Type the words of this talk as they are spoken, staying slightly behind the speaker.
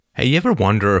Hey, you ever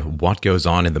wonder what goes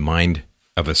on in the mind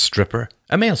of a stripper?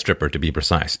 A male stripper, to be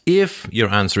precise. If your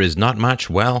answer is not much,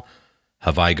 well,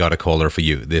 have I got a caller for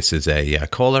you. This is a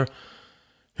caller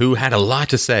who had a lot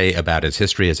to say about his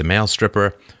history as a male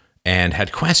stripper and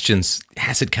had questions.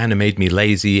 Has it kind of made me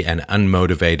lazy and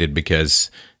unmotivated because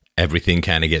everything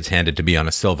kind of gets handed to me on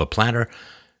a silver platter?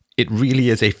 It really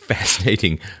is a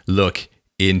fascinating look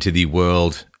into the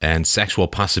world and sexual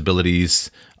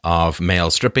possibilities of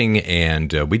male stripping,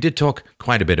 and we did talk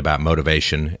quite a bit about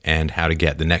motivation and how to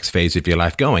get the next phase of your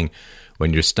life going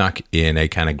when you're stuck in a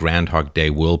kind of Groundhog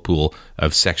Day whirlpool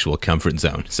of sexual comfort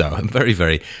zone. So a very,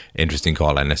 very interesting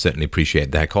call, and I certainly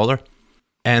appreciate that caller.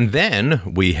 And then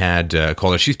we had a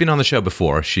caller. She's been on the show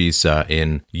before. She's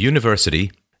in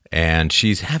university, and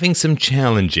she's having some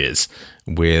challenges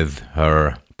with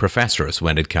her professors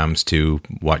when it comes to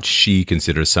what she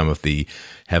considers some of the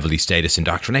heavily status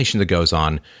indoctrination that goes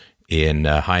on in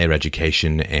higher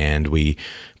education. And we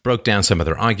broke down some of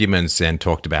their arguments and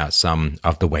talked about some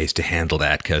of the ways to handle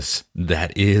that, because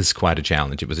that is quite a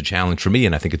challenge. It was a challenge for me,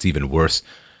 and I think it's even worse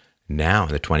now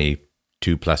in the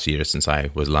 22 plus years since I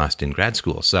was last in grad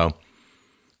school. So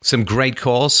some great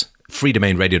calls.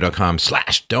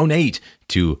 freedomainradio.com/donate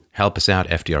to help us out.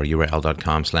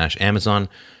 FDRURL.com/Amazon.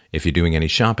 If you're doing any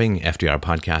shopping,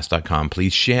 FDRpodcast.com.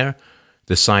 Please share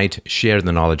the site, share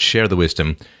the knowledge, share the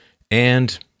wisdom,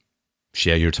 and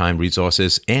share your time,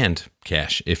 resources, and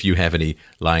cash if you have any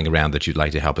lying around that you'd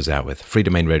like to help us out with.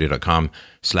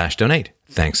 freedomainradio.com/donate.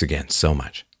 Thanks again so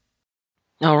much.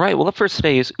 All right. Well, up first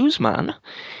today is Usman.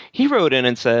 He wrote in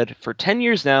and said, "For 10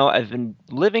 years now, I've been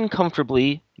living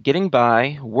comfortably, getting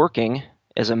by, working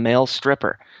as a male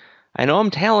stripper. I know I'm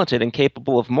talented and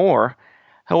capable of more.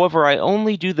 However, I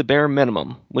only do the bare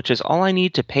minimum, which is all I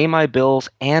need to pay my bills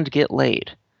and get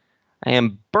laid. I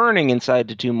am burning inside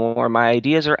to do more. My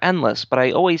ideas are endless, but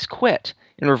I always quit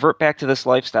and revert back to this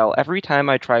lifestyle every time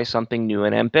I try something new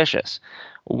and ambitious.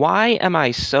 Why am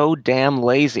I so damn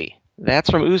lazy?" That's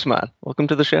from Usman. Welcome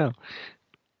to the show.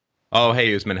 Oh,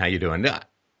 hey, Usman. How you doing?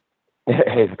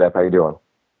 Hey, Steph. How you doing?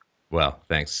 Well,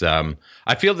 thanks. I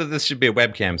feel that this should be a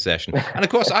webcam session. And,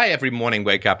 of course, I every morning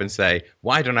wake up and say,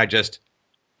 why don't I just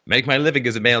make my living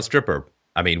as a male stripper?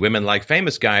 I mean, women like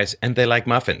famous guys, and they like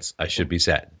muffins, I should be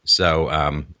said. So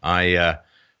I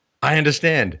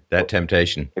understand that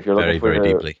temptation if you're very, very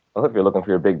deeply. Well, if you're looking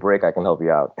for your big break, I can help you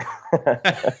out.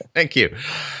 Thank you.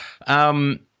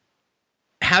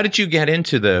 How did you get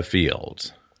into the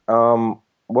field?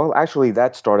 Well, actually,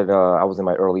 that started, I was in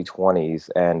my early 20s,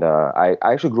 and I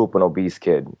actually grew up an obese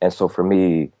kid. And so for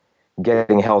me,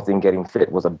 getting healthy and getting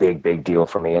fit was a big, big deal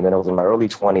for me. And then I was in my early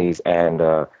 20s, and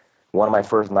one of my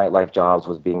first nightlife jobs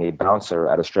was being a bouncer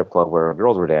at a strip club where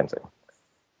girls were dancing.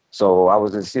 So I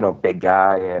was this, big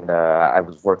guy, and I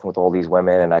was working with all these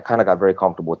women, and I kind of got very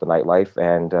comfortable with the nightlife.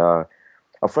 And a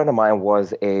friend of mine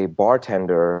was a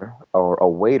bartender or a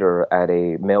waiter at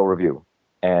a male review.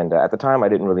 And at the time, I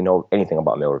didn't really know anything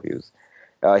about male reviews.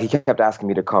 He kept asking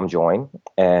me to come join,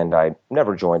 and I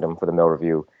never joined him for the male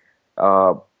review.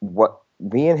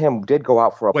 Me and him did go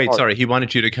out for a Wait, sorry, he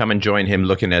wanted you to come and join him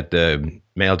looking at the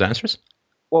male dancers?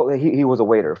 Well, he was a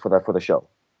waiter for the show.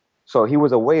 So he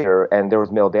was a waiter, and there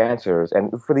was male dancers.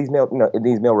 And for these in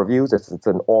these male reviews, it's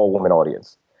an all-woman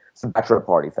audience. It's a bachelor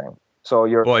party thing. So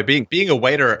being a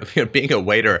waiter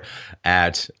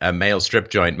at a male strip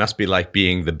joint must be like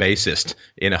being the bassist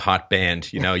in a hot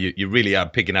band. You really are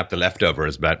picking up the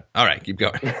leftovers. But all right, keep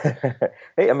going.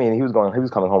 Hey, I mean, he was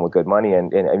coming home with good money,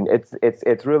 and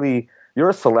it's really, you're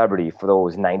a celebrity for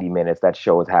those 90 minutes that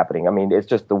show is happening. I mean, it's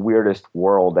just the weirdest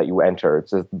world that you enter.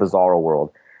 It's a bizarre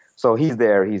world. So he's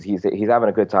there. He's having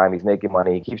a good time. He's making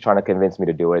money. He keeps trying to convince me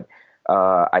to do it.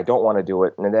 I don't want to do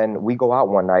it. And then we go out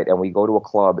one night and we go to a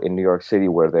club in New York City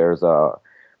where they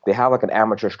have like an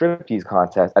amateur striptease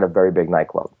contest at a very big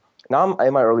nightclub. Now I'm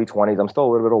in my early 20s. I'm still a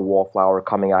little bit of a wallflower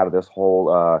coming out of this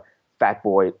whole fat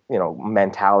boy,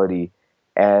 mentality.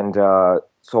 And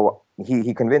so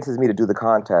he convinces me to do the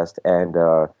contest, and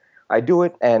I do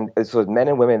it. And so men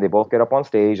and women, they both get up on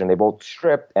stage and they both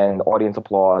strip, and audience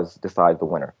applause decides the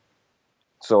winner.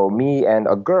 So me and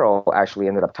a girl actually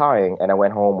ended up tying, and I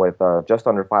went home with just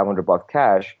under $500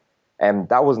 cash. And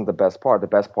that wasn't the best part. The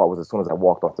best part was as soon as I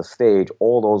walked off the stage,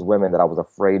 all those women that I was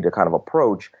afraid to kind of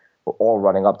approach were all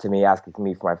running up to me, asking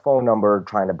me for my phone number,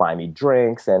 trying to buy me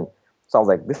drinks. And so I was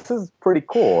like, this is pretty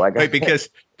cool. Right, because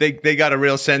they got a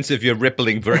real sense of your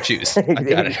rippling virtues.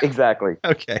 Exactly.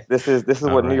 Okay. This is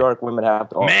what New York women have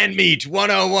to offer. Man meat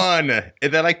 101.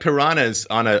 They're like piranhas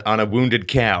on a wounded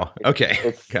cow. Okay.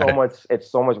 It's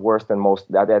so much worse than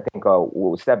most. I think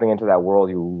stepping into that world,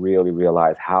 you really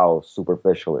realize how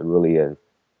superficial it really is.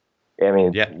 I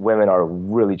mean, Yeah. women are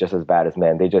really just as bad as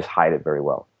men. They just hide it very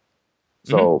well.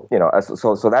 So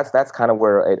so that's kind of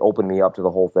where it opened me up to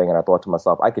the whole thing, and I thought to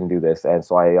myself, I can do this, and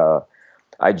so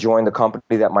I joined the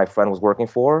company that my friend was working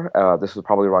for. This was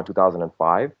probably around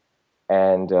 2005,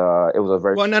 and it was a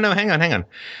very Well, no, hang on.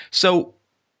 So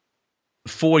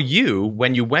for you,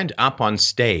 when you went up on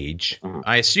stage,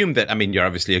 I assume that, I mean, you're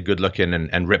obviously a good-looking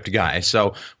and ripped guy.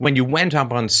 So when you went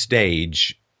up on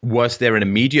stage, was there an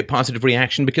immediate positive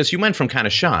reaction? Because you went from kind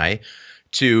of shy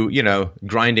to,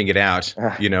 grinding it out,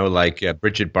 like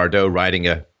Bridget Bardot riding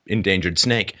a endangered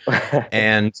snake.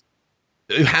 And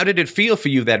how did it feel for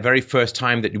you that very first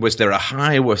time? Was there a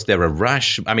high? Was there a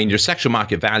rush? I mean, your sexual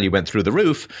market value went through the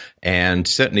roof, and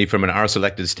certainly from an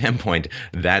R-selected standpoint,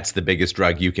 that's the biggest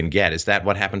drug you can get. Is that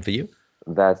what happened for you?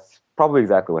 That's probably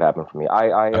exactly what happened for me.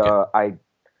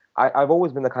 I've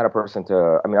always been the kind of person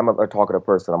to. I mean, I'm a talkative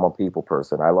person. I'm a people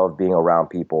person. I love being around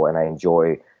people, and I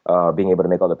enjoy being able to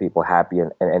make other people happy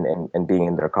and being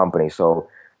in their company. So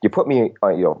you put me,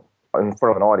 in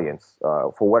front of an audience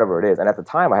for whatever it is. And at the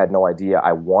time, I had no idea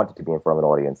I wanted to be in front of an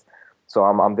audience. So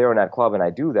I'm there in that club, and I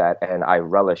do that, and I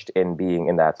relished in being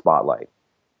in that spotlight.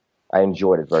 I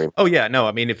enjoyed it very much. Oh, yeah. No,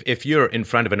 I mean, if you're in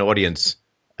front of an audience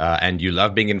and you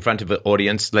love being in front of an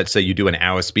audience, let's say you do an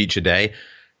hour speech a day,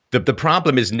 the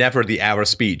problem is never the hour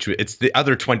speech. It's the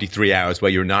other 23 hours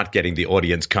where you're not getting the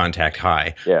audience contact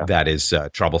high. Yeah. That is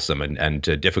troublesome and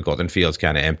difficult and feels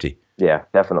kind of empty. Yeah,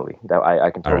 definitely.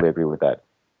 I can totally agree with that.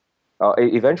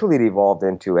 Eventually, it evolved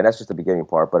into, and that's just the beginning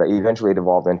part, but eventually it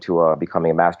evolved into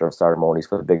becoming a master of ceremonies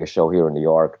for the biggest show here in New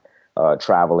York,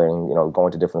 traveling,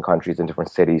 going to different countries and different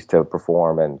cities to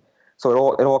perform. And so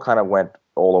it all kind of went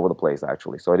all over the place,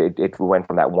 actually. So it went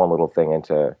from that one little thing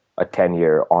into a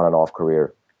 10-year on and off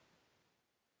career.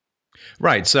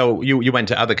 Right. So you went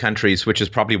to other countries, which is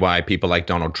probably why people like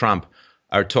Donald Trump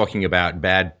are talking about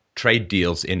bad trade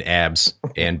deals in abs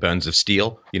and buns of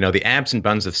steel. The abs and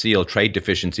buns of steel trade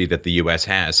deficiency that the U.S.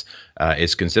 has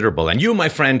is considerable. And you, my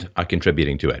friend, are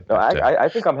contributing to it. No, I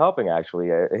think I'm helping,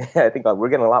 actually. I think we're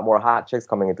getting a lot more hot chicks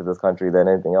coming into this country than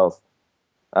anything else.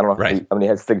 I don't know how many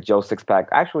has Joe Six-Pack.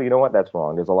 Actually, you know what? That's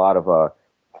wrong. There's a lot of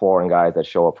foreign guys that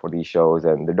show up for these shows,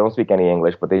 and they don't speak any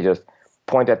English, but they just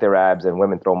point at their abs, and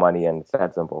women throw money, and it's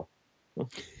that simple.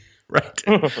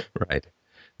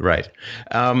 Right.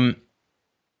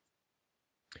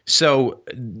 So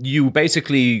you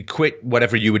basically quit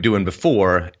whatever you were doing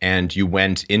before, and you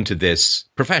went into this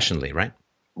professionally, right?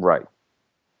 Right.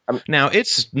 Now,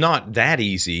 it's not that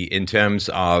easy in terms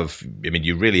of,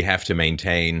 you really have to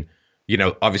maintain,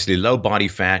 obviously low body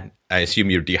fat. I assume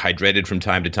you're dehydrated from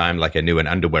time to time. Like I knew an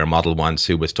underwear model once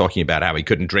who was talking about how he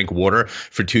couldn't drink water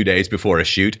for 2 days before a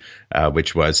shoot,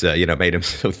 which was, made him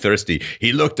so thirsty.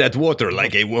 He looked at water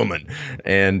like a woman.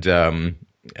 And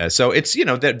so it's,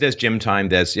 there's gym time.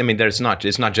 It's not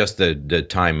just the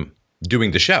time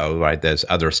doing the show, right? There's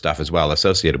other stuff as well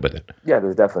associated with it. Yeah,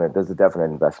 there's a definite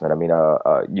investment. I mean,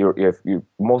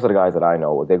 most of the guys that I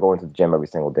know, they go into the gym every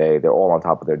single day. They're all on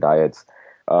top of their diets.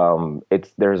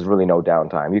 There's really no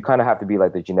downtime. You kind of have to be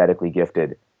like the genetically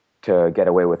gifted to get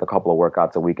away with a couple of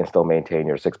workouts a week and still maintain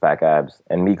your six-pack abs.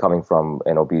 And me coming from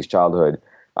an obese childhood,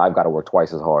 I've got to work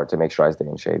twice as hard to make sure I stay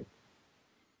in shape.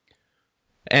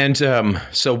 And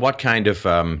so what kind of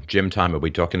gym time are we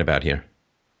talking about here?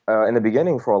 In the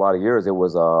beginning, for a lot of years, it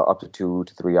was up to 2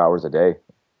 to 3 hours a day.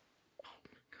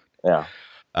 Yeah.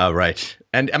 Right.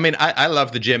 And I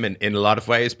love the gym in a lot of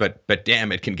ways, but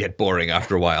damn, it can get boring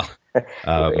after a while.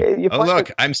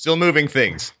 Look, I'm still moving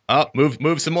things. Oh,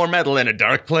 move some more metal in a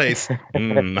dark place.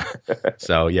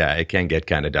 So yeah, it can get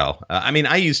kind of dull.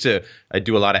 I used to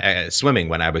do a lot of swimming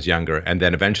when I was younger, and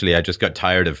then eventually I just got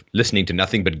tired of listening to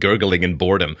nothing but gurgling and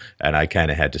boredom, and I kind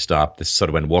of had to stop. This is sort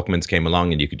of when Walkmans came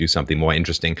along, and you could do something more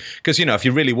interesting. Because if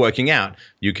you're really working out,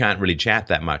 you can't really chat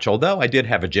that much. Although I did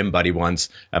have a gym buddy once,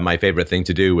 and my favorite thing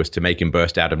to do was to make him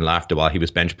burst out in laughter while he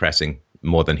was bench pressing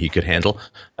more than he could handle,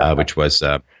 which was,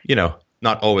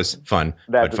 not always fun,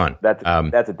 but fun. That's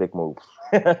a dick move.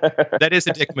 That is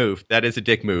a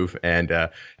dick move. And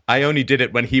I only did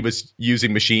it when he was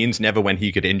using machines, never when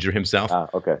he could injure himself.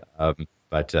 Okay.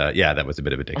 But that was a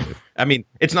bit of a dick move.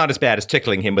 It's not as bad as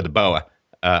tickling him with a boa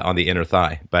on the inner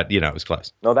thigh, but, it was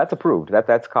close. No, that's approved.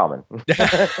 That's common.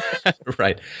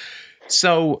 Right.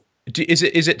 So is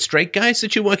it straight guys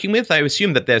that you're working with? I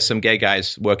assume that there's some gay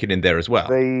guys working in there as well.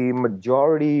 The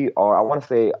majority are, I want to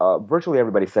say, virtually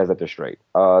everybody says that they're straight.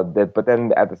 But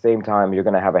then at the same time, you're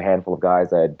going to have a handful of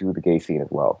guys that do the gay scene as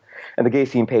well. And the gay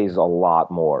scene pays a lot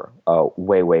more,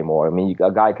 way, way more.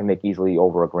 A guy can make easily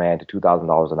over $1,000 to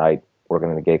 $2,000 a night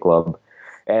working in a gay club.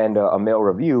 And a male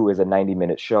review is a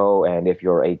 90-minute show, and if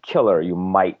you're a killer, you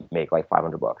might make like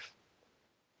 $500.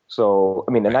 So,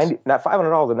 I mean, Nice. not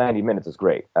 $500 in 90 minutes is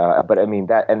great. But I mean,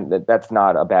 that's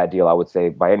not a bad deal, I would say,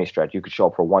 by any stretch. You could show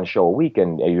up for one show a week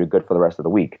and you're good for the rest of the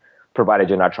week, provided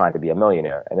you're not trying to be a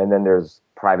millionaire. And then there's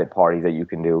private parties that you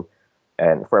can do.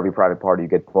 And for every private party you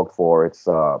get booked for, it's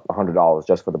 $100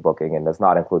 just for the booking, and that's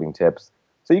not including tips.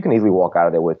 So you can easily walk out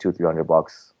of there with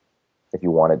 $200-300 if you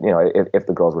wanted, if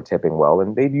the girls were tipping well,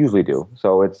 and they usually do.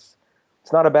 So it's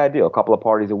not a bad deal. A couple of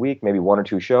parties a week, maybe 1 or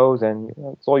 2 shows, and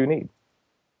that's all you need.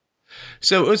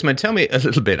 So, Usman, tell me a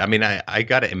little bit. I mean, I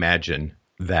got to imagine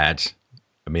that,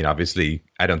 I mean, obviously,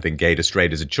 I don't think gay to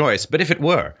straight is a choice, but if it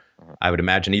were, I would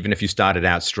imagine even if you started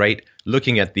out straight,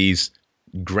 looking at these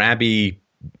grabby,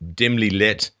 dimly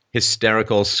lit,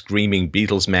 hysterical, screaming,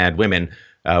 Beatles mad women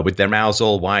with their mouths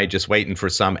all wide, just waiting for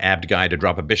some abt guy to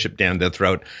drop a bishop down their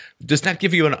throat, does that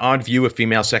give you an odd view of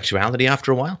female sexuality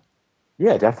after a while?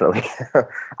 Yeah, definitely.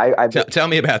 Tell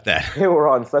me about that. They were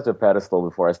on such a pedestal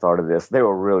before I started this. They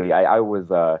were really. I was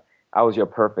your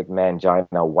perfect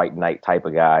mangina white knight type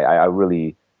of guy. I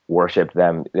really worshipped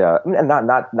them, and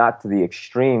not to the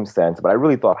extreme sense, but I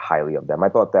really thought highly of them. I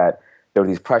thought that there were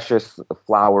these precious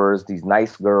flowers, these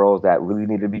nice girls that really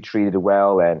needed to be treated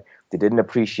well, and they didn't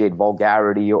appreciate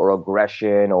vulgarity or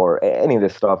aggression or any of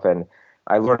this stuff. And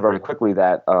I learned very quickly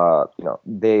that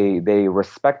they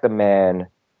respect the man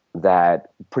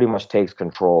that pretty much takes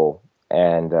control,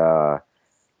 and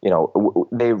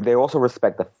they also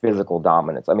respect the physical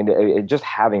dominance. I mean, just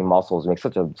having muscles makes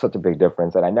such a big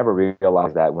difference, and I never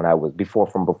realized that when I was before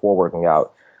working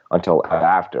out until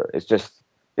after.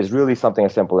 It's really something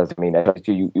as simple as, I mean,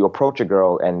 you approach a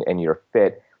girl and you're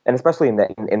fit, and especially in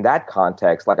that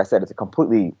context, like I said, it's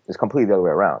completely the other way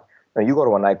around. I mean, you go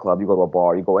to a nightclub, you go to a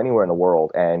bar, you go anywhere in the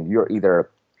world, and you're either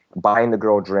buying the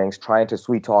girl drinks, trying to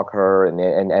sweet talk her,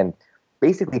 and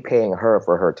basically paying her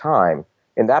for her time.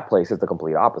 In that place, it's the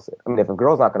complete opposite. I mean, if a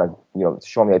girl's not going to,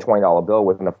 show me a $20 bill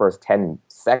within the first 10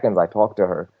 seconds I talk to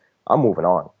her, I'm moving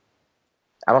on.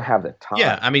 I don't have the time.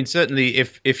 Yeah, I mean, certainly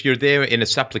if you're there in a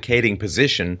supplicating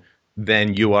position,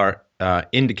 then you are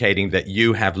indicating that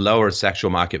you have lower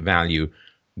sexual market value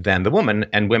than the woman,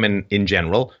 and women in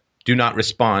general do not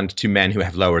respond to men who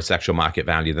have lower sexual market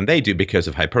value than they do because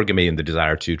of hypergamy and the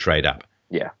desire to trade up.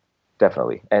 Yeah,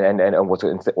 definitely. And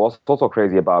what's also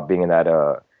crazy about being in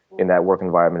that work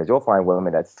environment is you'll find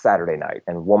women that's Saturday night,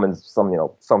 and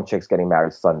some chicks getting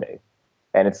married Sunday,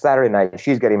 and it's Saturday night,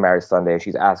 she's getting married Sunday, and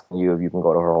she's asking you if you can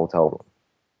go to her hotel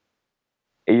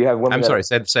room. You have women. I'm sorry,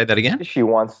 say that again. She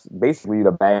wants basically you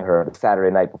to bang her the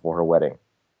Saturday night before her wedding.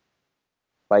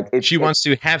 She wants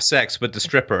to have sex with the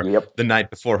stripper the night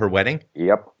before her wedding?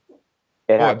 Yep.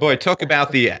 Boy, talk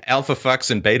about the alpha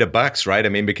fucks and beta bucks, right? I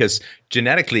mean, because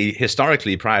genetically,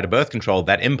 historically, prior to birth control,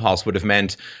 that impulse would have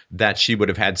meant that she would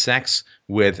have had sex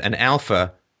with an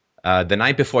alpha the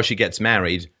night before she gets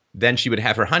married. Then she would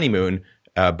have her honeymoon.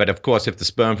 But of course, if the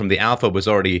sperm from the alpha was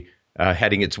already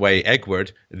heading its way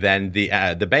eggward, then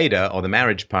the beta or the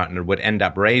marriage partner would end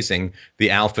up raising the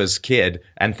alpha's kid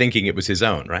and thinking it was his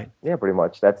own, right? Yeah, pretty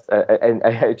much. That's and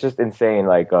it's just insane.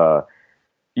 And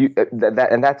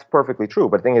that's perfectly true.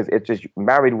 But the thing is, it's just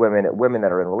married women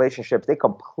that are in relationships. They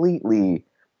completely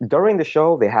during the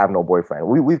show they have no boyfriend.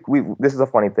 We this is a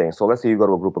funny thing. So let's say you go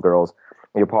to a group of girls,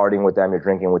 you're partying with them, you're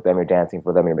drinking with them, you're dancing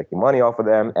for them, you're making money off of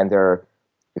them, and they're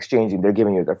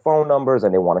giving you their phone numbers,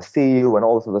 and they want to see you, and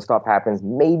all this other stuff happens.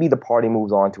 Maybe the party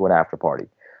moves on to an after party.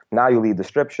 Now you leave the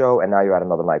strip show, and now you're at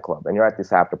another nightclub, and you're at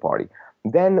this after party.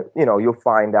 Then, you'll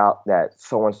find out that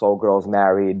so-and-so girl's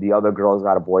married, the other girl's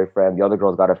got a boyfriend, the other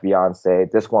girl's got a fiance,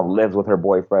 this one lives with her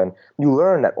boyfriend. You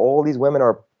learn that all these women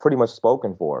are pretty much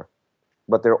spoken for,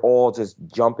 but they're all just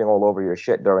jumping all over your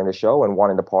shit during the show and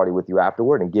wanting to party with you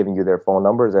afterward and giving you their phone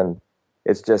numbers, and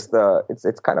it's just,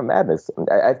 it's kind of madness.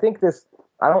 I think this...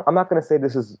 I'm not going to say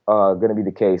this is going to be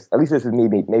the case. At least this is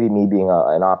maybe me being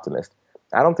an optimist.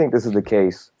 I don't think this is the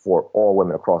case for all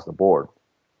women across the board.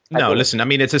 No, listen, I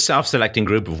mean, it's a self-selecting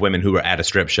group of women who are at a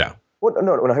strip show. Well,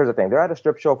 no, here's the thing. They're at a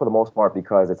strip show for the most part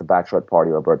because it's a bachelorette party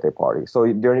or a birthday party. So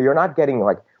you're not getting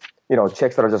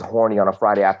chicks that are just horny on a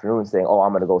Friday afternoon saying, oh,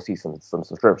 I'm going to go see some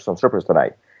strippers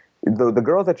tonight. The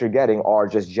girls that you're getting are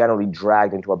just generally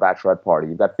dragged into a bachelorette party.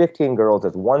 You've got 15 girls.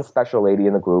 There's one special lady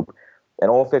in the group. And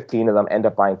all 15 of them end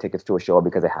up buying tickets to a show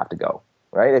because they have to go,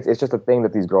 right? It's just a thing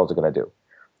that these girls are going to do.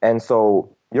 And so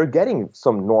you're getting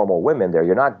some normal women there.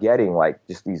 You're not getting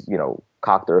just these,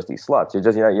 cock-thirsty sluts.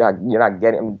 You're not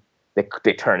getting,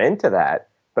 they turn into that,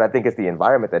 but I think it's the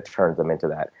environment that turns them into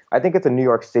that. I think it's a New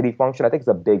York City function. I think it's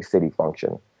a big city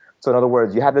function. So in other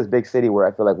words, you have this big city where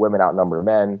I feel like women outnumber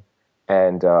men.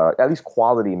 And at least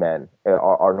quality men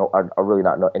are really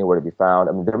not anywhere to be found.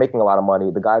 I mean, they're making a lot of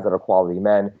money. The guys that are quality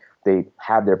men, they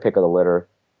have their pick of the litter.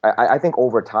 I think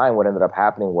over time, what ended up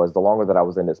happening was the longer that I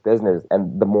was in this business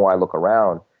and the more I look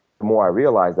around, the more I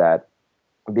realize that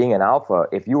being an alpha,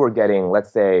 if you were getting,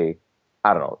 let's say,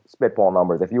 I don't know, spitball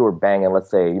numbers, if you were banging, let's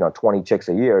say, 20 chicks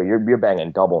a year, you're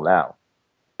banging double now.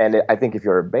 And I think if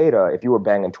you're a beta, if you were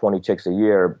banging 20 chicks a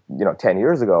year, 10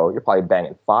 years ago, you're probably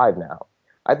banging 5 now.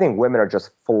 I think women are just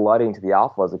flooding to the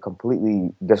alphas and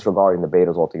completely disregarding the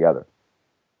betas altogether.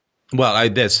 Well,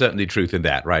 there's certainly truth in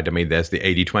that, right? I mean, there's the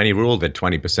 80-20 rule that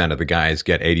 20% of the guys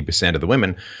get 80% of the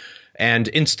women. And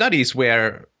in studies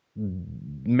where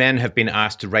men have been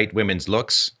asked to rate women's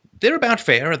looks, they're about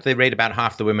fair. They rate about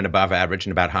half the women above average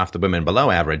and about half the women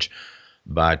below average.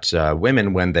 But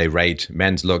women, when they rate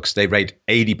men's looks, they rate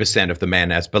 80% of the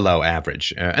men as below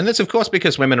average. And that's, of course,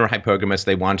 because women are hypergamous.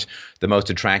 They want the most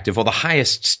attractive or the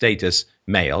highest status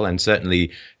male. And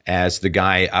certainly as the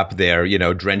guy up there,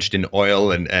 drenched in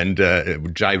oil and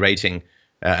gyrating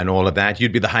and all of that,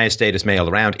 you'd be the highest status male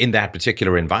around in that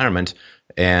particular environment.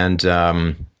 And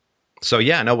so,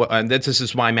 yeah, no, and this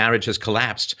is why marriage has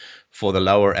collapsed for the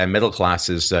lower and middle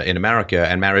classes in America,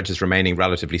 and marriage is remaining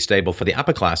relatively stable for the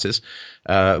upper classes.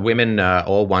 Women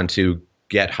all want to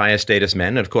get higher status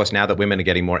men. And of course, now that women are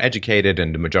getting more educated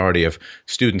and the majority of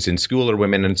students in school are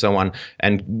women and so on,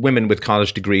 and women with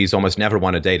college degrees almost never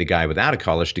want to date a guy without a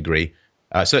college degree,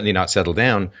 certainly not settle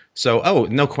down. So,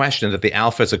 no question that the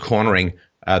alphas are cornering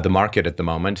the market at the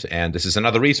moment. And this is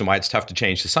another reason why it's tough to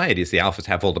change society is the alphas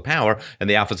have all the power and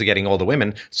the alphas are getting all the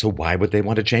women. So why would they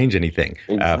want to change anything?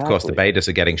 Exactly. Of course, the betas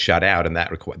are getting shut out, and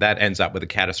that ends up with a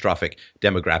catastrophic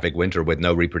demographic winter with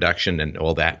no reproduction and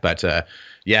all that. But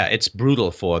yeah, it's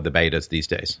brutal for the betas these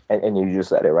days. And you just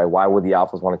said it, right? Why would the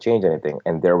alphas want to change anything?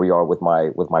 And there we are with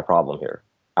my problem here.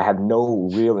 I have no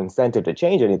real incentive to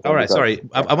change anything. All right, sorry.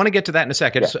 I want to get to that in a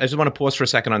second. Yeah. I just want to pause for a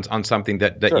second on something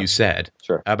that Sure. you said.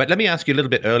 Sure. But let me ask you a little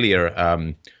bit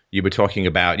earlier. You were talking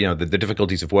about, the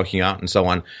difficulties of working out and so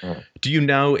on. Mm. Do you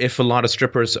know if a lot of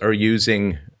strippers are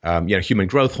using, human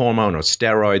growth hormone or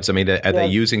steroids? I mean, are they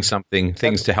using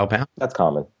things to help out? That's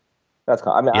common.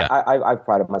 I mean, yeah. I've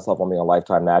prided myself on being a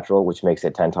lifetime natural, which makes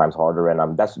it 10 times harder.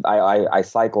 And I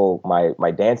cycle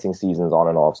my dancing seasons on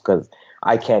and off because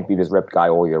I can't be this ripped guy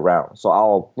all year round. So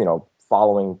I'll,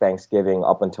 following Thanksgiving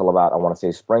up until about, I want to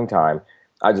say springtime,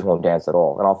 I just won't dance at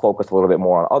all. And I'll focus a little bit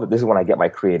more on this is when I get my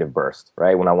creative burst,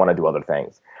 right? When I want to do other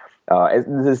things.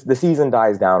 The season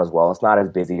dies down as well. It's not as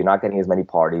busy. You're not getting as many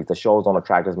parties. The shows don't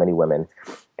attract as many women.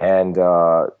 And,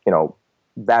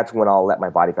 that's when I'll let my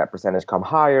body fat percentage come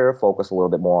higher, focus a little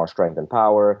bit more on strength and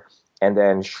power, and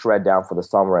then shred down for the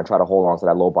summer and try to hold on to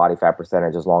that low body fat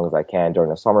percentage as long as I can during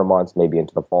the summer months, maybe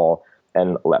into the fall,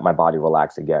 and let my body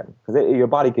relax again. Because your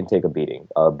body can take a beating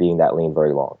being that lean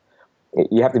very long.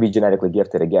 You have to be genetically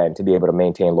gifted, again, to be able to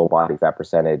maintain low body fat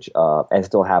percentage and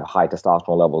still have high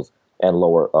testosterone levels and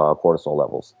lower cortisol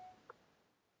levels.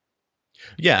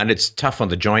 Yeah, and it's tough on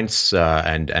the joints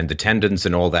and the tendons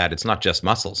and all that. It's not just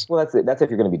muscles. Well, that's it. That's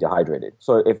if you're going to be dehydrated.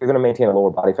 So if you're going to maintain a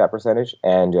lower body fat percentage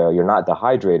and you're not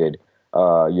dehydrated,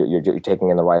 you're taking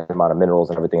in the right amount of minerals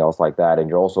and everything else like that, and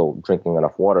you're also drinking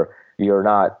enough water, you're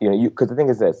not, because the thing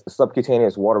is this,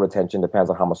 subcutaneous water retention depends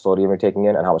on how much sodium you're taking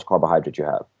in and how much carbohydrate you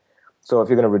have. So if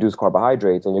you're going to reduce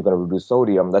carbohydrates and you're going to reduce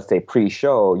sodium, let's say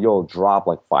pre-show, you'll drop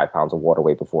like 5 pounds of water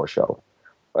weight before show.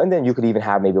 And then you could even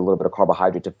have maybe a little bit of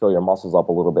carbohydrate to fill your muscles up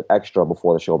a little bit extra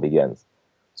before the show begins.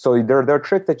 So there are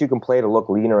tricks that you can play to look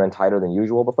leaner and tighter than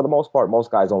usual. But for the most part,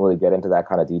 most guys don't really get into that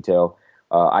kind of detail.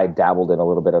 I dabbled in a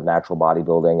little bit of natural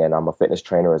bodybuilding, and I'm a fitness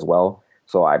trainer as well.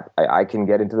 So I can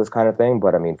get into this kind of thing.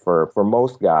 But I mean, for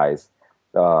most guys,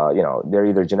 they're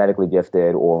either genetically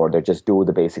gifted or they're just doing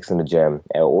the basics in the gym,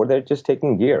 or they're just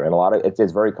taking gear. And a lot of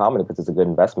it's very common because it's a good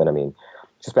investment. I mean,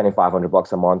 just spending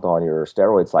 $500 a month on your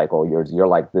steroid cycle, you're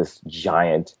like this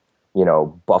giant,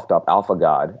 buffed up alpha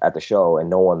god at the show, and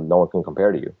no one can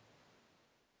compare to you.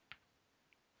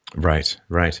 Right.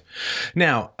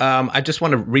 Now, I just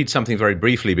want to read something very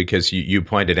briefly because you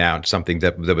pointed out something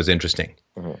that was interesting.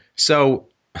 Mm-hmm. So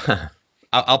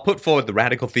I'll put forward the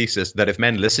radical thesis that if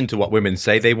men listen to what women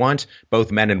say they want,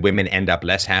 both men and women end up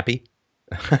less happy.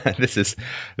 This is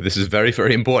very,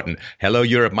 very important. Hello,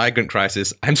 Europe migrant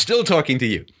crisis. I'm still talking to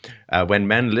you. When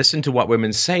men listen to what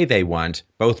women say they want,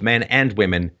 both men and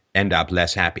women end up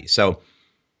less happy. So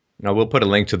we'll put a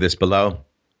link to this below.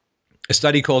 A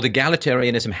study called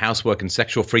Egalitarianism, Housework, and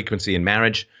Sexual Frequency in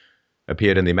Marriage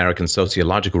appeared in the American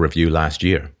Sociological Review last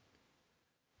year.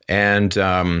 And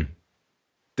the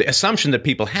assumption that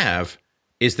people have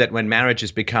is that when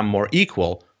marriages become more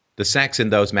equal, the sex in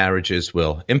those marriages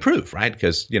will improve, right?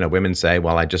 Because, women say,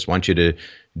 well, I just want you to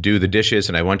do the dishes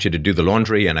and I want you to do the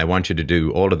laundry and I want you to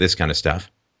do all of this kind of stuff.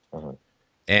 Uh-huh.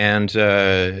 And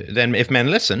then if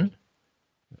men listen,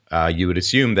 you would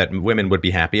assume that women would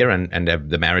be happier and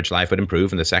the marriage life would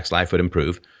improve and the sex life would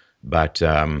improve. But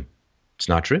it's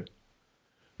not true.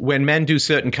 When men do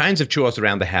certain kinds of chores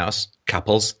around the house,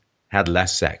 couples had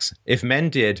less sex. If men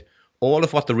did all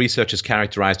of what the researchers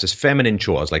characterized as feminine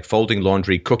chores, like folding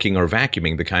laundry, cooking, or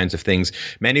vacuuming, the kinds of things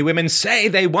many women say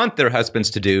they want their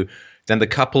husbands to do, then the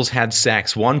couples had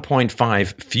sex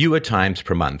 1.5 fewer times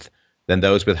per month than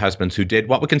those with husbands who did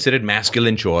what were considered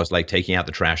masculine chores, like taking out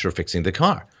the trash or fixing the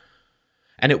car.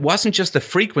 And it wasn't just the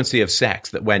frequency of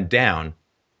sex that went down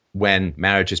when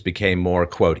marriages became more,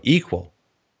 quote, equal.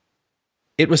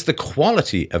 It was the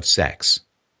quality of sex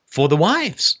for the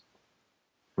wives.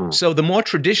 So the more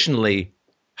traditionally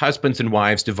husbands and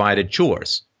wives divided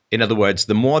chores, in other words,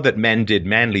 the more that men did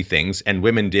manly things and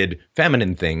women did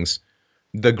feminine things,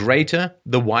 the greater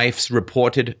the wife's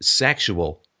reported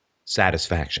sexual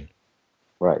satisfaction.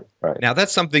 Right. Now,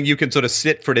 that's something you can sort of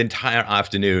sit for an entire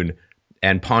afternoon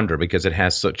and ponder because it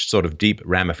has such sort of deep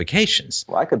ramifications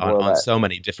Well, I could boil on that. so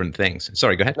many different things.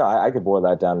 Sorry, go ahead. No, I could boil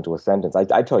that down into a sentence.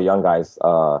 I tell young guys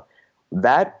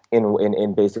that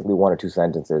in basically one or two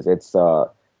sentences. It's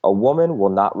a woman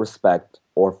will not respect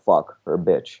or fuck her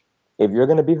bitch. If you're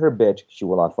going to be her bitch, she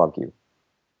will not fuck you.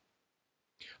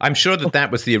 I'm sure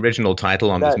that was the original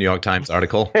title on this New York Times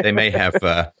article. They may have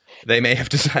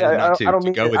decided not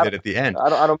to go with it at the end.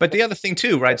 But the other thing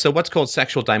too, right? So what's called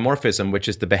sexual dimorphism, which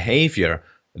is the behavior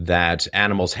that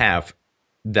animals have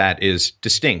that is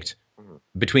distinct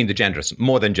between the genders,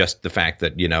 more than just the fact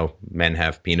that, men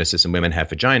have penises and women have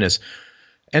vaginas.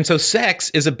 And so sex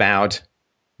is about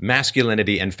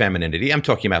masculinity and femininity. I'm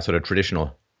talking about sort of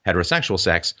traditional heterosexual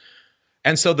sex.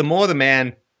 And so the more the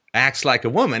man acts like a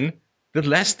woman, the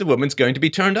less the woman's going to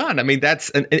be turned on. I mean, that's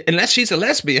unless she's a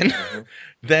lesbian,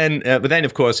 then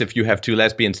of course, if you have two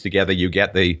lesbians together, you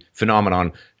get the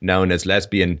phenomenon known as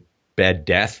lesbian bed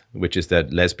death, which is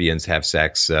that lesbians have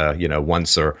sex,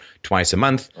 once or twice a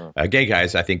month. Gay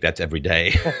guys, I think that's every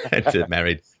day.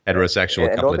 Married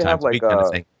heterosexual a couple of times a week, kind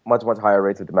of thing. Much higher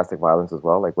rates of domestic violence as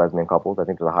well, like lesbian couples. I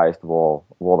think they're the highest of all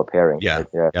the pairings.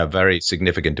 Yeah, very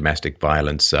significant domestic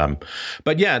violence.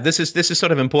 But yeah, this is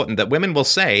sort of important that women will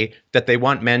say that they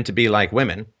want men to be like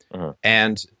women,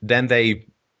 and then they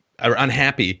are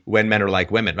unhappy when men are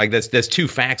like women. Like there's two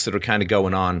facts that are kind of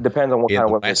going on. Depends on what kind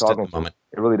of women you're talking to.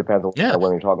 It really depends on what kind of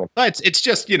women you're talking to. But it's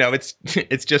just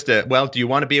it's just do you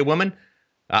want to be a woman?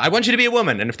 I want you to be a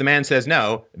woman. And if the man says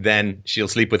no, then she'll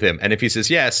sleep with him. And if he says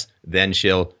yes, then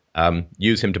she'll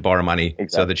use him to borrow money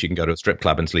so that she can go to a strip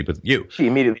club and sleep with you. She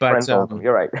immediately friend zones him.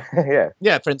 You're right.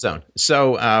 Yeah, friend zone.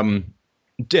 So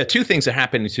two things are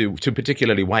happening to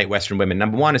particularly white Western women.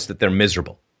 Number one is that they're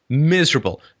miserable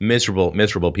people.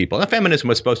 Now, feminism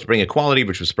was supposed to bring equality,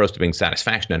 which was supposed to bring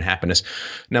satisfaction and happiness.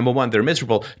 Number one, they're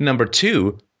miserable. Number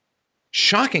two,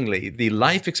 shockingly, the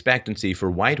life expectancy for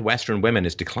white Western women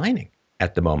is declining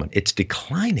at the moment. It's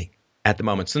declining at the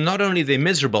moment. So not only are they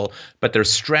miserable, but they're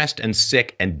stressed and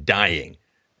sick and dying.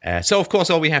 So, of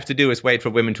course, all we have to do is wait for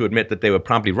women to admit that they were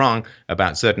probably wrong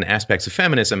about certain aspects of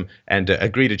feminism and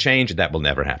agree to change. That will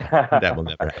never happen. That will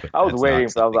never happen. I was waiting.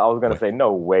 I was going to say,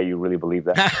 no way you really believe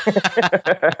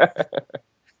that.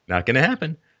 Not going to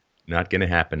happen. Not going to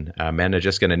happen. Men are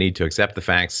just going to need to accept the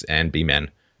facts and be men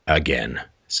again.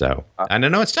 So, and I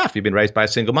know it's tough. You've been raised by a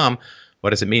single mom. What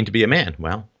does it mean to be a man?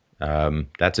 Well,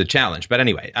 that's a challenge. But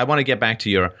anyway, I want to get back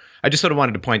to I just sort of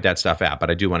wanted to point that stuff out,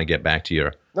 but I do want to get back to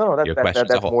your question.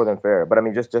 That's more than fair. But I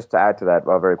mean, just to add to that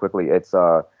very quickly, it's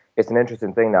an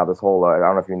interesting thing now, this whole, I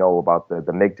don't know if you know about the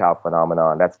MGTOW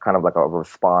phenomenon. That's kind of like a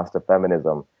response to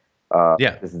feminism.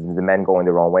 This is the men going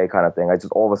their own way kind of thing. I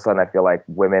just, all of a sudden, I feel like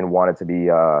women wanted to be,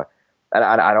 and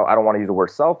I don't want to use the word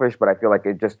selfish, but I feel like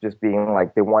it just being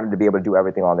like they wanted to be able to do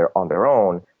everything on their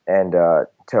own and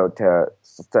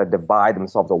to divide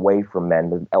themselves away from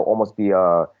men, almost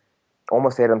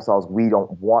say to themselves, we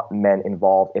don't want men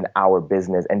involved in our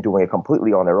business and doing it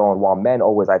completely on their own, while men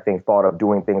always, I think, thought of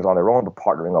doing things on their own, but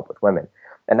partnering up with women.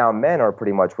 And now men are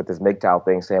pretty much with this MGTOW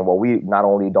thing saying, well, we not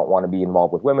only don't want to be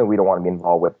involved with women, we don't want to be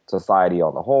involved with society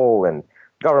on the whole and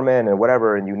government and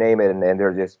whatever, and you name it, and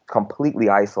they're just completely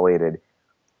isolated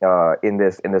in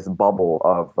this bubble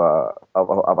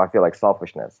of I feel like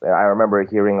selfishness. And I remember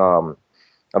hearing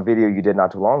a video you did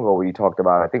not too long ago where you talked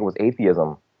about, I think it was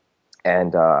atheism,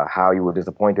 and how you were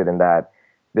disappointed in that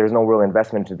there's no real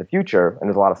investment into the future, and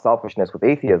there's a lot of selfishness with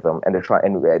atheism.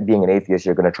 And being an atheist,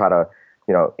 you're going to try to,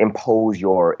 impose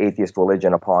your atheist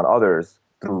religion upon others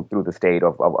through the state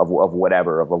of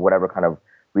whatever kind of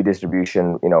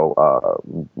redistribution,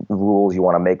 rules you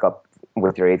want to make up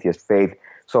with your atheist faith.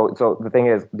 So the thing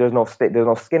is, there's no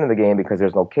skin in the game because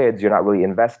there's no kids. You're not really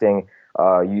investing.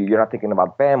 You're not thinking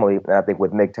about family. And I think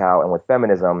with MGTOW and with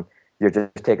feminism, you're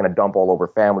just taking a dump all over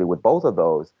family with both of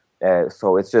those.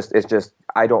 So it's just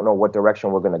I don't know what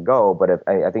direction we're going to go, but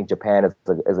I think Japan is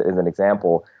an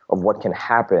example of what can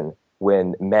happen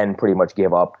when men pretty much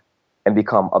give up and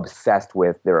become obsessed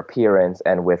with their appearance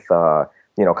and with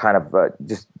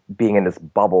just being in this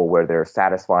bubble where they're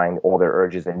satisfying all their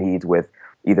urges and needs with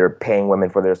either paying women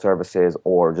for their services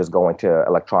or just going to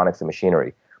electronics and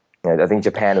machinery. And I think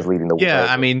Japan is leading the way. Yeah,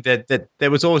 I mean that there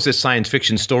was always this science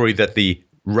fiction story that the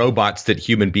robots that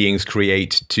human beings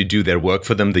create to do their work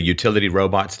for them, the utility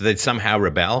robots, they'd somehow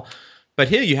rebel. But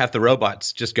here you have the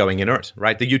robots just going inert,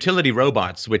 right? The utility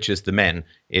robots, which is the men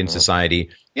in society,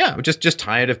 just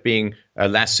tired of being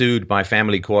lassoed by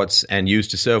family courts and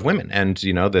used to serve women. And,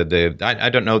 I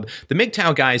don't know, the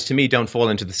MGTOW guys to me don't fall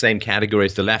into the same category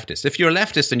as the leftists. If you're a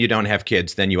leftist and you don't have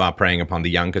kids, then you are preying upon the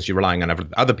young because you're relying on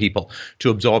other people to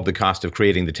absorb the cost of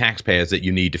creating the taxpayers that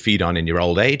you need to feed on in your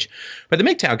old age. But the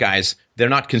MGTOW guys, they're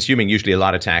not consuming usually a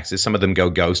lot of taxes. Some of them go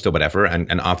ghost or whatever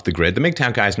and off the grid. The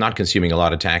MGTOW guys not consuming a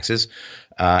lot of taxes.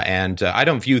 And I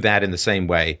don't view that in the same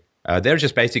way. They're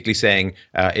just basically saying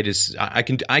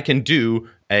I can do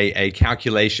a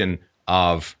calculation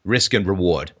of risk and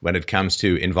reward when it comes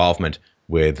to involvement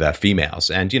with females.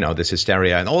 And, this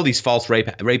hysteria and all these false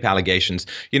rape allegations,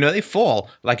 they fall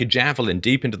like a javelin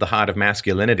deep into the heart of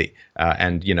masculinity.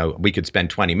 And we could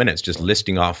spend 20 minutes just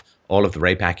listing off all of the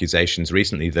rape accusations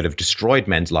recently that have destroyed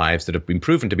men's lives, that have been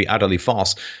proven to be utterly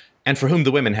false, and for whom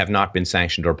the women have not been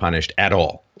sanctioned or punished at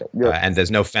all. Yeah. And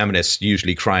there's no feminists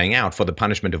usually crying out for the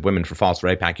punishment of women for false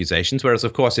rape accusations. Whereas,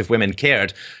 of course, if women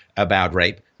cared about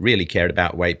rape, really cared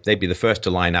about rape, they'd be the first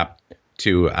to line up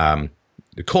to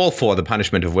call for the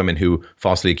punishment of women who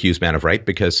falsely accuse men of rape,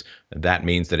 because that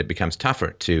means that it becomes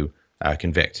tougher to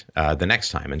convict the next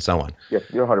time, and so on. Yeah,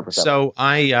 you're 100%. So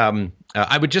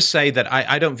I would just say that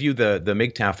I don't view the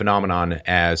MGTOW phenomenon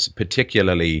as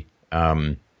particularly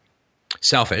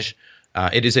selfish.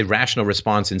 It is a rational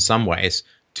response in some ways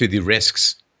to the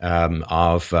risks and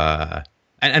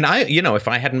I, if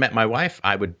I hadn't met my wife,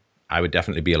 I would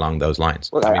definitely be along those lines.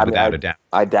 Look, without a doubt.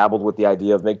 I dabbled with the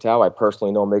idea of MGTOW. I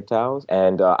personally know MGTOWs,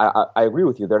 and I agree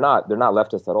with you. They're not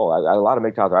leftists at all. A lot of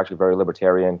MGTOWs are actually very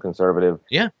libertarian, conservative.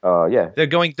 Yeah, yeah. They're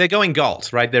going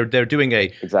Galt, right? They're doing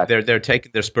exactly. They're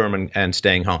taking their sperm and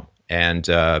staying home, and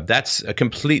that's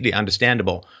completely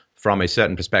understandable from a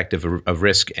certain perspective of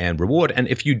risk and reward. And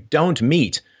if you don't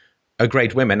meet a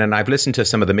great women, and I've listened to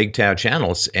some of the MGTOW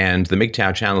channels, and the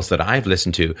MGTOW channels that I've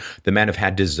listened to, the men have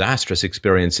had disastrous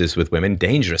experiences with women,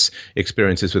 dangerous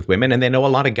experiences with women, and they know a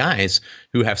lot of guys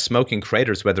who have smoking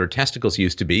craters where their testicles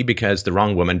used to be because the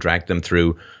wrong woman dragged them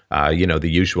through, the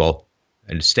usual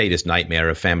status nightmare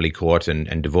of family court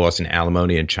and divorce and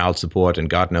alimony and child support and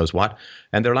God knows what,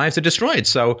 and their lives are destroyed.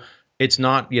 So it's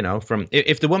not,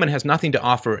 if the woman has nothing to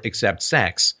offer except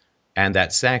sex, and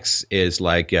that sex is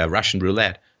like Russian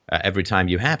roulette every time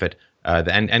you have it,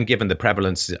 and given the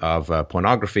prevalence of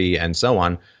pornography and so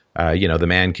on, the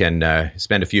man can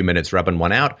spend a few minutes rubbing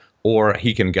one out, or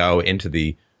he can go into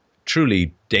the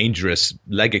truly dangerous,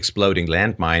 leg-exploding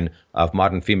landmine of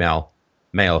modern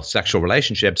female-male sexual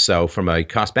relationships. So from a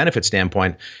cost-benefit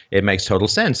standpoint, it makes total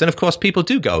sense. And of course, people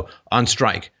do go on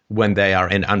strike when they are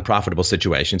in unprofitable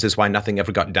situations. It's why nothing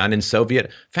ever got done in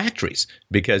Soviet factories.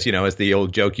 Because, as the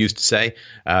old joke used to say,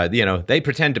 they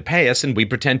pretend to pay us and we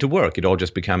pretend to work. It all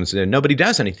just becomes, nobody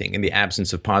does anything in the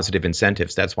absence of positive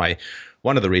incentives. That's why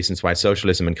one of the reasons why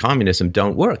socialism and communism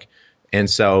don't work. And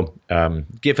so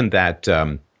given that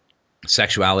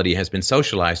sexuality has been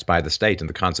socialized by the state and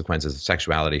the consequences of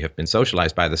sexuality have been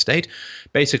socialized by the state,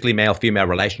 basically male-female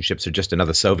relationships are just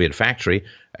another Soviet factory,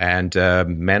 and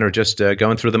men are just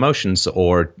going through the motions.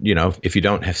 Or, if you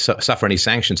don't suffer any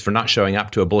sanctions for not showing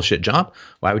up to a bullshit job,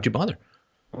 why would you bother?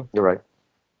 You're right.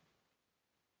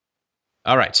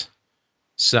 All right.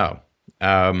 So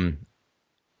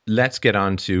let's get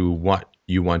on to what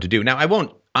you want to do. Now, I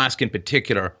won't ask in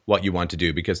particular what you want to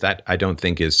do, because that I don't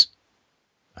think is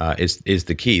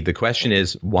the key. The question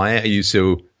is, why are you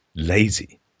so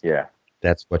lazy? Yeah.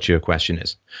 That's what your question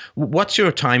is. What's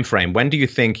your time frame? When do you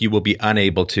think you will be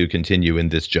unable to continue in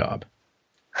this job?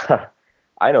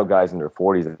 I know guys in their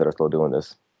 40s that are still doing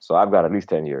this. So I've got at least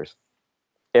 10 years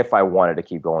if I wanted to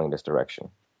keep going in this direction.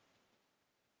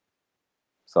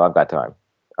 So I've got time.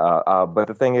 But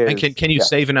the thing is... And can you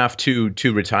save enough to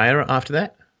retire after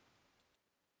that?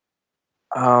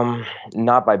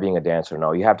 Not by being a dancer.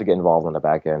 No, you have to get involved in the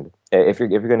back end. If you're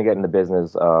going to get in the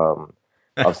business of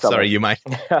Sorry, selling. you might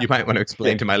want to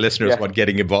explain to my listeners Yeah. what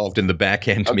getting involved in the back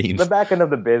end The means. back end of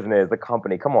the business, the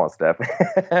company. Come on, Steph.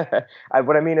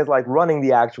 What I mean is like running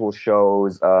the actual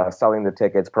shows, selling the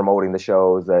tickets, promoting the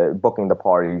shows, booking the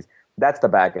parties. That's the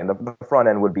back end. The front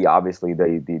end would be obviously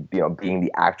the being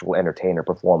the actual entertainer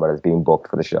performer that's being booked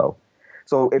for the show.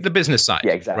 So The business side,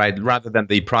 Yeah, exactly. right? Rather than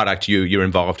the product, you're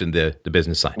involved in the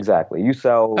business side. Exactly. You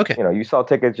sell, Okay. you sell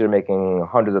tickets, you're making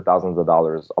hundreds of thousands of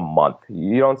dollars a month.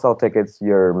 You don't sell tickets,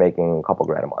 you're making a couple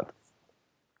grand a month.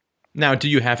 Now, do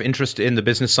you have interest in the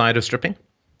business side of stripping?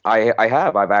 I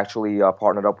have. I've actually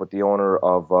partnered up with the owner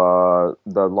of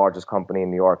the largest company in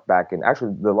New York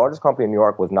actually, the largest company in New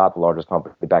York was not the largest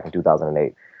company back in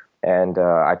 2008. And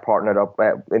I partnered up.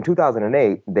 In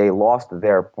 2008, they lost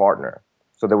their partner.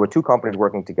 So there were two companies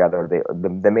working together.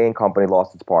 The main company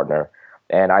lost its partner,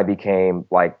 and I became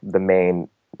like the main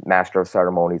master of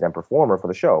ceremonies and performer for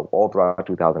the show all throughout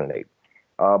 2008.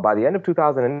 By the end of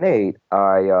 2008,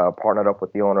 I partnered up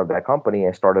with the owner of that company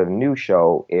and started a new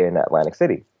show in Atlantic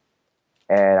City.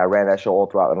 And I ran that show all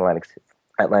throughout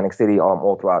Atlantic City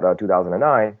all throughout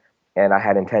 2009. And I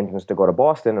had intentions to go to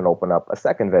Boston and open up a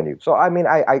second venue. So, I mean,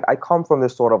 I come from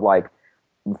this sort of like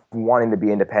wanting to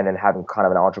be independent, having kind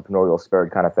of an entrepreneurial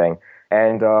spirit kind of thing.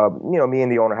 And, me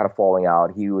and the owner had a falling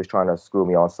out. He was trying to screw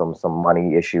me on some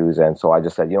money issues. And so I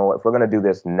just said, you know what, if we're going to do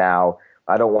this now,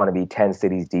 I don't want to be 10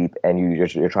 cities deep and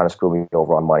you're trying to screw me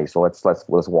over on money. So let's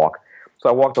walk. So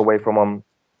I walked away from him.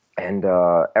 And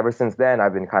ever since then,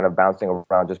 I've been kind of bouncing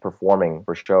around, just performing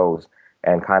for shows,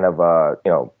 and kind of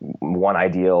one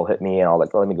idea will hit me, and I'll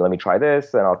like let me try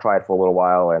this, and I'll try it for a little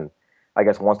while, and I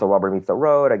guess once the rubber meets the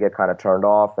road, I get kind of turned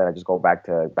off, and I just go back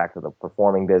to the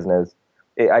performing business.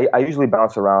 I usually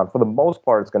bounce around. For the most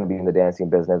part, it's going to be in the dancing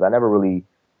business. I never really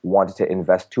wanted to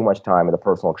invest too much time in the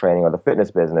personal training or the fitness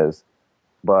business,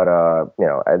 but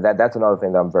that's another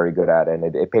thing that I'm very good at,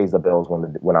 and it pays the bills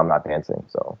when I'm not dancing.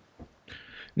 So.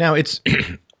 Now it's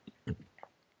a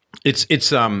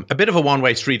bit of a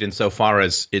one-way street insofar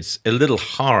as it's a little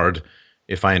hard,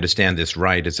 if I understand this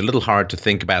right, it's a little hard to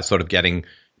think about sort of getting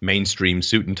mainstream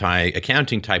suit and tie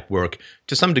accounting type work.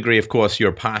 To some degree, of course,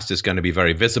 your past is going to be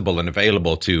very visible and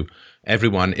available to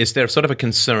everyone. Is there sort of a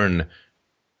concern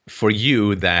for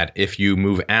you that if you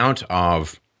move out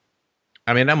of,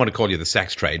 I mean, I don't want to call you the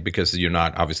sex trade because you're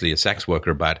not obviously a sex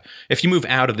worker, but if you move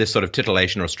out of this sort of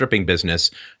titillation or stripping business,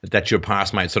 that your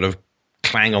past might sort of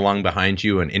clang along behind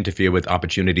you and interfere with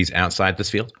opportunities outside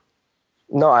this field?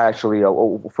 No, I actually,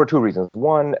 for two reasons.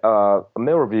 One,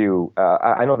 male review.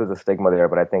 I know there's a stigma there,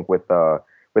 but I think with the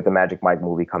Magic Mike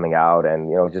movie coming out, and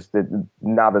now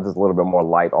that there's a little bit more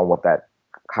light on what that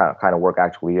kind of work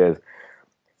actually is,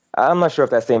 I'm not sure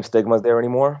if that same stigma is there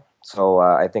anymore. So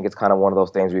I think it's kind of one of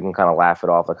those things where you can kind of laugh it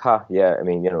off, like, yeah. I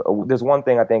mean, there's one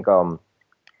thing I think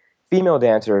female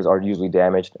dancers are usually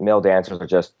damaged. Male dancers are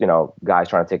just, guys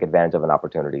trying to take advantage of an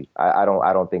opportunity. I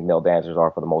don't think male dancers are,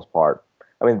 for the most part.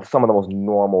 I mean, some of the most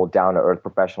normal, down to earth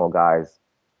professional guys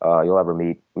you'll ever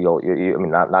meet. I mean,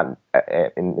 not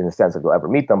in the sense that you'll ever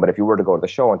meet them, but if you were to go to the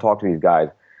show and talk to these guys,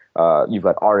 you've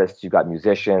got artists, you've got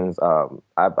musicians.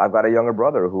 I've got a younger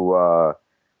brother who.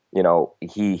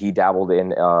 He dabbled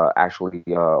in actually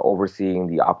overseeing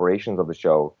the operations of the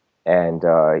show, and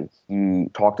he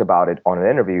talked about it on an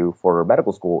interview for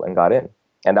medical school and got in,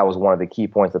 and that was one of the key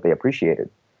points that they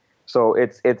appreciated. So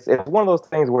it's one of those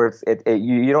things where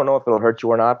you don't know if it'll hurt you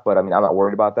or not, but I mean, I'm not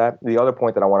worried about that. The other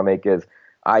point that I want to make is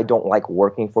I don't like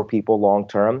working for people long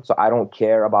term, so I don't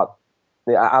care about.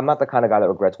 I'm not the kind of guy that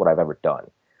regrets what I've ever done.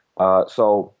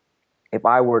 So. If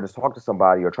I were to talk to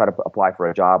somebody or try to apply for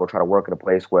a job or try to work at a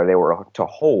place where they were to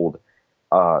hold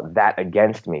that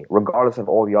against me, regardless of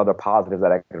all the other positives that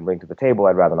I can bring to the table,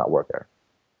 I'd rather not work there.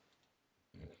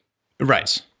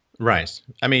 Right.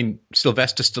 I mean,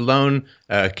 Sylvester Stallone,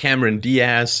 Cameron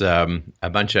Diaz, a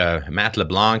bunch of Matt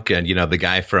LeBlanc, and, the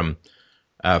guy from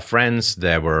Friends.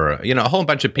 There were, a whole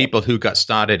bunch of people who got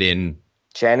started in...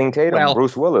 Channing Tatum,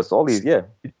 Bruce Willis, all these, yeah.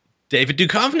 David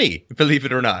Duchovny, believe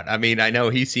it or not. I mean, I know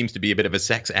he seems to be a bit of a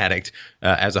sex addict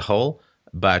as a whole,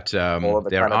 but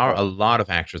there are a lot of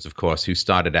actors, of course, who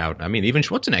started out. I mean, even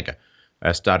Schwarzenegger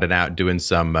started out doing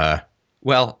some, I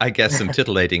guess some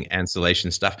titillating and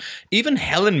salacious stuff. Even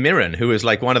Helen Mirren, who is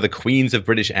like one of the queens of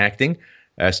British acting,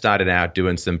 started out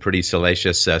doing some pretty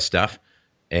salacious stuff.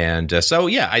 And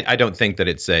I don't think that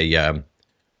it's a...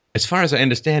 as far as I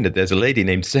understand it, there's a lady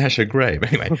named Sasha Grey.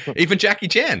 Anyway, even Jackie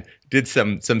Chan did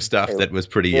some stuff that was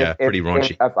pretty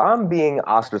raunchy. If I'm being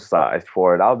ostracized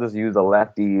for it, I'll just use a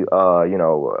lefty,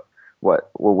 what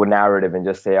narrative and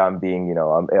just say I'm being,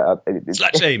 I'm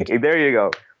Slut shamed. there you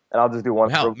go, and I'll just do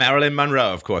one. Well, Marilyn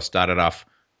Monroe, of course, started off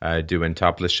doing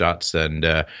topless shots and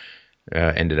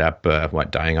ended up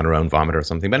dying on her own vomit or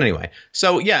something. But anyway,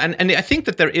 so yeah, and I think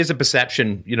that there is a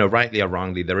perception, rightly or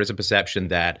wrongly, there is a perception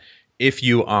that if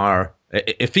you are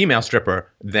a female stripper,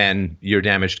 then you're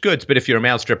damaged goods. But if you're a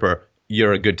male stripper,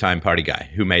 you're a good time party guy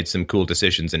who made some cool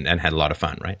decisions and had a lot of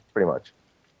fun, right? Pretty much.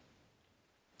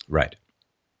 Right.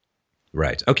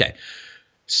 Okay.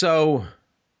 So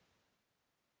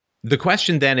the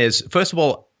question then is, first of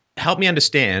all, help me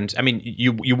understand. I mean,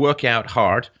 you work out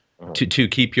hard to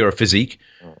keep your physique,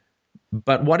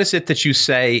 but what is it that you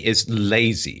say is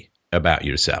lazy about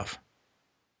yourself?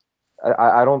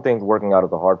 I don't think working out is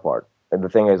the hard part. And the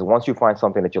thing is, once you find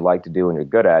something that you like to do and you're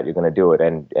good at, you're going to do it.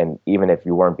 And even if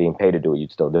you weren't being paid to do it,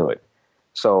 you'd still do it.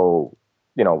 So,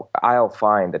 I'll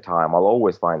find the time. I'll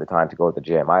always find the time to go to the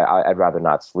gym. I'd rather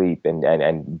not sleep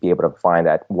and be able to find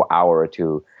that hour or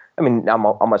two. I mean, I'm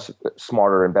much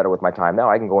smarter and better with my time now.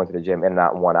 I can go into the gym in and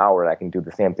out in 1 hour, and I can do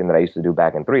the same thing that I used to do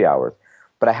back in 3 hours.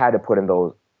 But I had to put in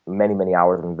those many, many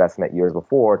hours of investment years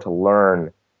before to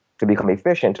learn to become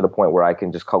efficient to the point where I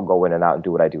can just go in and out and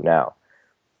do what I do now.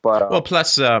 But well,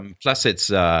 plus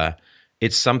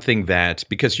it's something that,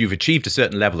 because you've achieved a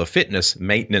certain level of fitness,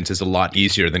 maintenance is a lot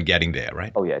easier than getting there,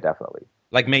 right? Oh yeah, definitely.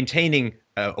 Like maintaining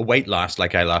a weight loss,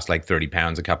 like I lost like 30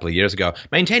 pounds a couple of years ago.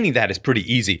 Maintaining that is pretty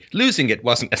easy. Losing it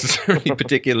wasn't necessarily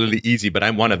particularly easy, but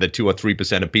I'm one of the 2 or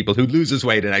 3% of people who loses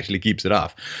weight and actually keeps it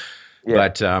off. Yeah.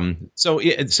 But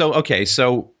okay.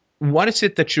 So what is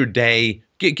it that your day?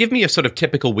 Give me a sort of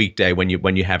typical weekday when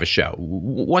you have a show.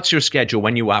 What's your schedule?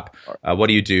 When you up? What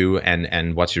do you do?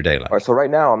 And what's your day like? All right, so right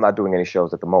now I'm not doing any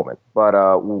shows at the moment, but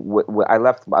I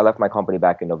left my company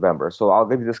back in November. So I'll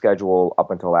give you the schedule up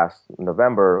until last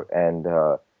November, and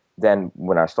then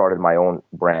when I started my own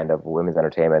brand of women's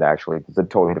entertainment, actually, it's a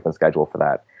totally different schedule for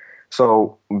that.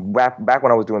 So back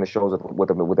when I was doing the shows with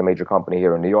a major company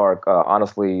here in New York,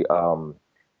 honestly.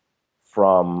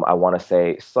 From, I want to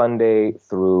say, Sunday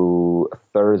through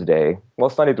Thursday,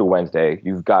 Sunday through Wednesday,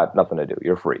 you've got nothing to do.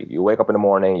 You're free. You wake up in the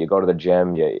morning, you go to the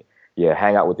gym, you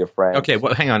hang out with your friends. Okay,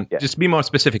 well, hang on. Yeah. Just be more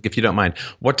specific, if you don't mind.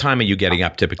 What time are you getting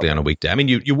up typically on a weekday? I mean,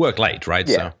 you work late, right?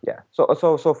 Yeah.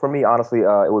 So for me, honestly,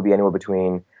 it would be anywhere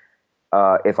between,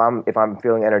 if I'm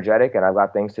feeling energetic and I've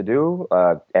got things to do,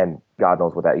 and God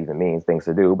knows what that even means, things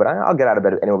to do, but I'll get out of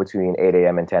bed anywhere between 8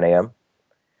 a.m. and 10 a.m.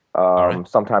 Right.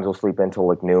 Sometimes we'll sleep until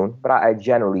like noon, but I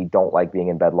generally don't like being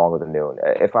in bed longer than noon.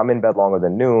 If I'm in bed longer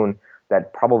than noon,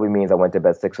 that probably means I went to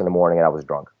bed 6 a.m. and I was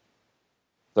drunk.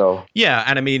 So yeah,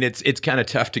 and I mean it's kind of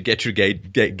tough to get your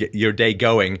day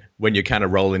going when you're kind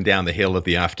of rolling down the hill of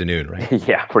the afternoon, right?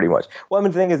 Yeah, pretty much. Well, I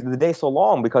mean the thing is the day's so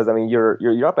long because I mean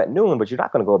you're up at noon, but you're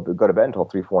not going to go to bed until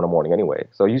 3, 4 in the morning anyway.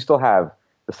 So you still have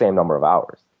the same number of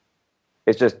hours.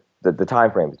 It's just the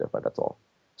time frame is different. That's all.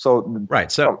 So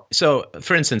right. So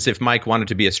for instance, if Mike wanted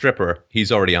to be a stripper,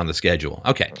 he's already on the schedule.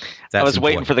 Okay. I was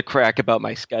waiting for the crack about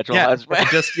my schedule. Yeah, I was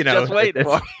just waiting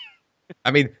for. I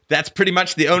mean, that's pretty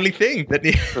much the only thing that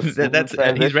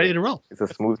he's ready to roll. It's a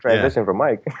smooth transition for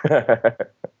Mike.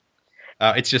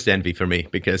 It's just envy for me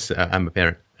because I'm a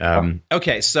parent.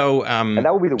 Okay, so and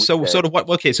that would be the so sort of what?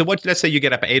 Okay, so what? Let's say you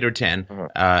get up at 8 or 10,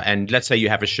 and let's say you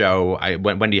have a show.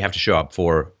 When do you have to show up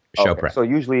for show prep? So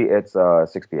usually it's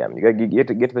 6 p.m. You get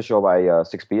to the show by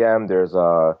 6 p.m. There's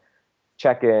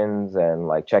check-ins and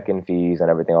like check-in fees and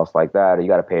everything else like that. You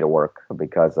got to pay to work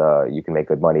because you can make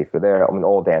good money if you're there. I mean,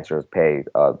 all dancers pay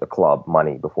the club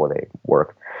money before they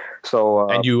work. So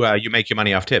and you make your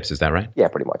money off tips, is that right? Yeah,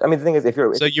 pretty much. I mean, the thing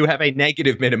is, so you have a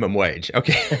negative minimum wage.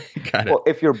 Okay, got it. Well,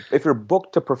 if you're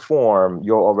booked to perform,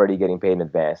 you're already getting paid in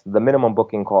advance. The minimum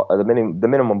booking the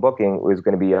minimum booking is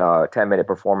going to be a 10-minute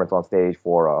performance on stage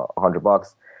for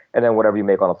 $100, and then whatever you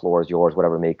make on the floor is yours.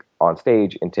 Whatever you make on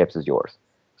stage in tips is yours.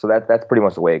 So that's pretty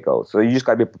much the way it goes. So you just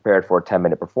got to be prepared for a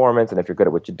 10-minute performance, and if you're good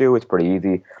at what you do, it's pretty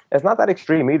easy. It's not that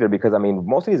extreme either because, I mean,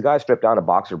 most of these guys strip down to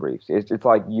boxer briefs. It's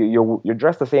like you're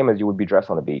dressed the same as you would be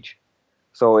dressed on the beach.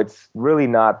 So it's really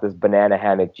not this banana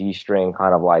hammock G-string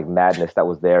kind of like madness that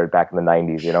was there back in the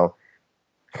 90s, you know?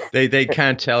 They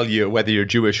can't tell you whether you're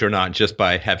Jewish or not just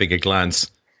by having a glance.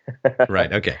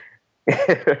 Right, okay.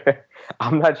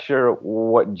 I'm not sure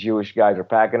what Jewish guys are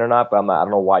packing or not, but I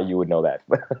don't know why you would know that.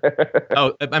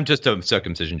 Oh, I'm just a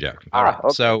circumcision joke. All right.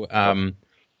 Okay. So,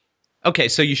 okay.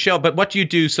 So you show, but what do you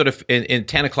do sort of in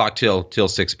 10 o'clock till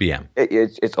 6 p.m.?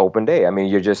 It's open day. I mean,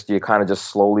 you kind of just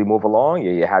slowly move along.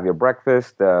 You have your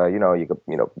breakfast. You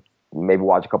maybe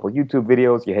watch a couple of YouTube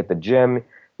videos. You hit the gym,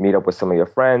 meet up with some of your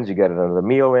friends. You get another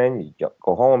meal in. You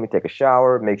go home. You take a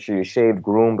shower. Make sure you're shaved,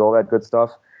 groomed, all that good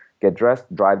stuff. get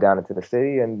dressed, drive down into the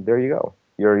city, and there you go.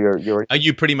 You're. Are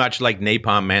you pretty much like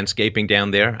napalm manscaping down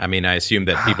there? I mean, I assume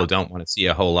that people don't want to see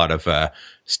a whole lot of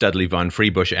Studley von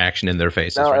Freebush action in their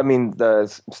faces. No, right? I mean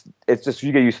it's just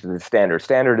you get used to the standard.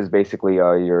 Standard is basically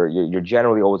you're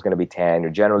generally always going to be tan.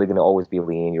 You're generally going to always be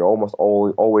lean. You're almost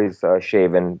always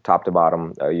shaven top to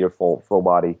bottom. You're full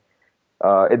body.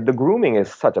 The grooming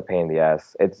is such a pain in the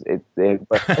ass.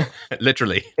 But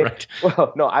Literally, right?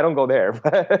 Well, no, I don't go there,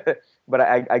 but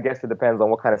I guess it depends on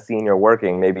what kind of scene you're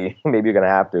working. Maybe you're gonna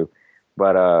have to,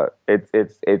 but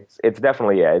it's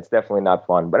definitely not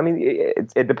fun. But I mean,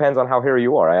 it depends on how hairy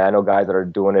you are. I know guys that are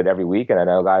doing it every week, and I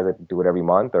know guys that do it every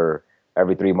month or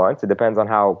every 3 months. It depends on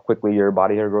how quickly your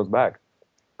body hair grows back.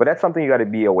 But that's something you got to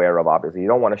be aware of. Obviously, you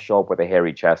don't want to show up with a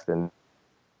hairy chest and.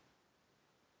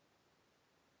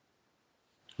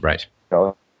 Right. You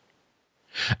know,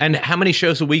 And how many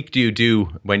shows a week do you do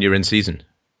when you're in season?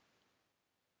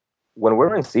 when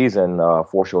we're in season,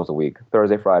 4 shows a week: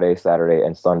 Thursday, Friday, Saturday,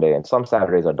 and Sunday. And some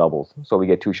Saturdays are doubles, so we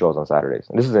get 2 shows on Saturdays.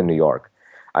 And this is in New York.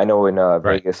 I know in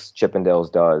Vegas,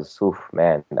 Chippendales does. Oof,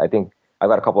 man, I think I've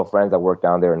got a couple of friends that work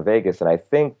down there in Vegas, and I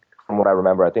think, from what I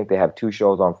remember, I think they have 2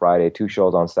 shows on Friday, 2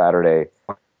 shows on Saturday,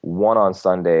 1 on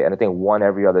Sunday, and I think 1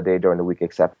 every other day during the week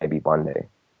except maybe Monday.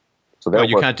 So Well,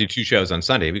 you can't do 2 shows on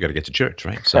Sunday. We got to get to church,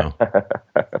 right? So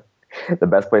the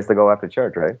best place to go after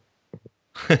church, right?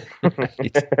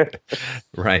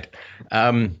 right.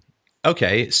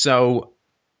 Okay. So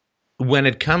when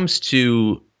it comes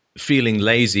to feeling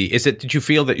lazy, did you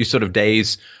feel that your sort of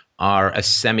days are a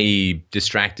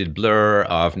semi-distracted blur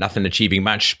of nothing achieving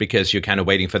much because you're kind of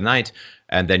waiting for the night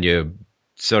and then you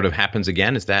sort of happens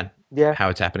again? Is that how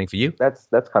it's happening for you? That's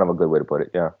kind of a good way to put it.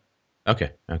 Yeah.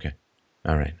 Okay.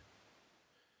 All right.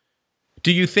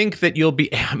 Do you think that you'll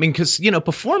be, I mean, because,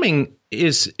 performing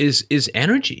is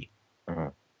energy. Mm-hmm.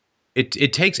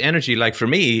 It takes energy. Like for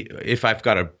me, if I've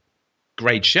got a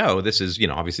great show, this is,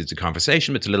 obviously it's a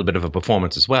conversation, but it's a little bit of a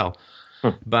performance as well.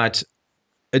 But,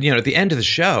 at the end of the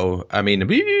show, I mean,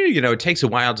 it takes a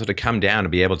while to come down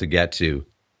and be able to get to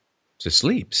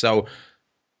sleep. So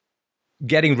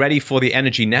getting ready for the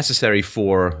energy necessary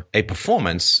for a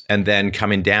performance and then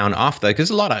coming down off that, because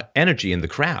there's a lot of energy in the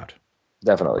crowd.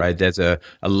 Definitely. Right. There's a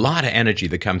lot of energy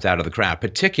that comes out of the crowd,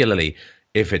 particularly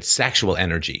if it's sexual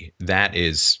energy. That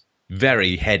is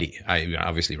very heady.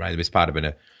 Obviously, right. It's part of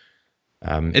it.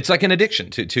 It's like an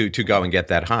addiction to go and get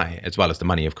that high, as well as the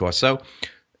money, of course.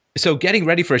 So getting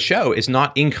ready for a show is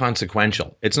not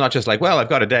inconsequential. It's not just like, well, I've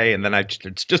got a day and then it's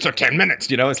just 10 minutes.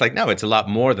 It's like, no, it's a lot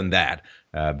more than that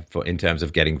in terms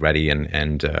of getting ready.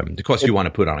 And of course, you want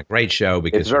to put on a great show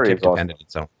because you're tip dependent.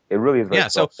 So it really is. Very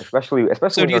especially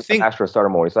when you're after a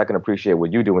ceremony. So I can appreciate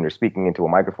what you do when you're speaking into a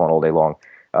microphone all day long.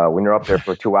 When you're up there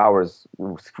for 2 hours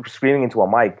screaming into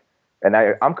a mic, and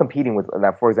I'm competing with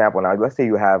that. For example, now let's say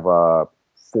you have 400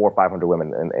 or 500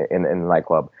 women in a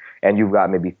nightclub, and you've got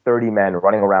maybe 30 men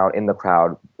running around in the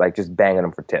crowd, like just banging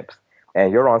them for tips.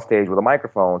 And you're on stage with a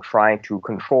microphone trying to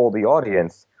control the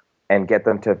audience and get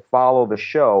them to follow the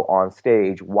show on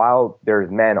stage while there's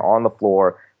men on the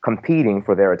floor competing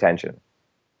for their attention.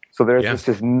 So there's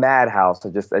this madhouse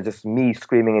of just me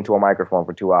screaming into a microphone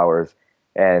for 2 hours,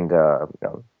 and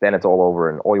then it's all over,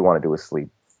 and all you want to do is sleep.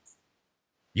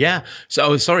 Yeah.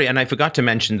 So sorry, and I forgot to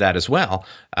mention that as well,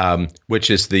 which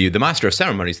is the Master of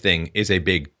Ceremonies thing is a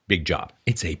big job.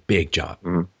 It's a big job.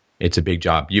 Mm-hmm. It's a big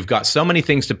job. You've got so many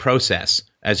things to process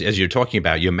as you're talking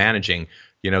about. You're managing,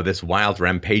 this wild,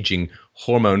 rampaging,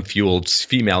 hormone-fueled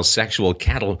female sexual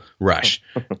cattle rush,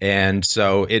 and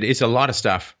so it's a lot of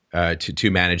stuff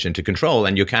to manage and to control,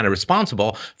 and you're kind of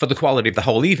responsible for the quality of the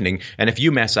whole evening. And if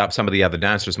you mess up, some of the other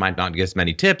dancers might not get as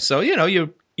many tips. So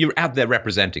you're out there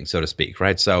representing, so to speak,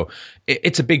 right? So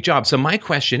it's a big job. So my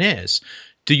question is,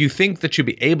 do you think that you'll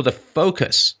be able to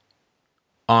focus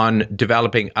on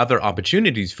developing other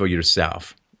opportunities for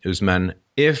yourself, Usman,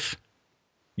 if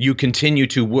you continue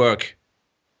to work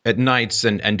at nights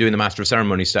and doing the Master of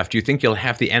Ceremony stuff? Do you think you'll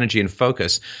have the energy and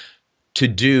focus to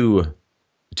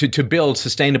build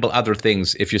sustainable other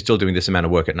things if you're still doing this amount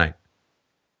of work at night?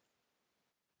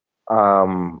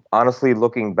 Honestly,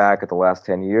 looking back at the last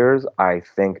 10 years, I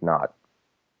think not.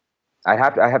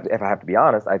 If I have to be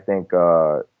honest, I think,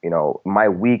 my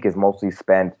week is mostly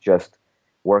spent just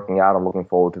working out and looking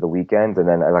forward to the weekends. And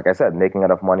then, like I said, making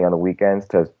enough money on the weekends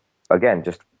to, again,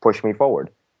 just push me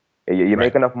forward. You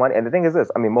make enough money. And the thing is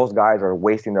this, I mean, most guys are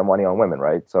wasting their money on women,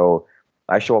 right? So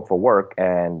I show up for work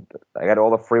and I got all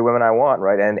the free women I want,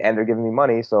 right? And they're giving me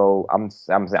money. So I'm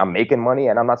making money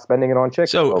and I'm not spending it on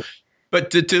chicks. So but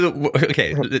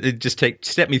just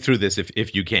step me through this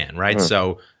if you can, right? Mm-hmm.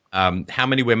 So how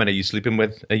many women are you sleeping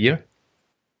with a year?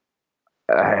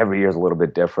 Every year is a little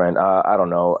bit different. I don't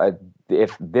know.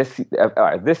 If this all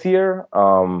right, this year,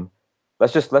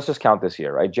 let's just count this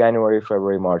year, right? January,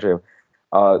 February, March.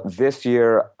 This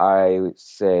year, I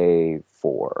say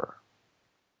four.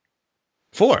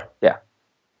 4. Yeah,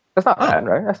 that's not Oh, bad,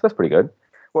 right? That's pretty good.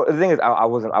 Well, the thing is, I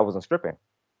wasn't stripping.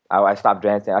 I stopped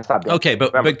dancing. I stopped dancing. okay,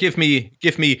 but Remember, give me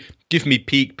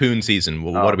peak poon season.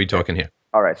 Well, what are we okay. talking here?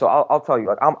 All right, so I'll tell you.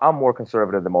 Like, I'm more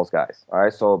conservative than most guys. All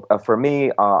right, so for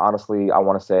me, honestly, I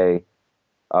want to say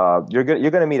you're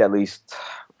gonna meet at least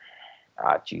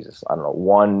Jesus, I don't know,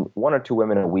 one or two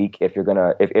women a week. If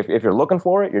you're looking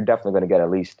for it, you're definitely gonna get at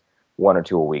least one or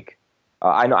two a week.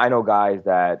 I know guys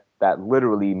that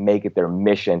literally make it their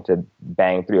mission to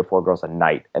bang three or four girls a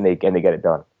night, and they get it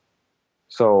done.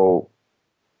 So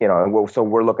so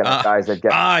we're looking at guys that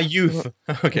get youth.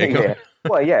 Okay, go yeah. on.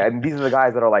 Well, yeah, and these are the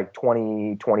guys that are like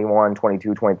 20, 21,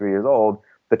 22, 23 years old.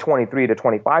 The 23 to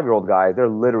 25-year-old guys, they're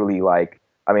literally like,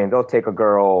 I mean, they'll take a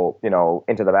girl,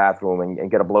 into the bathroom and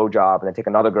get a blowjob, and then take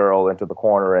another girl into the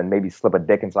corner and maybe slip a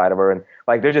dick inside of her. And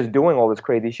like, they're just doing all this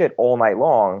crazy shit all night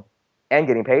long and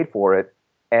getting paid for it.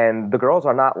 And the girls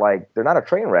are not like, they're not a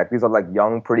train wreck. These are like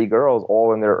young, pretty girls,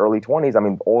 all in their early 20s. I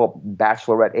mean, all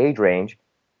bachelorette age range.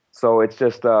 So it's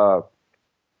just,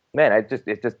 man, it's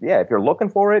just yeah. If you're looking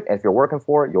for it and if you're working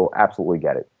for it, you'll absolutely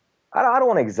get it. I don't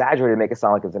want to exaggerate and make it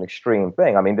sound like it's an extreme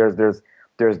thing. I mean, there's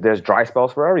dry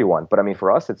spells for everyone, but I mean,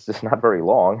 for us, it's just not very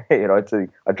long. It's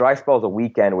a dry spell is a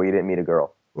weekend where you didn't meet a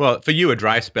girl. Well, for you, a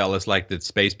dry spell is like the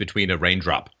space between a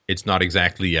raindrop. It's not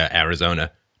exactly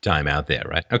Arizona time out there,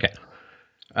 right? Okay.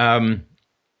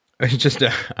 It's just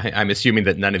I'm assuming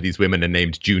that none of these women are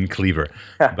named June Cleaver,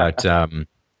 but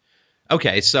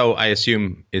okay. So I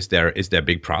assume is there a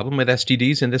big problem with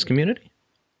STDs in this community?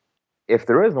 If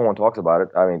there is, no one talks about it.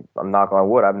 I mean, I'm knock on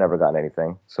wood, I've never gotten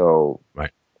anything. So,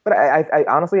 Right. but I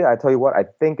honestly, I tell you what, I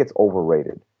think it's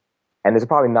overrated. And it's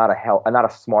probably not a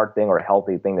smart thing or a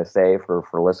healthy thing to say for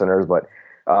listeners, but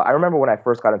I remember when I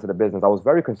first got into the business, I was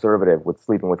very conservative with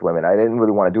sleeping with women. I didn't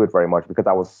really want to do it very much because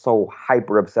I was so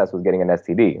hyper obsessed with getting an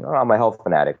STD. I'm a health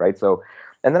fanatic, right? So,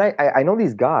 and then I know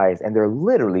these guys, and they're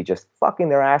literally just fucking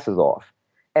their asses off,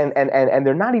 and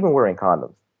they're not even wearing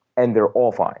condoms, and they're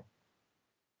all fine.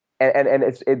 And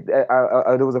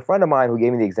there was a friend of mine who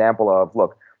gave me the example of,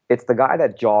 look, it's the guy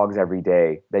that jogs every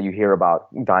day that you hear about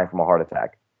dying from a heart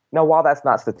attack. Now, while that's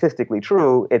not statistically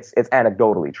true, it's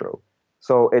anecdotally true.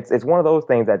 So it's one of those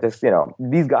things that just,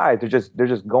 these guys, they're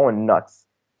just going nuts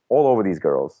all over these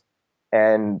girls,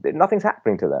 and nothing's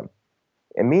happening to them.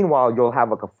 And meanwhile, you'll have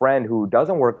like a friend who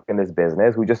doesn't work in this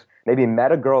business, who just maybe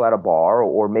met a girl at a bar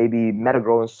or maybe met a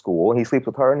girl in school, and he sleeps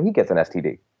with her and he gets an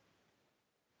STD.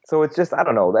 So it's just, I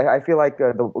don't know. I feel like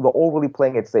the overly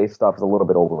playing it safe stuff is a little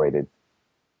bit overrated.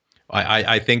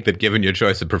 I think that given your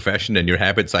choice of profession and your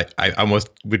habits, I almost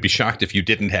would be shocked if you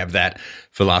didn't have that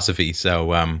philosophy.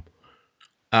 So,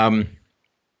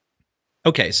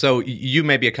 okay, so you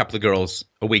maybe a couple of girls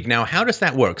a week. Now, how does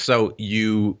that work? So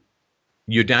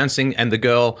you're dancing, and the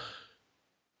girl,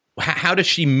 how does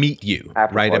she meet you?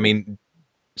 After right? party. I mean,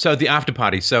 so the after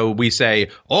party. So we say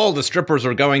all the strippers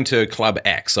are going to Club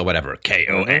X or whatever,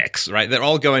 KOX, right? They're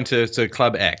all going to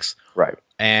Club X. Right.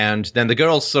 And then the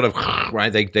girls sort of,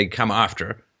 right, they come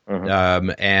after.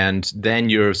 And then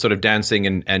you're sort of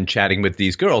dancing and chatting with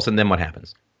these girls. And then what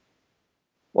happens?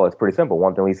 Well, it's pretty simple.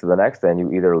 One thing leads to the next, and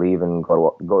you either leave and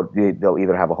go. They'll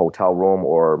either have a hotel room,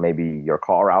 or maybe your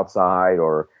car outside,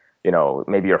 or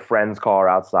maybe your friend's car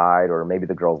outside, or maybe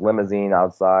the girl's limousine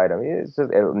outside. I mean, it's just,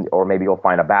 or maybe you'll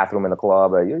find a bathroom in the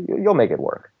club. You'll make it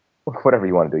work. Whatever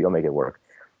you want to do, you'll make it work.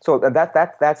 So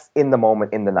that's in the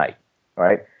moment, in the night,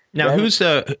 right? Now, Then,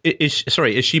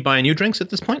 is she buying you drinks at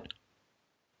this point?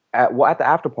 at the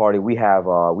after party, we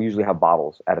usually have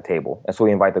bottles at a table, and so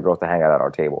we invite the girls to hang out at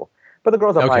our table. But the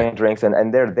girls are buying drinks, and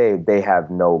they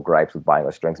have no gripes with buying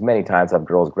us drinks. Many times have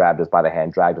girls grabbed us by the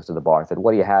hand, dragged us to the bar, and said,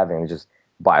 "What are you having?" And just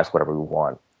buy us whatever we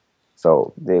want.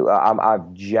 So I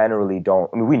generally don't.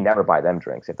 I mean, we never buy them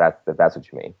drinks if that's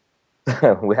what you mean.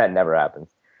 That never happens.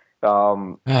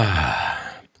 I'm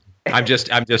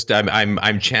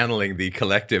channeling the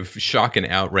collective shock and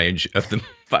outrage of the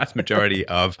vast majority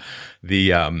of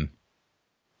the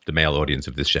male audience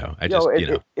of this show. It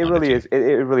really is. It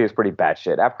really is pretty bad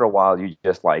shit. After a while, you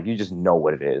just know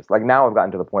what it is. Like, now I've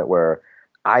gotten to the point where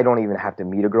I don't even have to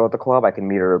meet a girl at the club. I can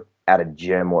meet her at a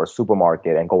gym or a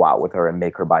supermarket and go out with her and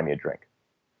make her buy me a drink.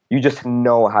 You just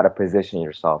know how to position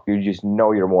yourself. You just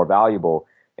know you're more valuable,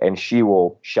 and she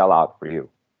will shell out for you.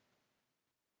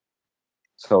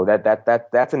 So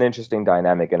that's an interesting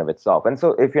dynamic in of itself. And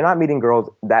so if you're not meeting girls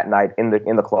that night in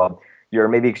the club, you're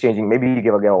maybe exchanging, maybe you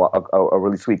give a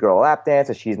really sweet girl a lap dance,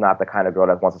 and she's not the kind of girl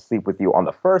that wants to sleep with you on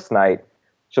the first night.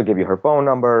 She'll give you her phone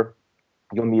number.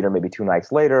 You'll meet her maybe 2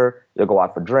 nights later. You'll go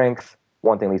out for drinks.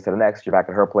 One thing leads to the next. You're back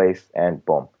at her place, and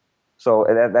boom. So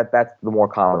that's the more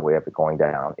common way of it going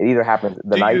down. It either happens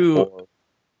the night or...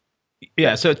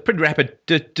 Yeah, so it's pretty rapid.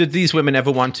 Did these women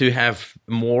ever want to have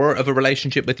more of a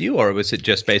relationship with you, or was it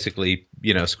just basically,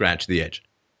 scratch the itch?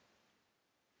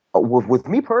 With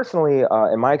me personally,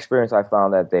 in my experience, I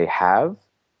found that they have,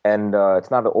 and it's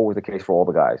not always the case for all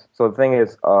the guys. So the thing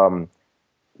is,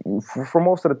 for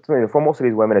most of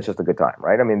these women, it's just a good time,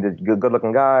 right? I mean, the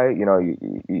good-looking guy,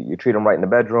 you treat them right in the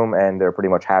bedroom, and they're pretty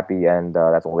much happy, and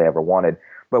that's all they ever wanted.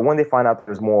 But when they find out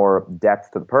there's more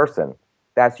depth to the person,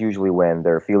 that's usually when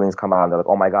their feelings come out, and they're like,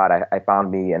 oh my God, I found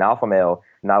me an alpha male.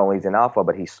 Not only is he an alpha,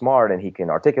 but he's smart, and he can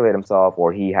articulate himself,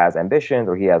 or he has ambitions,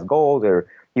 or he has goals, or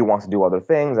he wants to do other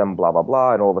things, and blah, blah,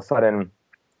 blah. And all of a sudden,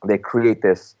 they create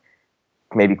this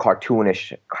maybe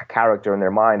cartoonish character in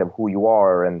their mind of who you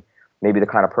are, and maybe the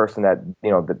kind of person that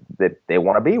that they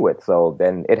want to be with. So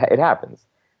then it happens.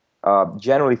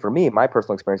 Generally, for me, my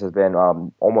personal experience has been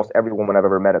almost every woman I've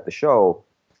ever met at the show,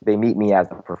 they meet me as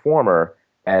a performer,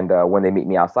 and when they meet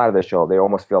me outside of the show, they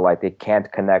almost feel like they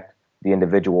can't connect the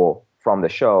individual from the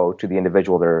show to the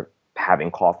individual they're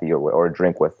having coffee or a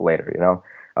drink with later.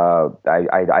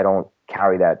 I don't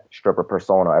carry that stripper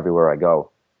persona everywhere I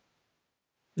go.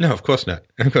 No, of course not.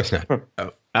 Of course not.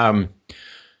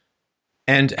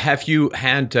 And have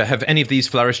any of these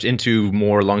flourished into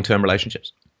more long-term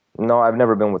relationships? No, I've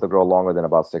never been with a girl longer than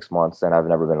about 6 months, and I've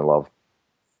never been in love.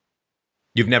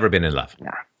 You've never been in love?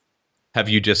 Nah. Have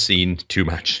you just seen too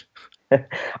much?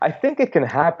 I think it can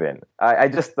happen. I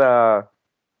just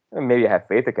maybe I have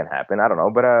faith it can happen. I don't know,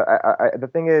 but the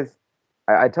thing is,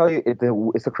 I tell you,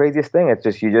 it's the craziest thing. It's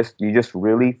just you just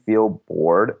really feel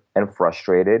bored and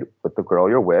frustrated with the girl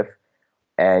you're with,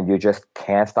 and you just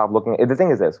can't stop looking. The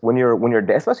thing is this: when you're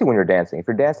especially when you're dancing, if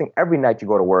you're dancing every night you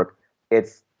go to work,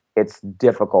 it's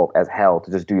difficult as hell to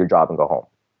just do your job and go home.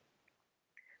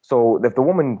 So if the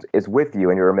woman is with you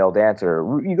and you're a male dancer,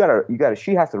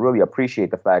 she has to really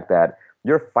appreciate the fact that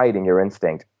you're fighting your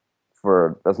instinct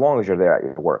for as long as you're there at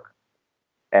your work.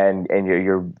 And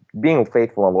you're being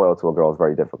faithful and loyal to a girl is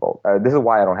very difficult. This is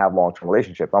why I don't have long-term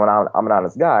relationships. I'm an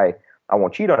honest guy. I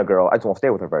won't cheat on a girl. I just won't stay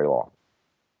with her very long.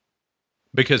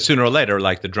 Because sooner or later,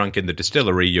 like the drunk in the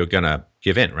distillery, you're gonna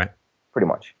give in, right? Pretty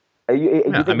much.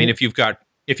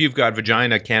 If you've got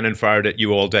vagina cannon fired at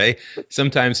you all day,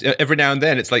 sometimes every now and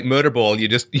then it's like Motorball.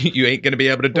 You ain't gonna be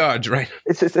able to dodge, right?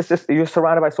 It's just you're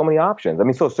surrounded by so many options. I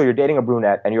mean, so you're dating a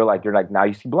brunette, and you're like now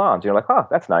you see blondes. You're like, huh,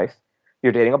 that's nice.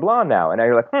 You're dating a blonde now, and now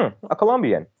you're like, a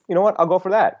Colombian. You know what? I'll go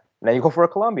for that. And then you go for a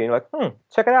Colombian. You're like,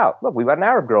 check it out. Look, we've got an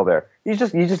Arab girl there. You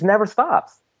just never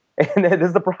stops, and this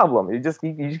is the problem. You just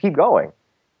keep going.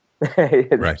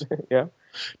 Right. Yeah.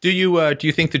 Do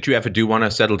you think that you ever do want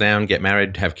to settle down, get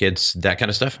married, have kids, that kind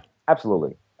of stuff?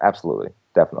 Absolutely,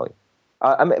 definitely.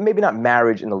 Maybe not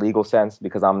marriage in the legal sense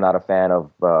because I'm not a fan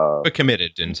of. But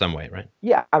committed in some way, right?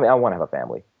 Yeah, I mean, I want to have a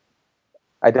family.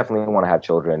 I definitely want to have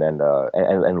children and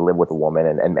live with a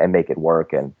woman and make it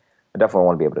work, and I definitely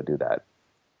want to be able to do that.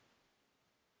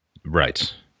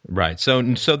 Right. So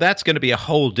that's going to be a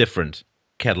whole different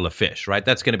kettle of fish, right?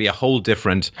 That's going to be a whole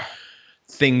different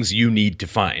things you need to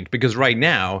find, because right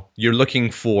now you're looking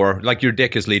for, like, your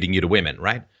dick is leading you to women,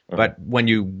 right? Mm-hmm. But when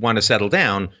you want to settle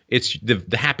down, it's the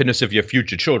happiness of your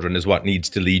future children is what needs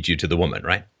to lead you to the woman,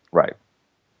 right? Right.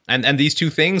 And these two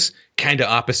things kind of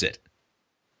opposite.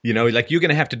 Like, you're going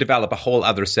to have to develop a whole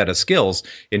other set of skills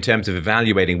in terms of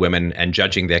evaluating women and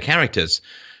judging their characters,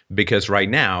 because right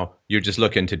now you're just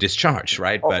looking to discharge,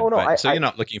 right? So you're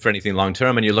not looking for anything long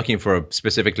term, and you're looking for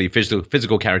specifically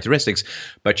physical characteristics,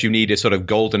 but you need a sort of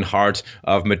golden heart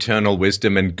of maternal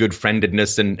wisdom and good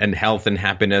friendedness and health and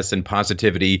happiness and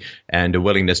positivity and a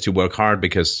willingness to work hard,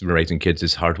 because raising kids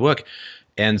is hard work.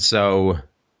 And so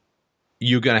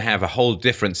you're going to have a whole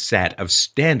different set of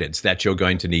standards that you're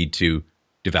going to need to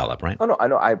develop, right? Oh no, I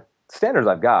know. Standards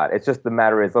I've got. It's just the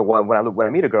matter is, when I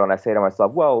meet a girl and I say to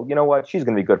myself, well, you know what, she's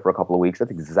going to be good for a couple of weeks.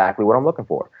 That's exactly what I'm looking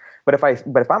for. But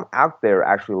if I'm out there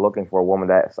actually looking for a woman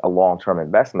that's a long-term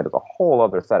investment, there's a whole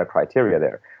other set of criteria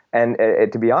there. And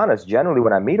to be honest, generally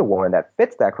when I meet a woman that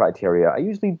fits that criteria, I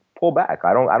usually pull back.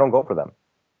 I don't go for them.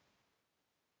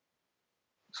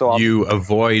 So you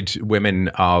avoid women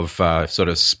of sort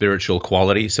of spiritual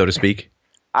quality, so to speak.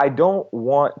 I don't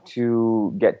want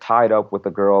to get tied up with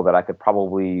a girl that I could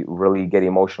probably really get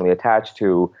emotionally attached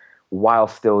to while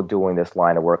still doing this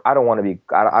line of work. I don't want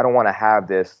to have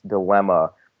this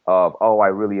dilemma of, oh, I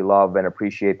really love and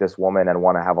appreciate this woman and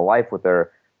want to have a life with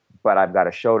her, but I've got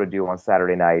a show to do on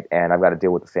Saturday night, and I've got to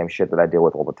deal with the same shit that I deal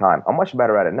with all the time. I'm much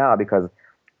better at it now because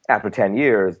after 10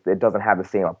 years, it doesn't have the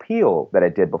same appeal that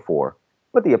it did before.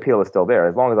 But the appeal is still there.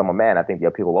 As long as I'm a man, I think the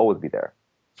appeal will always be there.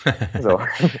 So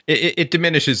it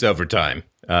diminishes over time.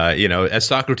 As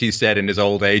Socrates said in his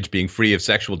old age, being free of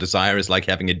sexual desire is like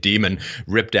having a demon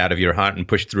ripped out of your heart and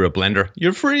pushed through a blender.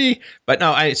 You're free. But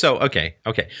no, okay.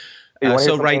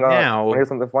 So right now, here's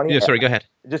something funny. Yeah, sorry, go ahead.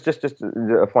 Just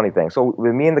a funny thing. So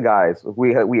with me and the guys,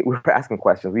 we're asking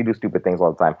questions. We do stupid things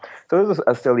all the time. So this is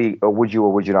a silly would you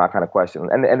or would you not kind of question.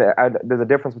 And there's a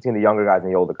difference between the younger guys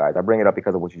and the older guys. I bring it up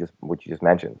because of what you just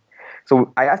mentioned.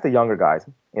 So I asked the younger guys,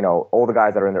 all the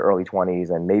guys that are in their early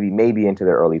 20s and maybe into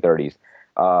their early 30s,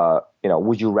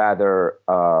 would you rather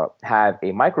have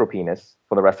a micro penis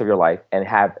for the rest of your life and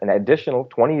have an additional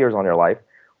 20 years on your life,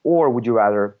 or would you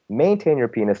rather maintain your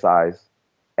penis size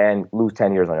and lose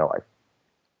 10 years on your life?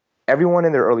 Everyone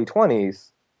in their early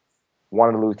 20s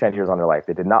wanted to lose 10 years on their life.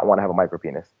 They did not want to have a micro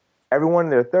penis. Everyone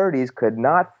in their 30s could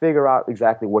not figure out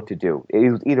exactly what to do.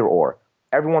 It was either or.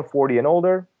 Everyone 40 and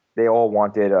older, they all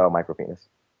wanted a micro penis.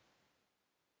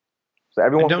 So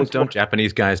everyone don't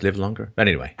Japanese guys live longer? But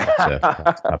anyway,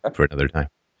 that's up for another time.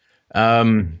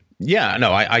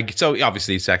 So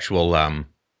obviously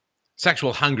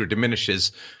sexual hunger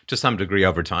diminishes to some degree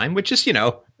over time, which is,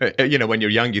 when you're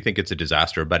young, you think it's a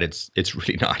disaster, but it's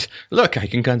really not. Look, I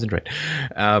can concentrate.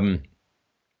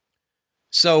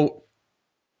 So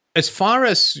as far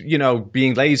as,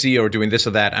 being lazy or doing this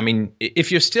or that, I mean, if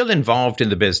you're still involved in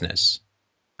the business,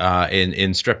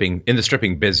 in the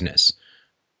stripping business,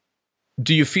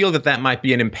 do you feel that might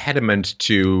be an impediment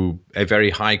to a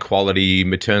very high quality,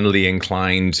 maternally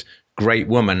inclined, great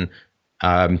woman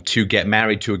to get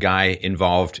married to a guy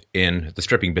involved in the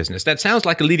stripping business? That sounds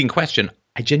like a leading question.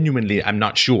 I'm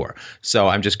not sure. So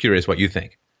I'm just curious what you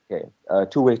think. Okay,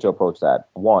 two ways to approach that.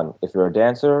 One, if you're a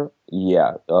dancer,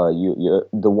 the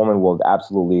woman will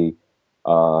absolutely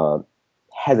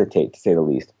hesitate, to say the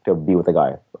least, to be with a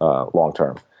guy long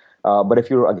term. But if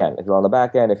you're on the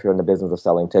back end, if you're in the business of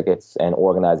selling tickets and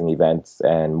organizing events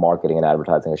and marketing and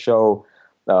advertising a show,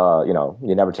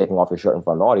 you're never taking off your shirt in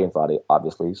front of the audience,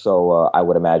 obviously. So I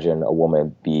would imagine a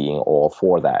woman being all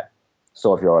for that.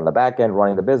 So if you're on the back end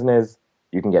running the business,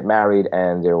 you can get married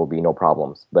and there will be no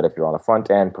problems. But if you're on the front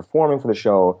end performing for the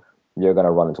show, you're going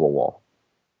to run into a wall.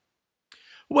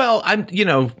 Well,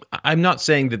 I'm not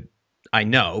saying that I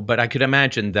know, but I could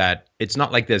imagine that it's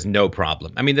not like there's no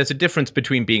problem. I mean, there's a difference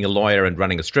between being a lawyer and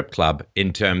running a strip club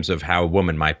in terms of how a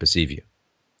woman might perceive you.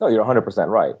 No, you're 100%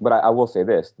 right. But I will say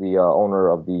this: the owner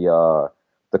of the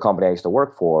company I used to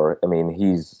work for, I mean,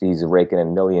 he's raking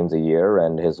in millions a year,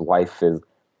 and his wife is,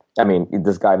 I mean,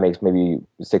 this guy makes maybe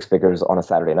six figures on a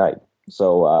Saturday night.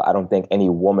 So I don't think any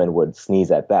woman would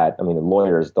sneeze at that. I mean,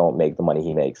 lawyers don't make the money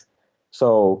he makes.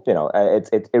 So,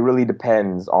 it really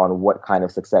depends on what kind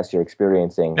of success you're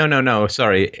experiencing. No,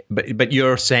 sorry. But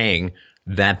you're saying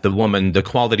that the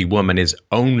quality woman is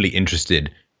only interested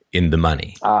in the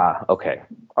money. Ah, okay.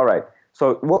 All right.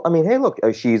 So, well, I mean, hey, look,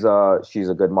 she's a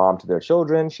good mom to their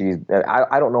children.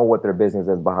 I don't know what their business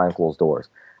is behind closed doors,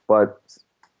 but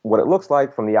what it looks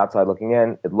like from the outside looking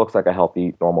in, it looks like a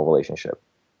healthy, normal relationship.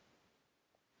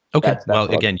 Okay. Well,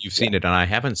 again, you've seen it and I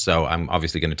haven't, so I'm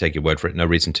obviously going to take your word for it. No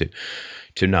reason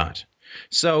to not.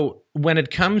 So when it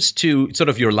comes to sort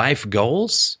of your life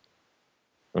goals,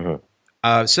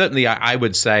 certainly I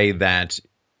would say that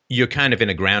you're kind of in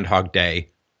a Groundhog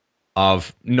Day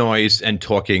of noise and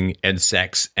talking and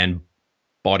sex and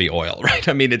body oil, right?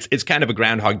 I mean, it's kind of a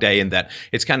Groundhog Day in that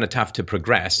it's kind of tough to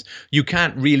progress. You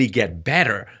can't really get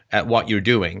better at what you're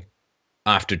doing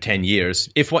after 10 years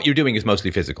if what you're doing is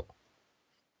mostly physical.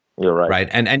 You're right. Right.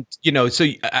 And so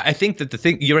I think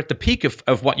that you're at the peak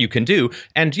of what you can do.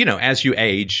 And, as you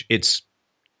age, it's,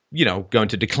 going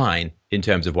to decline in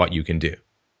terms of what you can do.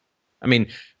 I mean,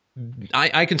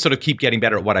 I can sort of keep getting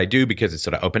better at what I do because it's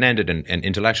sort of open-ended and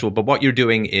intellectual. But what you're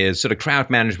doing is sort of crowd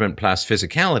management plus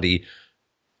physicality.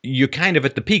 You're kind of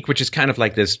at the peak, which is kind of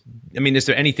like this. I mean, is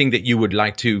there anything that you would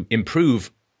like to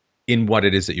improve in what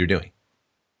it is that you're doing?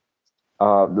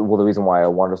 Well, the reason why I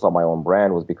wanted to start my own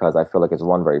brand was because I feel like it's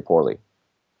run very poorly.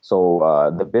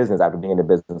 So the business, after being in the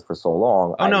business for so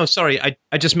long. No, sorry.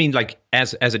 I just mean like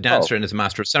as a dancer and as a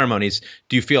master of ceremonies,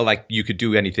 do you feel like you could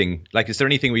do anything? Like, is there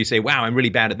anything where you say, wow, I'm really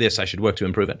bad at this, I should work to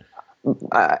improve it?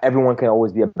 Everyone can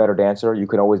always be a better dancer. You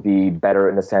can always be better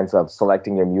in the sense of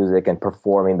selecting your music and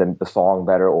performing the song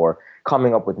better, or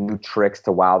coming up with new tricks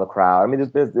to wow the crowd. I mean,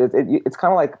 it's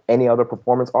kind of like any other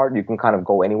performance art. You can kind of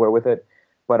go anywhere with it.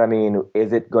 But I mean,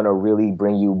 is it going to really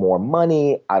bring you more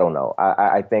money? I don't know.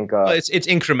 I think well, it's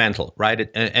incremental, right?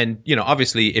 And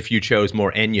obviously, if you chose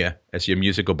more Enya as your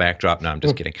musical backdrop, no, I'm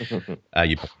just kidding. You don't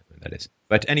know what that is.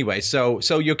 But anyway, so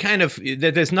you're kind of,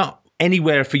 there's not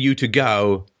anywhere for you to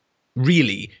go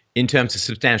really in terms of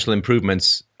substantial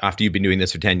improvements after you've been doing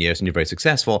this for 10 years and you're very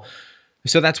successful.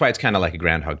 So that's why it's kind of like a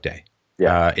Groundhog Day.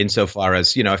 Yeah. Insofar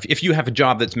as, if you have a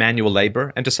job that's manual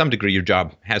labor, and to some degree your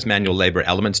job has manual labor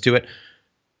elements to it,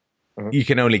 you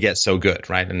can only get so good,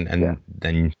 right? And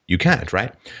then you can't,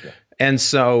 right? Yeah. And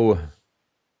so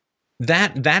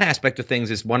that aspect of things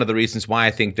is one of the reasons why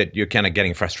I think that you're kind of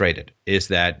getting frustrated, is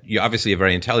that you're obviously a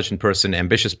very intelligent person,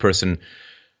 ambitious person,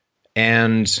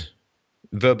 and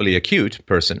verbally acute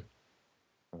person.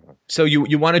 So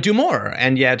you want to do more,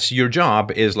 and yet your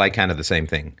job is like kind of the same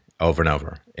thing over and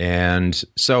over. And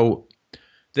so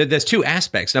there's two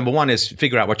aspects. Number one is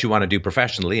figure out what you want to do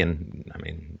professionally. And I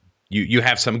mean, you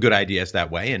have some good ideas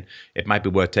that way, and it might be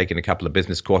worth taking a couple of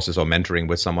business courses or mentoring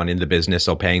with someone in the business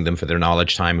or paying them for their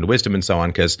knowledge, time, and wisdom and so on,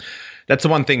 because that's the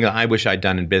one thing that I wish I'd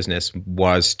done in business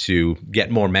was to get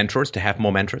more mentors, to have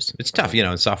more mentors. It's tough,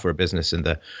 in software business in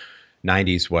the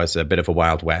 90s was a bit of a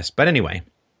Wild West. But anyway,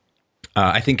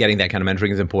 I think getting that kind of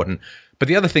mentoring is important. But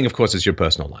the other thing, of course, is your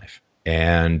personal life.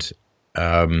 And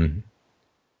the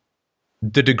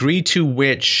degree to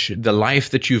which the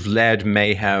life that you've led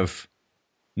may have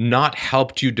not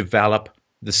helped you develop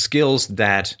the skills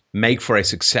that make for a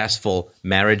successful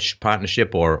marriage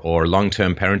partnership or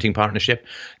long-term parenting partnership,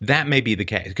 that may be the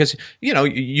case. Because,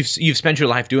 you've spent your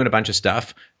life doing a bunch of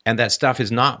stuff, and that stuff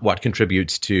is not what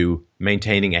contributes to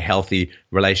maintaining a healthy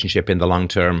relationship in the long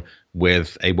term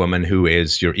with a woman who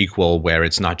is your equal, where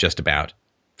it's not just about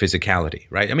physicality,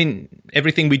 right? I mean,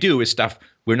 everything we do is stuff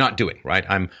we're not doing, right?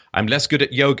 I'm less good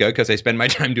at yoga because I spend my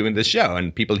time doing this show,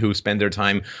 and people who spend their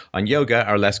time on yoga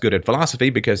are less good at philosophy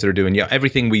because they're doing yoga.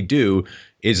 Everything we do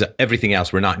is everything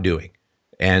else we're not doing.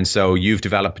 And so you've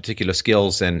developed particular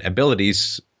skills and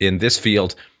abilities in this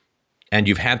field, and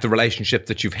you've had the relationship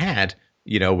that you've had,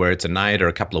 where it's a night or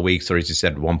a couple of weeks, or as you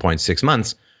said, 1.6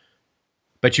 months,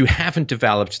 but you haven't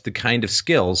developed the kind of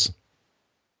skills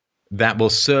that will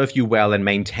serve you well in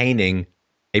maintaining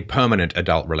a permanent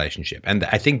adult relationship. And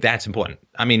I think that's important.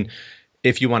 I mean,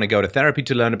 if you want to go to therapy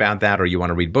to learn about that, or you want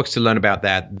to read books to learn about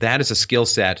that, that is a skill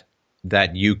set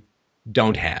that you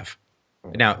don't have.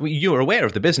 Now, you're aware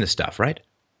of the business stuff, right?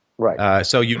 Right.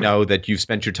 So you know that you've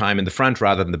spent your time in the front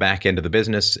rather than the back end of the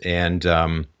business. And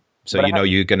so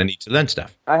you're going to need to learn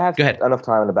stuff. I have enough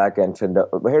time in the back end to know.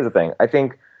 But here's the thing. I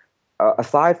think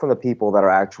aside from the people that are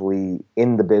actually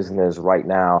in the business right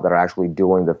now, that are actually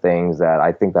doing the things that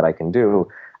I think that I can do,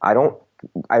 I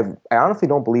honestly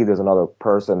don't believe there's another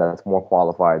person that's more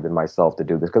qualified than myself to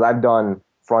do this, because I've done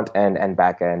front end and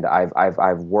back end.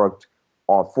 I've worked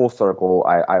on full circle.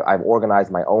 I've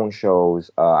organized my own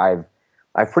shows. I've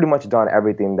pretty much done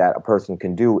everything that a person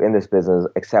can do in this business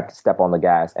except step on the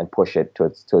gas and push it to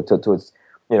its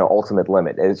ultimate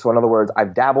limit. And so in other words,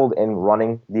 I've dabbled in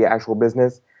running the actual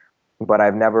business, but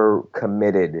I've never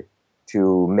committed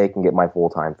to making it my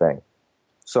full-time thing.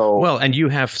 So well, and you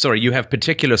have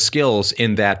particular skills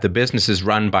in that the business is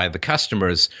run by the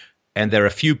customers, and there are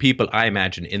a few people, I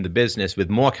imagine, in the business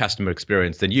with more customer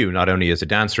experience than you, not only as a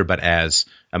dancer, but as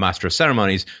a master of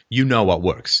ceremonies. You know what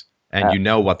works, and you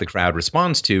know what the crowd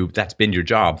responds to. That's been your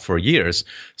job for years.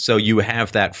 So you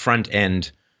have that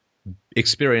front-end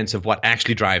experience of what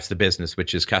actually drives the business,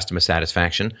 which is customer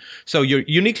satisfaction. So you're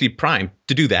uniquely primed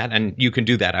to do that, and you can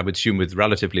do that, I would assume, with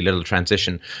relatively little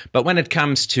transition. But when it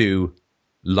comes to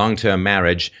long-term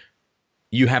marriage,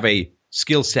 you have a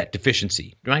skill set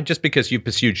deficiency, right? Just because you've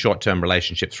pursued short-term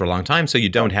relationships for a long time, so you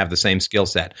don't have the same skill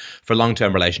set for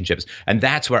long-term relationships. And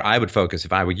that's where I would focus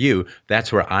if I were you.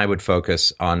 That's where I would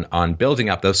focus on building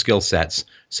up those skill sets,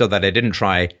 so that I didn't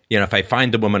try, if I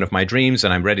find the woman of my dreams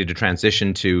and I'm ready to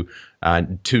transition to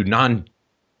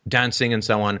non-dancing and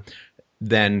so on,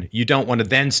 then you don't want to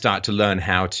then start to learn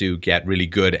how to get really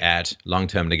good at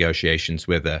long-term negotiations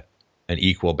with an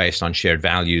equal based on shared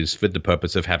values with the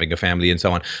purpose of having a family and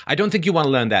so on. I don't think you want to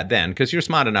learn that then, because you're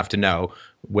smart enough to know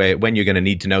when you're going to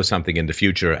need to know something in the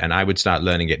future. And I would start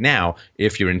learning it now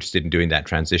if you're interested in doing that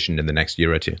transition in the next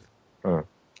year or two. Do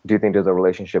you think there's a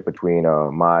relationship between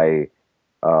you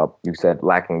said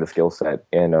lacking the skill set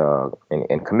in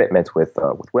commitments with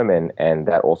women, and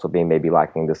that also being maybe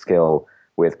lacking the skill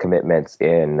with commitments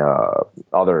in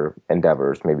other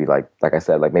endeavors, maybe like I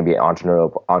said, like maybe an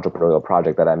entrepreneurial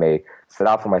project that I may set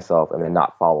out for myself and then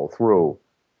not follow through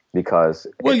because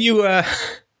you have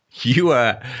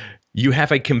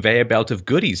a conveyor belt of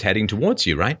goodies heading towards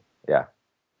you, right? Yeah.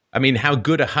 I mean, how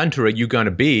good a hunter are you going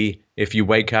to be if you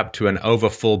wake up to an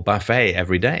overfull buffet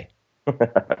every day?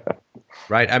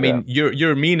 Right? I mean,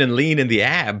 you're mean and lean in the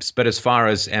abs, but as far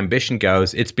as ambition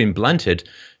goes, it's been blunted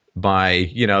by,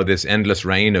 you know, this endless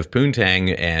rain of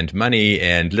poontang and money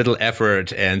and little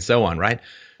effort and so on, right?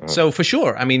 So for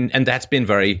sure, I mean, and that's been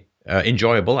very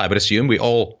enjoyable, I would assume. We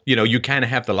all, you know, you kind of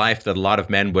have the life that a lot of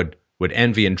men would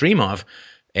envy and dream of.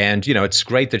 And, you know, it's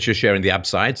great that you're sharing the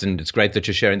upsides and it's great that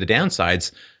you're sharing the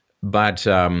downsides. But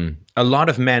a lot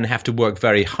of men have to work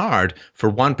very hard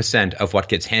for 1% of what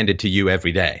gets handed to you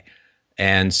every day.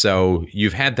 And so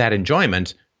you've had that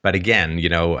enjoyment. But again, you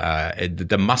know,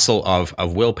 the muscle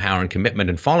of willpower and commitment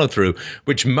and follow through,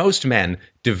 which most men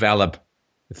develop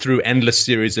through endless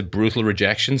series of brutal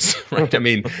rejections, right? I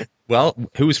mean, well,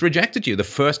 who's rejected you? The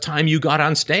first time you got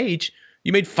on stage,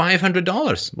 you made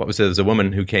 $500. What was it? There's a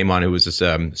woman who came on who was this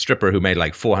stripper who made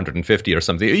like $450 or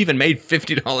something. Who even made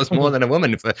 $50 more than a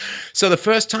woman. So the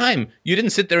first time you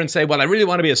didn't sit there and say, well, I really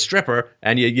want to be a stripper.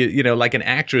 And you know, like an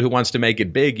actor who wants to make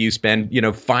it big, you spend, you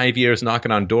know, 5 years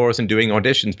knocking on doors and doing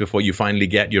auditions before you finally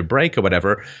get your break or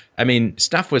whatever. I mean,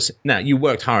 stuff was, now you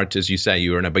worked hard, as you say,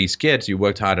 you were an obese kid, so you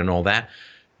worked hard and all that.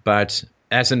 But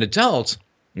as an adult,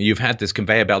 you've had this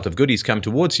conveyor belt of goodies come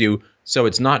towards you. So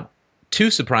it's not too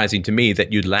surprising to me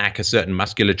that you'd lack a certain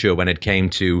musculature when it came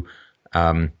to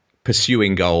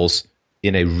pursuing goals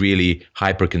in a really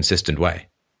hyper-consistent way.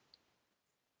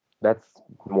 That's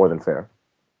more than fair.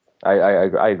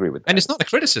 I agree with that. And it's not a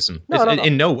criticism. No.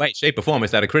 In no way, shape, or form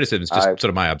is that a criticism. It's just sort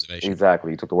of my observation.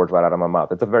 Exactly. You took the words right out of my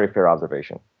mouth. It's a very fair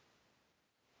observation.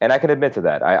 And I can admit to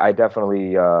that. I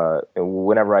definitely,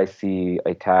 whenever I see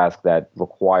a task that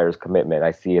requires commitment,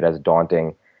 I see it as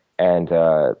daunting and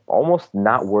almost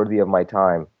not worthy of my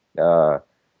time.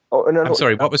 I'm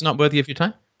sorry, what was not worthy of your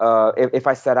time? If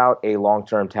I set out a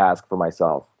long-term task for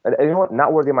myself. And you know what?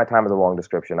 Not worthy of my time is a wrong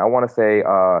description. I want to say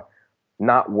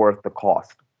not worth the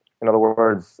cost. In other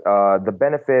words, the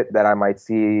benefit that I might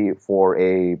see for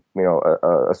a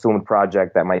assumed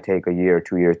project that might take a year,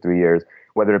 2 years, 3 years,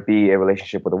 whether it be a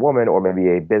relationship with a woman or maybe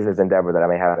a business endeavor that I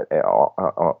may have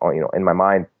in my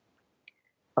mind.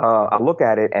 I look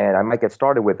at it and I might get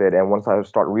started with it. And once I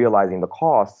start realizing the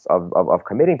costs of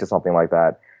committing to something like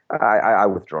that, I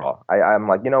withdraw. I'm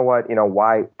like, you know what? You know,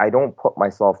 why I don't put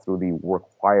myself through the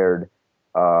required,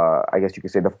 I guess you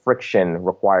could say the friction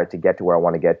required to get to where I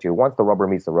want to get to. Once the rubber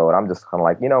meets the road, I'm just kind of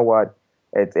like, you know what?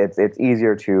 It's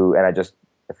easier to, and I just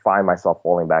find myself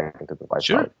falling back into the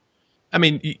lifestyle. Sure. I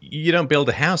mean, you don't build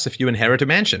a house if you inherit a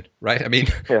mansion, right? I mean,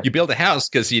 You build a house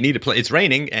because you need to play. It's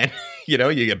raining, and you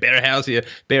get bare hands. You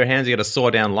got to saw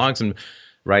down logs, and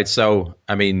right. So,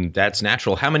 I mean, that's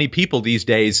natural. How many people these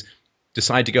days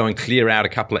decide to go and clear out a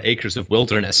couple of acres of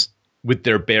wilderness with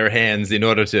their bare hands in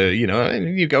order to,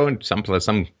 you go and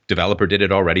some developer did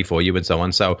it already for you, and so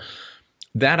on. So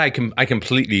that I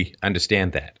completely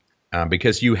understand that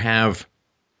because you have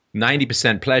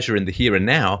 90% pleasure in the here and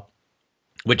now,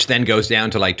 which then goes down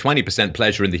to like 20%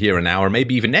 pleasure in the here and now, or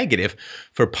maybe even negative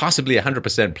for possibly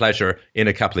 100% pleasure in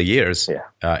a couple of years.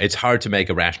 Yeah. It's hard to make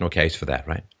a rational case for that,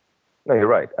 right? No, you're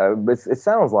right. It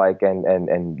sounds like,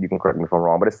 and you can correct me if I'm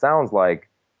wrong, but it sounds like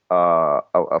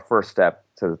a first step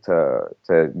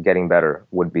to getting better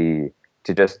would be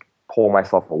to just pull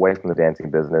myself away from the dancing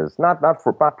business, not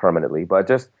permanently, but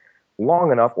just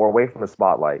long enough or away from the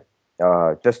spotlight,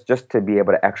 just to be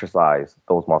able to exercise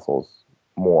those muscles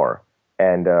more.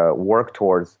 And work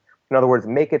towards, in other words,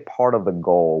 make it part of the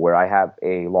goal where I have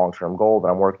a long-term goal that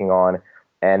I'm working on.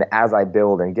 And as I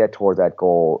build and get towards that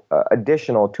goal,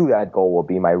 additional to that goal will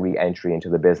be my re-entry into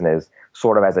the business,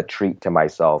 sort of as a treat to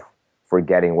myself for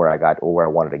getting where I got or where I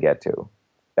wanted to get to.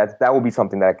 That would be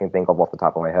something that I can think of off the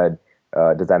top of my head.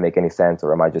 Does that make any sense,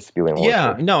 or am I just spewing?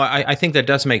 Yeah, no, I think that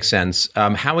does make sense.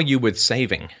 How are you with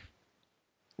saving?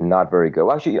 Not very good.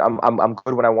 Well, actually, I'm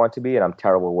good when I want to be, and I'm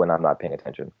terrible when I'm not paying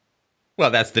attention. Well,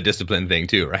 that's the discipline thing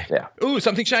too, right? Yeah. Ooh,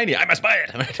 something shiny. I must buy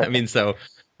it. Right? I mean, so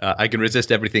I can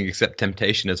resist everything except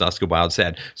temptation, as Oscar Wilde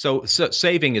said. So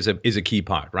saving is a key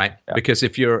part, right? Yeah. Because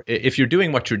if you're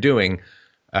doing what you're doing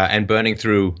and burning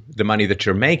through the money that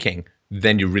you're making,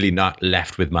 then you're really not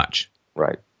left with much.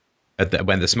 Right.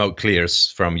 When the smoke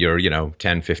clears from your,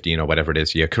 10, 15 or whatever it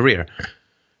is, your career.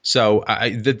 So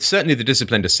certainly the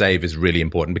discipline to save is really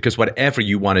important because whatever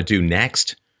you want to do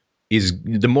next is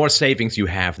the more savings you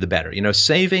have, the better.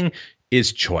 Saving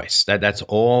is choice. That's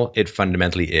all it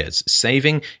fundamentally is.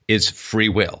 Saving is free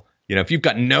will. If you've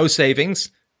got no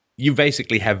savings, you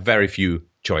basically have very few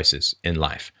choices in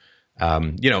life.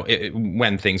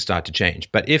 When things start to change.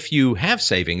 But if you have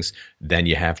savings, then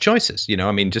you have choices.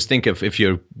 Just think of if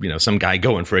you're, some guy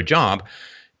going for a job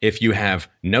if you have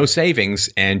no savings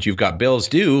and you've got bills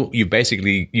due,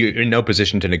 you're in no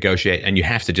position to negotiate, and you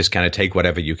have to just kind of take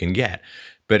whatever you can get.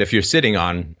 But if you're sitting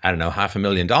on, I don't know,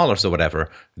 $500,000 or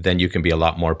whatever, then you can be a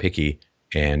lot more picky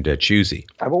and choosy.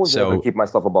 I've always been able to keep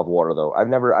myself above water, though. I've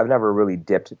never really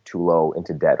dipped too low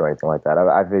into debt or anything like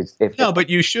that. But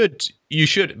you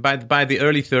should by the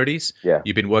early 30s. Yeah.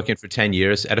 You've been working for 10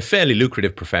 years at a fairly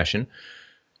lucrative profession.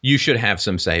 You should have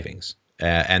some savings,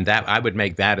 and that I would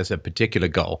make that as a particular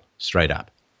goal, straight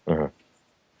up. Mm-hmm.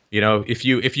 You know, if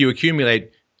you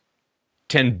accumulate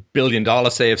 $10 billion,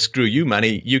 say, of screw you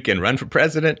money, you can run for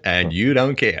president, and you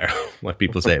don't care what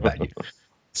people say about you.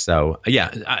 So,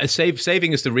 yeah,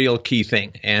 saving is the real key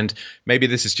thing. And maybe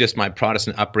this is just my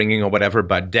Protestant upbringing or whatever,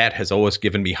 but debt has always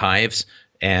given me hives.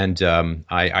 And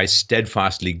I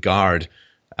steadfastly guard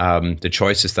the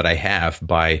choices that I have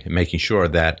by making sure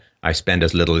that I spend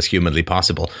as little as humanly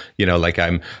possible. You know, like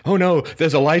oh no,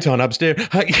 there's a light on upstairs.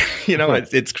 You know,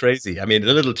 it's crazy. I mean,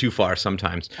 a little too far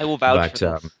sometimes. I will vouch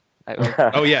for this.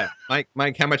 Oh, yeah.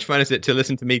 Mike, how much fun is it to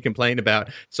listen to me complain about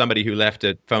somebody who left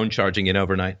a phone charging in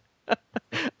overnight?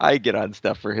 I get on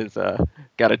stuff for his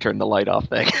got to turn the light off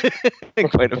thing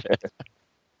quite a bit.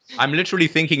 I'm literally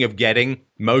thinking of getting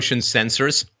motion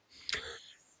sensors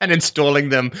and installing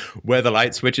them where the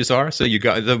light switches are. So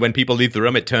when people leave the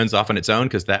room, it turns off on its own,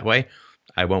 because that way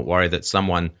I won't worry that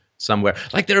someone somewhere.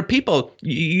 Like, there are people,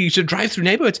 you should drive through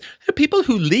neighborhoods. There are people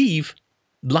who leave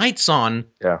lights on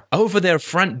over their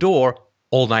front door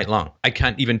all night long. I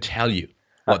can't even tell you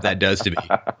what that does to me.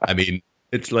 I mean,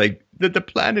 it's like that the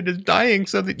planet is dying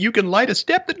so that you can light a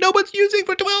step that no one's using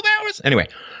for 12 hours. Anyway,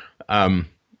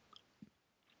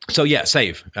 so yeah,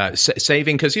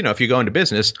 saving, because, you know, if you go into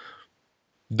business,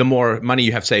 the more money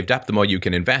you have saved up, the more you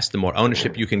can invest, the more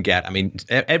ownership you can get. I mean,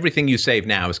 everything you save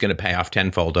now is going to pay off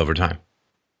tenfold over time.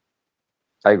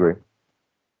 I agree.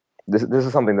 This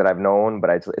is something that I've known, but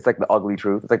it's like the ugly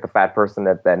truth. It's like the fat person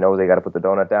that knows they got to put the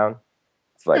donut down.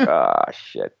 It's like,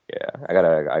 shit, yeah, I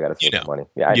gotta save some money.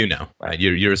 Yeah,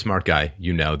 you're a smart guy.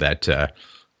 You know that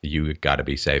you got to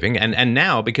be saving, and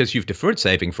now, because you've deferred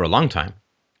saving for a long time,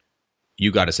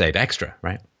 you got to save extra,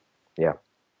 right? Yeah.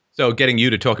 So getting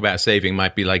you to talk about saving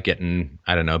might be like getting,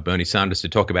 I don't know, Bernie Sanders to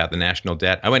talk about the national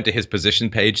debt. I went to his position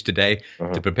page today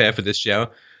to prepare for this show.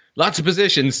 Lots of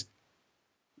positions,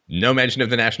 no mention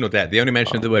of the national debt. The only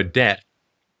mention of the word debt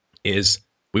is,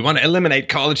 we want to eliminate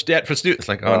college debt for students.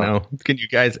 Like, no. Can you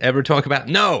guys ever talk about?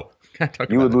 No.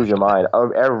 You would lose your mind.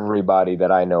 Of everybody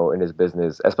that I know in this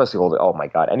business, especially older, oh my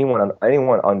God, anyone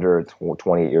under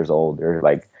 28 years old,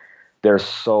 they're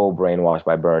so brainwashed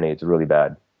by Bernie. It's really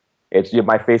bad.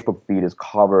 My Facebook feed is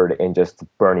covered in just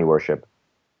Bernie worship.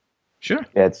 Sure.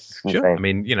 It's sure. insane. I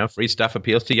mean, you know, free stuff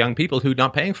appeals to young people who are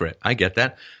not paying for it. I get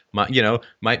that.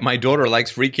 My daughter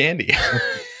likes free candy.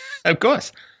 Of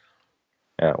course.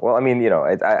 Yeah, well, I mean, you know,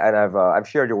 I've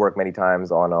shared your work many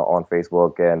times on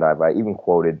Facebook, and I've even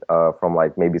quoted from,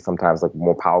 like, maybe sometimes, like,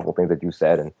 more powerful things that you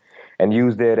said and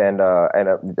used it, and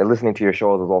listening to your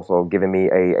shows has also given me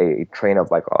a train of,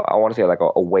 like, I want to say, like,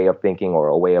 a way of thinking, or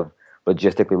a way of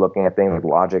logistically looking at things, like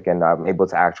logic, and I'm able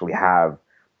to actually have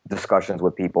discussions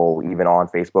with people even on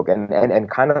Facebook,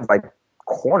 and kind of like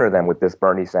corner them with this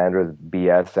Bernie Sanders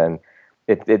BS, and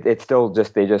it's still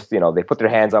just, they just, you know, they put their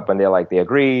hands up and they're like, they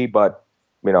agree, but,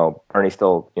 you know, Bernie's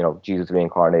still, you know, Jesus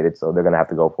reincarnated, so they're going to have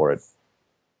to go for it.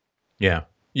 Yeah.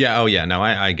 Yeah. Oh, yeah. No,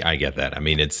 I get that. I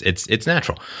mean, it's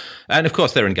natural. And of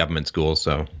course, they're in government schools,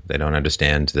 so they don't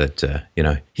understand that, you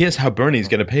know, here's how Bernie's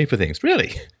going to pay for things.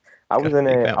 Really? I was an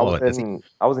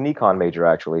econ major,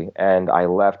 actually, and I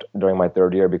left during my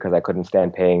third year because I couldn't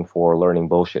stand paying for learning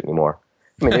bullshit anymore.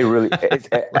 I mean, they really,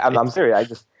 I'm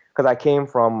serious. Because I came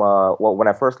from, when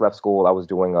I first left school, I was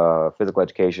doing physical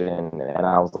education, and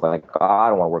I was like, I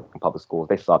don't want to work in public schools.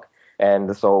 They suck.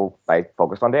 And so I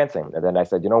focused on dancing. And then I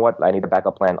said, you know what? I need a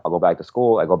backup plan. I'll go back to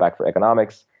school. I go back for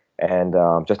economics, and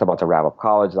just about to wrap up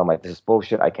college. And I'm like, this is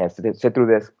bullshit. I can't sit through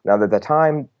this. Now, at the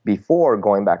time before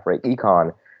going back for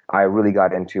econ, I really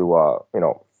got into,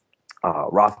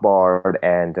 Rothbard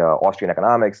and Austrian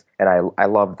economics, and I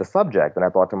loved the subject. And I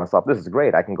thought to myself, this is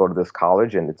great. I can go to this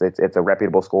college, and it's a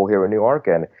reputable school here in New York,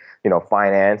 and, you know,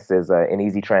 finance is an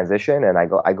easy transition. And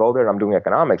I go there, and I'm doing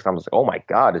economics, and I'm just like, oh my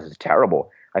God, this is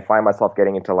terrible. I find myself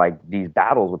getting into, like, these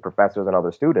battles with professors and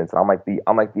other students. And I'm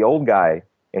like the old guy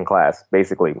in class,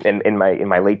 basically, in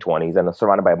my late 20s, and I'm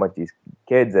surrounded by a bunch of these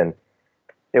kids, and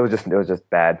it was just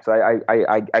bad. So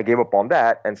I gave up on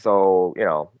that, and so, you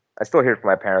know, I still hear it from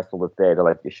my parents till this day. They're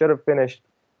like, you should have finished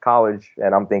college.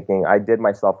 And I'm thinking, I did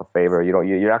myself a favor. You know,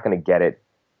 you're not going to get it.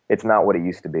 It's not what it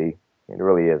used to be. It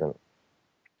really isn't.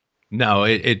 No,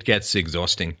 it gets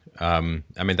exhausting. I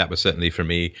mean, that was certainly for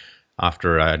me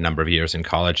after a number of years in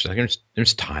college. Like, I'm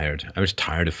just tired. I was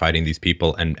tired of fighting these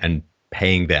people and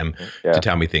paying them Yeah. to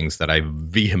tell me things that I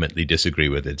vehemently disagree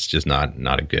with. It's just not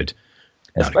a good.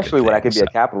 Especially when I could be a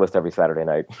capitalist every Saturday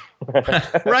night.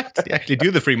 Right, actually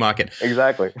do the free market.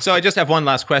 Exactly. So I just have one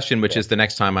last question, which is the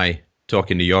next time I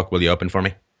talk in New York, will you open for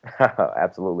me?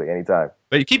 Absolutely, anytime.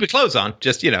 But you keep your clothes on,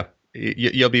 just,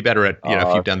 you'll be better at,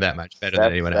 if you've done that much better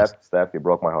than anyone else. Steph, you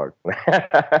broke my heart.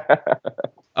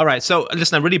 All right. So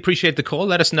listen, I really appreciate the call.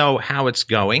 Let us know how it's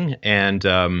going. And,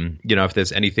 if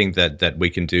there's anything that we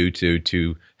can do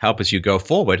to help as you go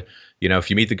forward. If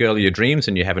you meet the girl of your dreams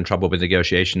and you're having trouble with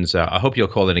negotiations, I hope you'll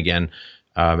call in again.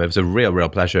 It was a real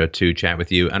pleasure to chat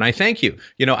with you. And I thank you.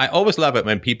 I always love it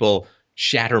when people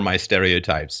shatter my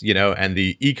stereotypes, and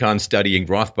the econ studying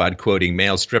Rothbard quoting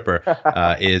male stripper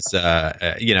is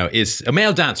a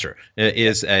male dancer,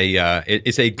 is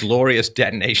a glorious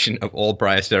detonation of all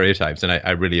prior stereotypes. And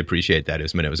I really appreciate that,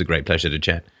 Usman. It was a great pleasure to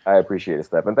chat. I appreciate it,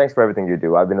 Steph. And thanks for everything you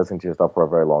do. I've been listening to your stuff for a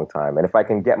very long time. And if I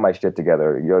can get my shit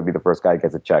together, you'll be the first guy that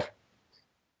gets a check.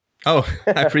 Oh,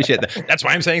 I appreciate that. That's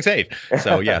why I'm saying save.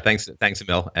 So yeah, thanks,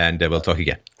 Emil, and we'll talk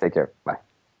again. Take care. Bye.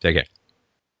 Take care.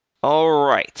 All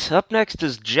right. Up next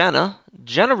is Jenna.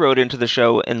 Jenna wrote into the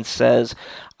show and says,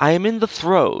 I am in the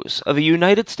throes of a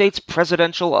United States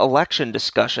presidential election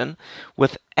discussion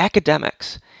with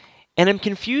academics, and am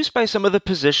confused by some of the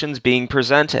positions being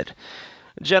presented.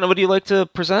 Jenna, would you like to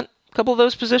present a couple of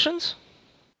those positions?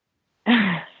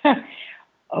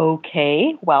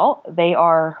 Okay. Well, they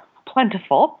are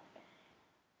plentiful.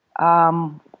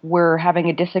 We're having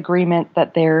a disagreement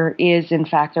that there is, in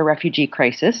fact, a refugee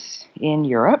crisis in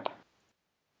Europe.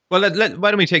 Well,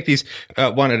 why don't we take these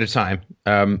one at a time?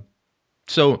 I'm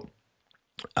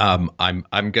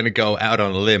going to go out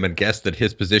on a limb and guess that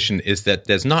his position is that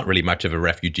there's not really much of a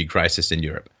refugee crisis in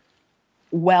Europe.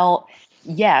 Well,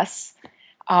 yes,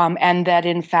 and that,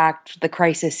 in fact, the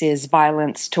crisis is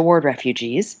violence toward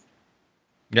refugees.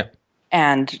 Yeah.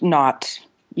 And not,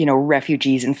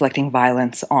 refugees inflicting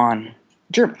violence on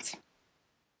Germans.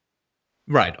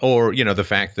 Right. Or, the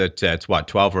fact that it's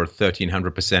 12 or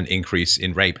 1,300% increase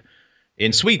in rape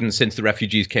in Sweden since the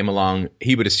refugees came along.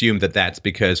 He would assume that that's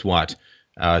because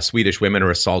Swedish women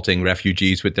are assaulting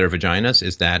refugees with their vaginas.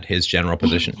 Is that his general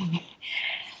position?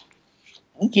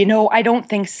 I don't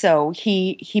think so.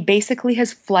 He basically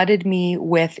has flooded me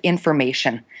with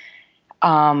information.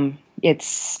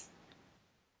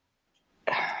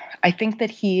 I think that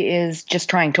he is just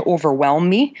trying to overwhelm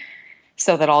me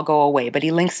so that I'll go away. But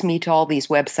he links me to all these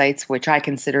websites, which I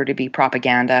consider to be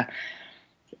propaganda.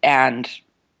 And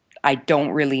I don't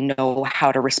really know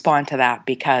how to respond to that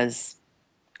because,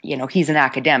 he's an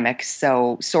academic.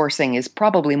 So sourcing is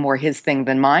probably more his thing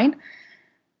than mine.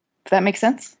 If that makes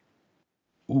sense.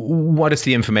 What is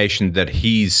the information that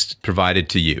he's provided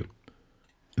to you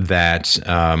that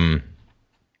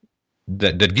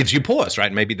that gives you pause,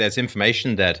 right? Maybe there's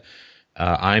information that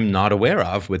I'm not aware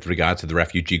of with regard to the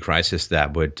refugee crisis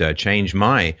that would change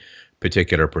my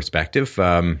particular perspective.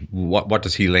 What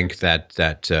does he link that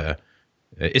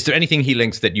is there anything he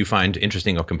links that you find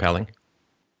interesting or compelling?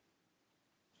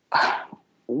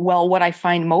 Well, what I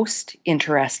find most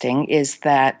interesting is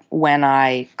that when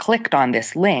I clicked on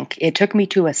this link, it took me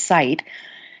to a site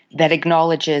that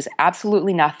acknowledges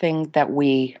absolutely nothing that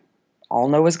we all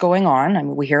know is going on. I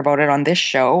mean, we hear about it on this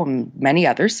show and many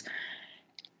others.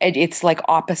 It's like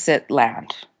opposite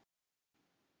land.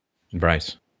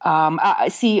 Right.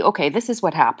 See, okay, this is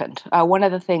what happened. One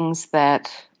of the things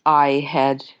that I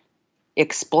had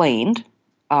explained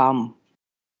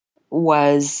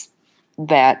was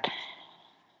that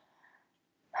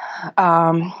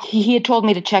he had told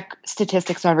me to check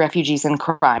statistics on refugees and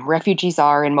crime. Refugees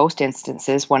are, in most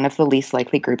instances, one of the least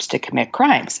likely groups to commit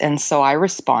crimes. And so I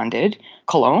responded,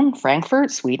 Cologne,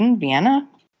 Frankfurt, Sweden, Vienna,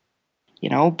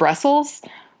 Brussels,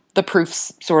 the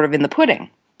proof's sort of in the pudding.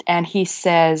 And he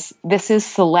says, this is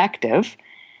selective.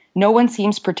 No one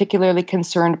seems particularly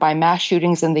concerned by mass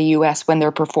shootings in the U.S. when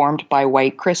they're performed by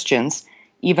white Christians,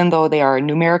 even though they are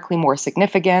numerically more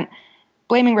significant.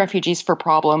 Blaming refugees for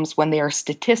problems when they are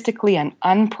statistically an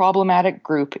unproblematic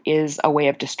group is a way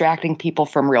of distracting people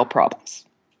from real problems.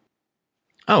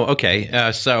 Oh,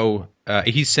 okay. So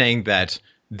he's saying that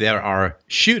there are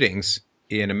shootings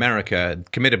in America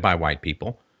committed by white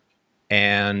people,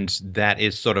 and that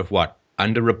is sort of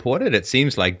underreported? It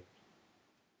seems like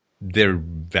they're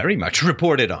very much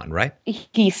reported on, right?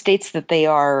 He states that they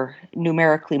are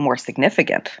numerically more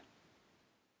significant.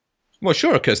 Well,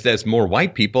 sure, because there's more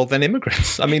white people than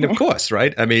immigrants. I mean, of course,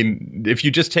 right? I mean, if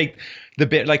you just take the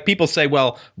bit, like people say,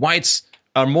 well, whites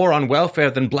are more on welfare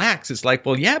than blacks. It's like,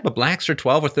 well, yeah, but blacks are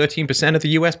 12 or 13% of the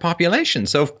U.S. population.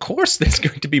 So, of course, there's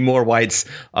going to be more whites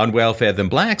on welfare than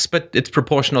blacks, but it's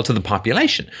proportional to the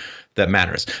population that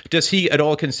matters. Does he at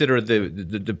all consider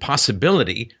the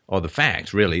possibility, or the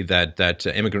fact, really, that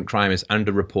immigrant crime is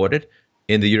underreported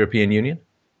in the European Union?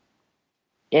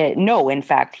 No, in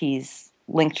fact, he's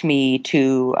linked me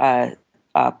to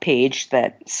a page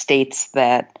that states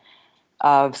that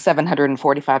of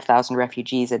 745,000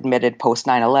 refugees admitted post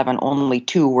 9/11, only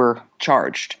 2 were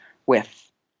charged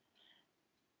with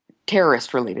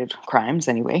terrorist-related crimes,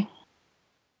 anyway.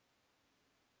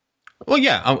 Well,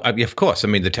 yeah, of course. I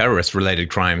mean, the terrorist-related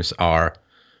crimes are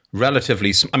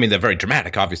relatively, I mean, they're very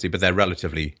dramatic, obviously, but they're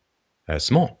relatively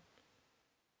small.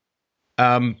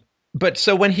 But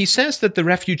so when he says that the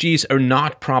refugees are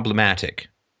not problematic,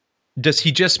 does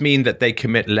he just mean that they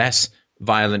commit less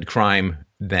violent crime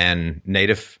than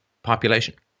native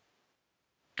population?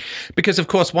 Because, of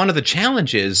course, one of the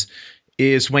challenges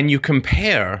is when you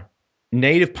compare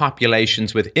native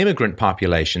populations with immigrant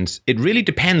populations, it really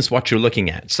depends what you're looking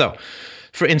at. So,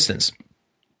 for instance,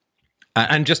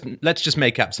 and let's just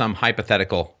make up some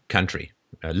hypothetical country,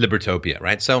 Libertopia,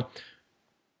 right? So,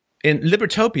 in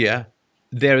Libertopia,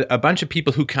 there are a bunch of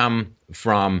people who come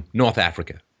from North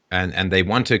Africa, and they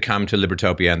want to come to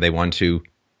Libertopia, and they want to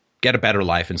get a better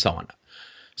life and so on.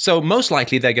 So most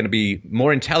likely they're going to be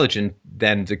more intelligent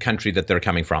than the country that they're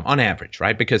coming from on average,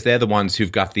 right? Because they're the ones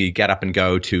who've got the get up and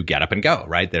go,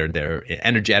 right? They're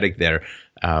energetic,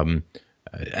 and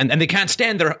they can't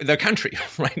stand their country,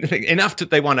 right? Enough that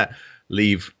they want to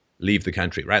leave the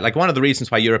country, right? Like one of the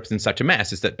reasons why Europe is in such a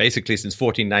mess is that basically since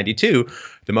 1492,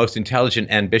 the most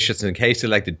intelligent, ambitious, and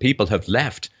case-elected people have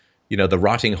left, the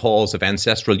rotting halls of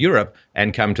ancestral Europe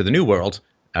and come to the New World.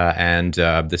 And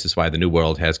this is why the New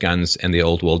World has guns and the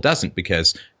Old World doesn't,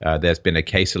 because there's been a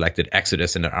K-selected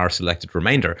exodus and an R-selected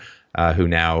remainder who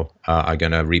now are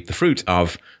going to reap the fruit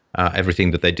of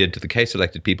everything that they did to the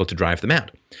K-selected people to drive them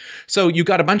out. So you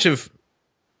got a bunch of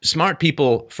smart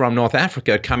people from North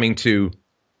Africa coming to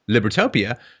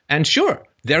Libertopia, and sure,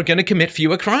 they're going to commit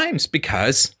fewer crimes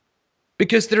because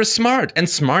they're smart, and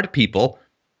smart people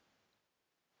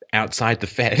outside the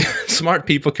Fed, smart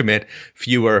people commit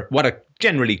fewer, what are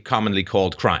generally commonly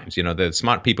called crimes. The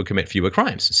smart people commit fewer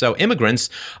crimes. So immigrants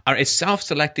are a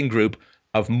self-selecting group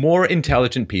of more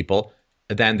intelligent people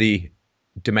than the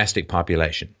domestic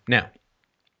population. Now,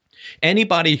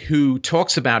 anybody who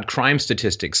talks about crime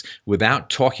statistics without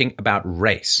talking about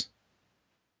race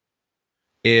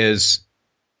is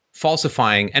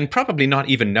falsifying, and probably not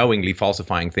even knowingly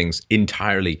falsifying things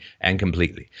entirely and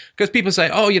completely. Because people say,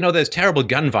 there's terrible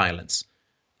gun violence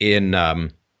in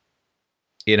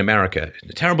America.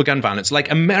 Terrible gun violence.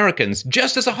 Like Americans,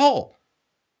 just as a whole,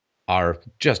 are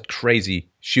just crazy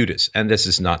shooters. And this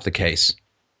is not the case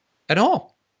at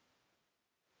all.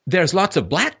 There's lots of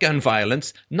black gun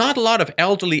violence, not a lot of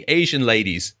elderly Asian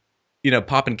ladies,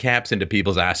 popping caps into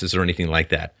people's asses or anything like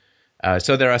that.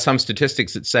 So there are some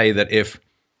statistics that say that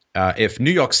if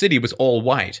New York City was all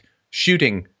white,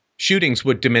 shootings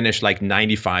would diminish like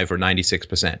 95 or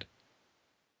 96%.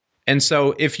 And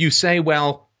so if you say,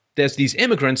 well, there's these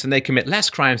immigrants and they commit less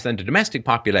crimes than the domestic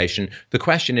population, the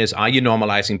question is, are you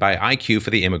normalizing by IQ for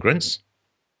the immigrants?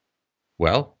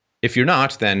 Well, if you're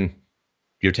not, then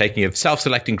you're taking a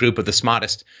self-selecting group of the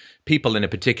smartest people in a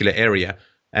particular area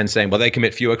and saying, well, they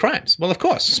commit fewer crimes. Well, of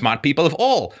course, smart people of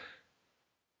all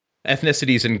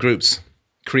ethnicities and groups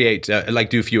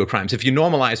do fewer crimes. If you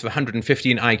normalize for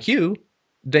 115 IQ,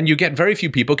 then you get very few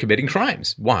people committing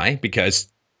crimes. Why?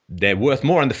 Because they're worth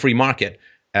more on the free market,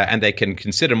 and they can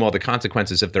consider more the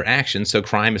consequences of their actions. So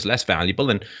crime is less valuable,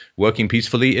 and working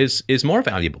peacefully is more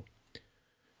valuable.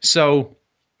 So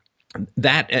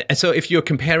if you're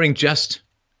comparing just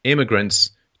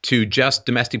immigrants to just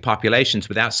domestic populations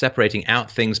without separating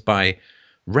out things by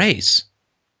race,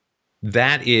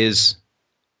 that is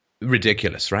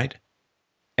ridiculous, right?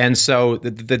 And so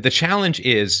the challenge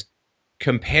is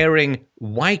comparing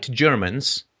white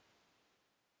Germans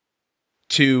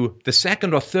to the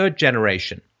second or third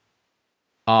generation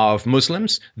of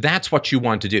Muslims. That's what you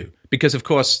want to do. Because, of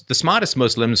course, the smartest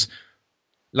Muslims,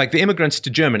 like the immigrants to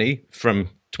Germany from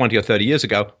 20 or 30 years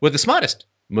ago, were the smartest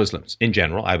Muslims in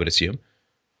general, I would assume.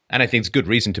 And I think it's good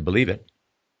reason to believe it.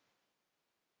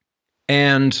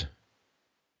 And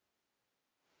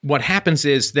what happens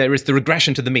is there is the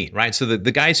regression to the mean, right? So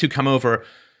the guys who come over,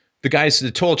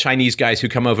 the tall Chinese guys who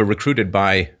come over recruited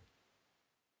by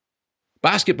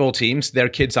basketball teams, their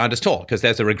kids aren't as tall because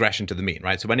there's a regression to the mean,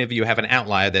 right? So whenever you have an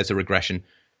outlier, there's a regression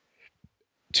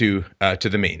to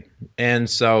the mean. And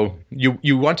so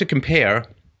you want to compare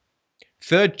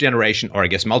third generation, or I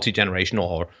guess multi-generational,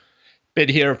 or been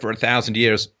here for 1,000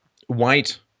 years,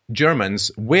 white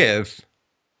Germans with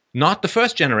not the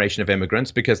first generation of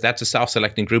immigrants, because that's a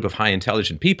self-selecting group of high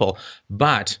intelligent people,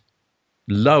 but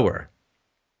lower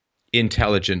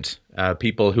intelligent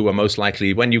people who are most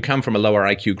likely, when you come from a lower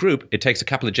IQ group, it takes a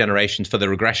couple of generations for the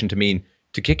regression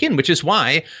to kick in, which is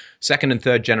why second and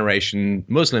third generation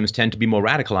Muslims tend to be more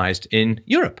radicalized in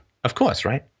Europe, of course,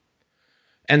 right?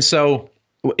 And so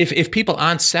if people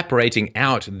aren't separating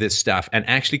out this stuff and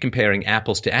actually comparing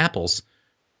apples to apples,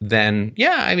 then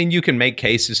yeah, I mean, you can make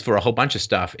cases for a whole bunch of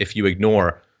stuff if you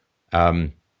ignore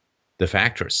the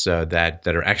factors that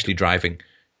are actually driving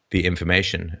the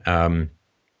information.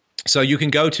 So you can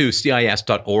go to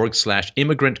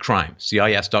cis.org/immigrant crime,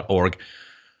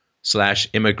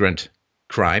 cis.org/immigrant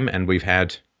crime. And we've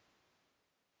had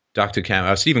Dr.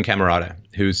 Stephen Camarada,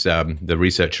 who's the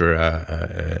researcher,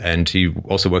 and he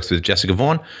also works with Jessica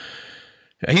Vaughan.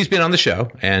 He's been on the show,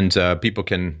 and people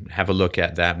can have a look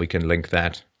at that. We can link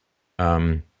that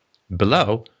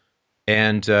below.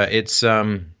 And it's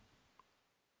not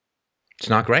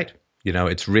great.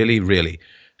 It's really, really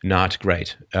not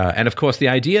great. And of course, the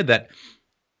idea that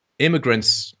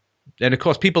immigrants, and of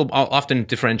course, people often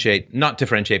not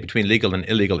differentiate between legal and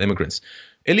illegal immigrants.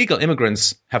 Illegal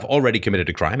immigrants have already committed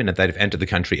a crime in that they've entered the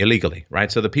country illegally,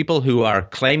 right? So the people who are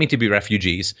claiming to be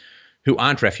refugees, who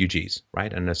aren't refugees,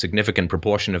 right? And a significant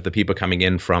proportion of the people coming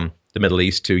in from the Middle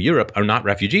East to Europe are not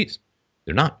refugees.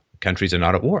 They're not. Countries are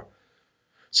not at war.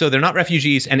 So they're not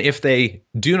refugees, and if they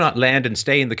do not land and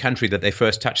stay in the country that they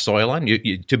first touch soil on,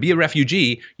 to be a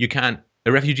refugee, you can't.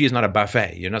 A refugee is not a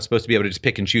buffet. You're not supposed to be able to just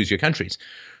pick and choose your countries.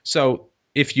 So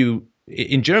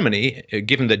in Germany,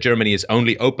 given that Germany is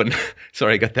only open,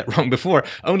 sorry, I got that wrong before,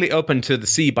 only open to the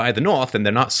sea by the north, and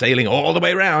they're not sailing all the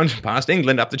way around past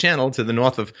England up the channel to the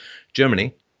north of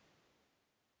Germany.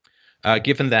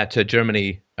 Given that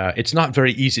Germany, it's not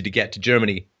very easy to get to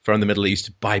Germany from the Middle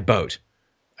East by boat.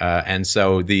 And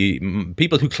so the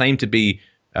people who claim to be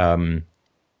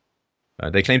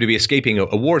escaping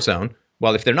a war zone.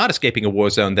 Well, if they're not escaping a war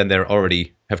zone, then they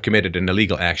already have committed an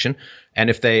illegal action. And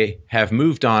if they have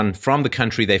moved on from the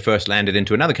country they first landed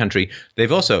into another country,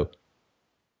 they've also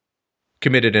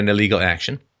committed an illegal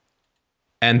action.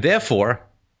 And therefore,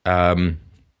 they're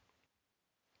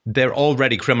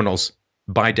already criminals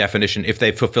by definition if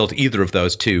they've fulfilled either of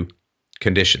those two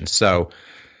conditions. So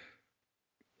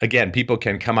again, people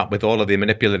can come up with all of the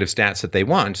manipulative stats that they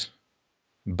want,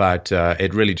 but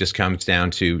it really just comes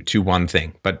down to one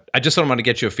thing. But I just want to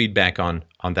get your feedback on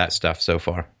that stuff so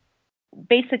far.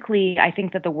 Basically, I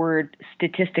think that the word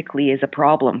statistically is a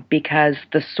problem, because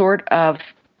the sort of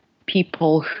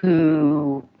people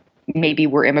who maybe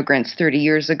were immigrants 30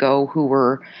 years ago who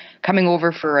were coming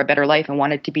over for a better life and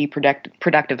wanted to be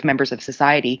productive members of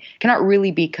society cannot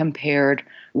really be compared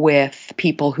with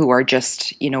people who are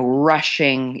just,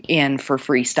 rushing in for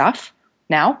free stuff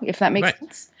now, if that makes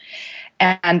sense.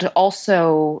 And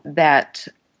also that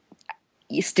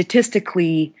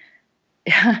statistically,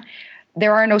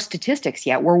 there are no statistics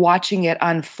yet. We're watching it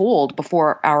unfold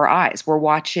before our eyes. We're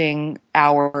watching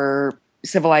our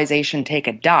civilization take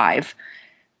a dive.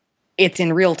 It's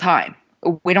in real time.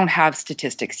 We don't have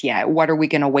statistics yet. What are we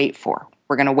going to wait for?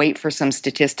 We're going to wait for some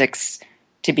statistics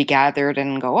to be gathered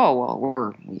and go, oh,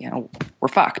 well, we're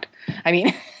fucked. I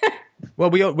mean, well,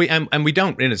 we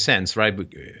don't, in a sense, right?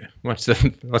 What's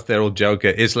their old joke?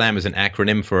 Islam is an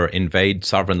acronym for invade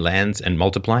sovereign lands and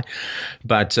multiply.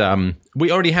 But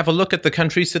we already have a look at the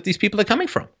countries that these people are coming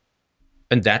from.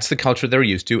 And that's the culture they're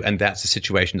used to, and that's the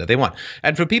situation that they want.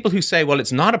 And for people who say, well,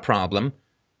 it's not a problem,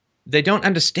 they don't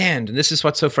understand, and this is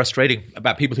what's so frustrating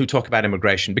about people who talk about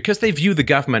immigration, because they view the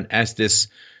government as this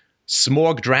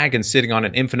smorg dragon sitting on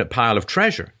an infinite pile of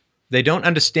treasure. They don't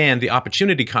understand the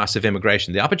opportunity cost of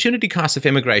immigration. The opportunity cost of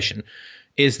immigration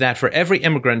is that for every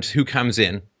immigrant who comes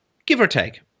in, give or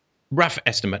take, rough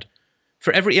estimate,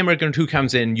 for every immigrant who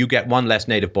comes in, you get one less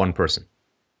native-born person.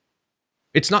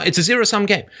 It's a zero-sum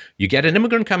game. You get an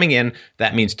immigrant coming in,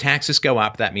 that means taxes go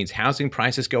up, that means housing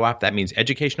prices go up, that means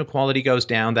educational quality goes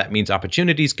down, that means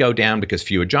opportunities go down because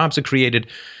fewer jobs are created.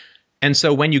 And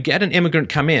so when you get an immigrant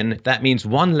come in, that means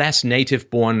one less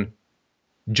native-born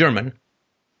German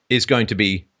is going to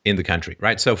be in the country,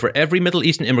 right? So for every Middle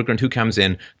Eastern immigrant who comes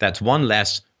in, that's one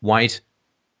less white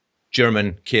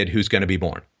German kid who's going to be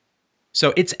born.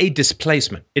 So it's a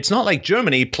displacement. It's not like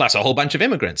Germany plus a whole bunch of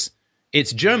immigrants.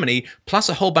 It's Germany plus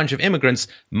a whole bunch of immigrants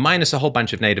minus a whole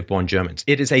bunch of native-born Germans.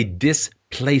 It is a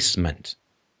displacement.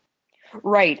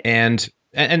 Right. And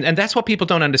that's what people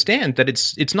don't understand, that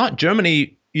it's not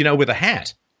Germany, with a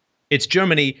hat. It's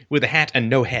Germany with a hat and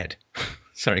no head.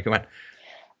 Sorry, go on.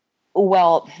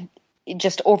 Well,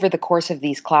 just over the course of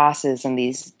these classes and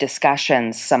these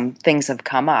discussions, some things have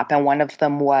come up, and one of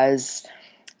them was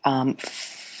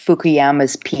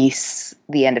Fukuyama's piece,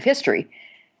 The End of History,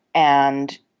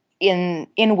 and in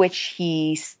which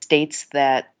he states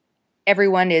that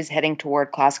everyone is heading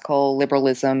toward classical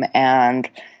liberalism, and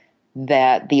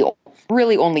that the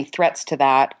really only threats to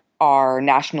that are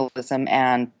nationalism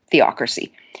and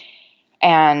theocracy.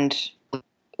 And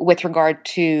with regard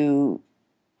to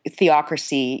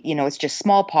theocracy, it's just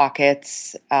small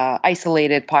pockets,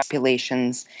 isolated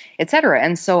populations, etc.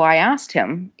 And so I asked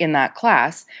him in that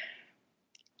class,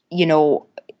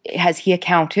 has he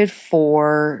accounted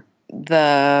for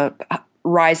the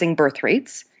rising birth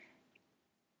rates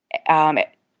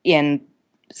in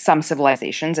some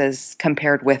civilizations as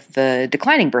compared with the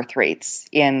declining birth rates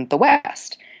in the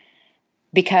West?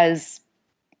 Because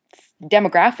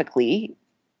demographically,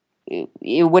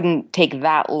 it wouldn't take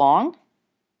that long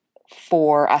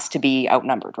for us to be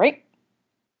outnumbered, right?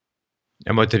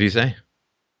 And what did he say?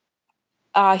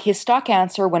 His stock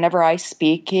answer whenever I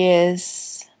speak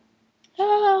is,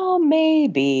 oh,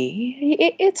 maybe.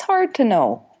 It's hard to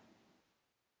know.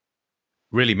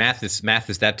 Really, math is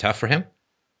that tough for him?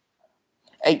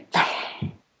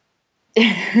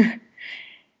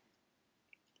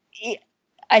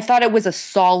 I thought it was a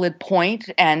solid point,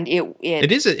 and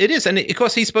it is, and of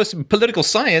course he's supposed to be political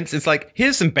science. It's like,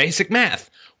 here's some basic math.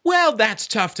 Well, that's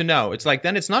tough to know. It's like,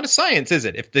 then it's not a science, is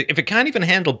it? If it can't even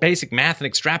handle basic math and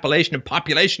extrapolation of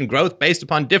population growth based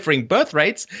upon differing birth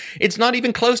rates, it's not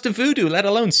even close to voodoo, let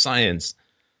alone science.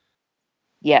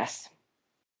 Yes.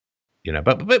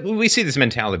 But we see this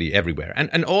mentality everywhere,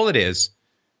 and all it is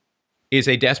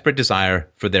a desperate desire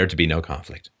for there to be no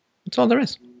conflict. That's all there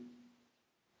is.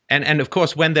 And of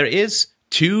course, when there is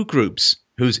two groups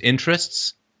whose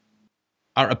interests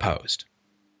are opposed,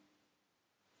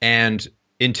 and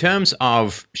in terms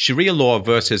of Sharia law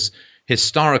versus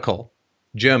historical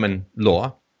German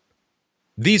law,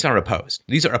 these are opposed.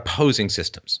 These are opposing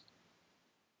systems.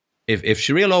 If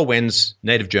Sharia law wins,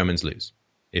 native Germans lose.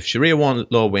 If Sharia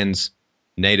law wins,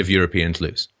 native Europeans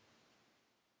lose.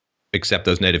 Except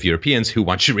those native Europeans who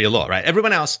want Sharia law, right?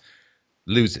 Everyone else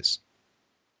loses.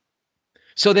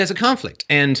 So there's a conflict,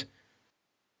 and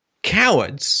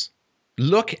cowards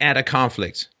look at a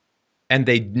conflict and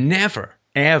they never,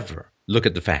 ever look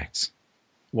at the facts.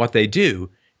 What they do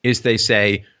is they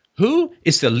say, who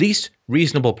is the least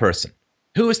reasonable person?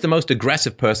 Who is the most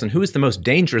aggressive person? Who is the most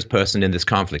dangerous person in this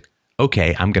conflict?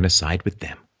 Okay, I'm going to side with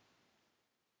them.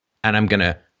 And I'm going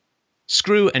to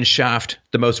screw and shaft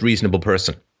the most reasonable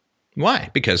person. Why?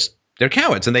 Because they're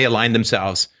cowards and they align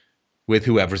themselves with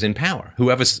whoever's in power,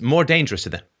 whoever's more dangerous to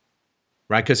them,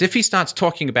 right? Because if he starts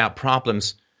talking about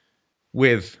problems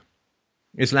with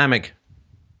Islamic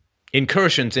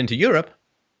incursions into Europe,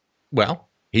 well,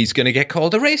 he's going to get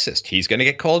called a racist. He's going to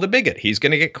get called a bigot. He's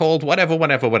going to get called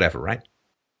whatever, right?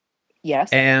 Yes.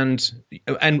 And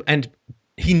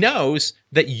he knows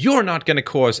that you're not going to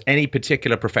cause any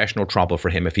particular professional trouble for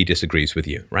him if he disagrees with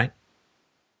you, right?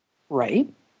 Right.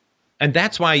 And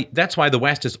that's why the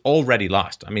West has already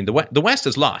lost. I mean, the West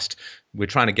has lost. We're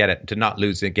trying to get it to not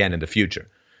lose again in the future.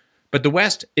 But the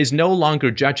West is no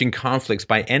longer judging conflicts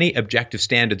by any objective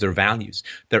standards or values.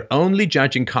 They're only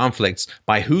judging conflicts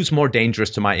by who's more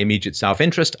dangerous to my immediate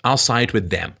self-interest. I'll side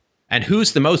with them. And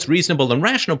who's the most reasonable and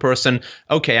rational person?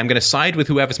 Okay, I'm going to side with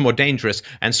whoever's more dangerous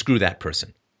and screw that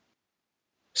person.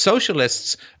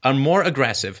 Socialists are more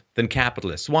aggressive than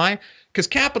capitalists. Why? Because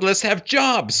capitalists have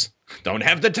jobs, don't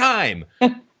have the time,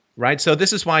 right? So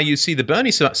this is why you see the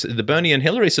Bernie and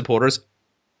Hillary supporters,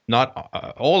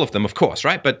 not all of them, of course,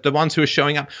 right? But the ones who are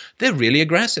showing up, they're really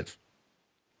aggressive.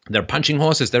 They're punching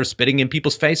horses. They're spitting in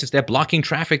people's faces. They're blocking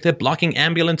traffic. They're blocking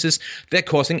ambulances. They're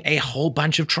causing a whole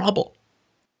bunch of trouble.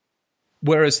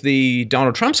 Whereas the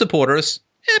Donald Trump supporters,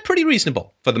 pretty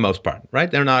reasonable for the most part, right?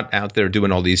 They're not out there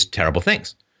doing all these terrible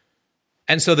things.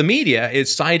 And so the media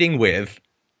is siding with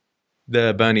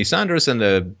the Bernie Sanders and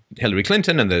the Hillary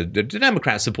Clinton and the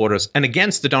Democrat supporters and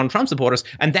against the Donald Trump supporters.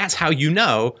 And that's how you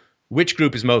know which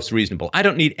group is most reasonable. I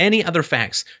don't need any other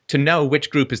facts to know which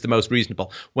group is the most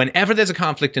reasonable. Whenever there's a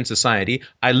conflict in society,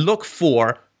 I look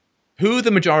for who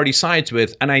the majority sides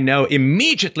with, and I know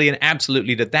immediately and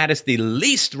absolutely that is the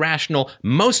least rational,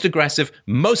 most aggressive,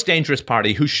 most dangerous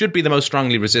party who should be the most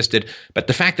strongly resisted. But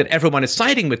the fact that everyone is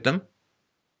siding with them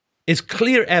is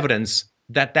clear evidence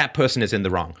that that person is in the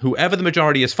wrong. Whoever the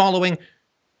majority is following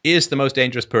is the most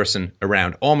dangerous person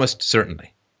around, almost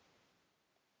certainly.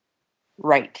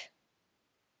 Right.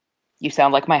 You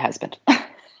sound like my husband.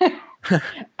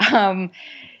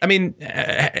 I mean,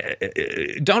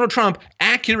 Donald Trump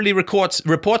accurately reports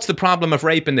the problem of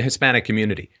rape in the Hispanic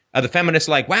community. The feminists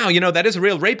are like, wow, that is a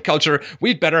real rape culture.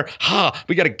 We got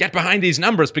to get behind these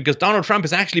numbers because Donald Trump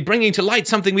is actually bringing to light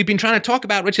something we've been trying to talk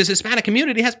about, which is Hispanic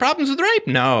community has problems with rape.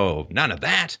 No, none of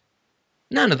that.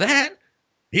 None of that.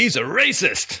 He's a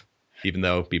racist. Even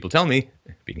though people tell me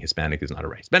being Hispanic is not a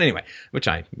race. But anyway, which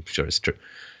I'm sure is true.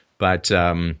 But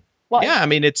yeah, I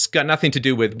mean, it's got nothing to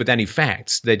do with any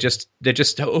facts. They're just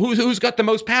who's got the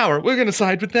most power? We're going to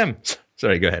side with them.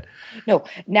 Sorry, go ahead. No,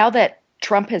 now that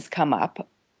Trump has come up,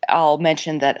 I'll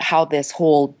mention that how this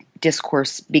whole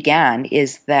discourse began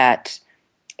is that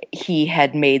he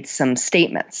had made some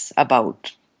statements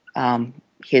about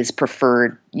his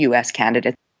preferred U.S.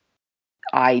 candidate.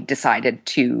 I decided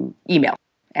to email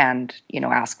and,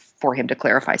 ask for him to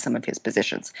clarify some of his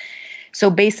positions. So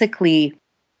basically,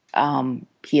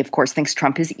 he, of course, thinks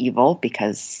Trump is evil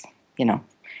because,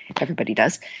 everybody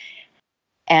does.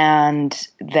 And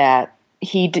that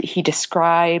he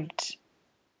described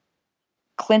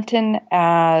Clinton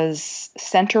as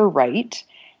center-right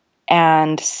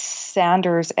and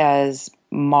Sanders as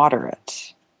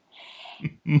moderate.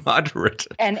 Moderate.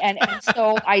 And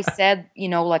so I said,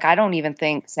 I don't even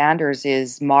think Sanders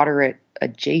is moderate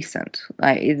adjacent.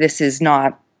 This is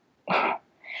not...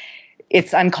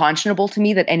 It's unconscionable to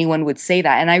me that anyone would say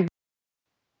that. And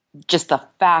just the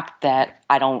fact that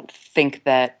I don't think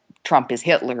that Trump is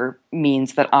Hitler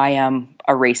means that I am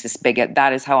a racist bigot.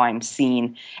 That is how I'm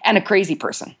seen, and a crazy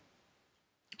person.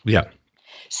 Yeah.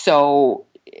 So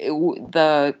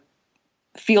the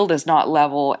field is not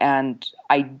level, and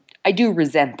I do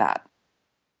resent that.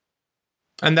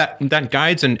 And that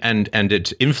guides and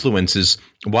it influences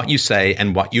what you say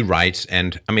and what you write.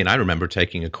 And I mean, I remember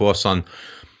taking a course on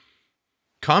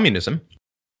communism,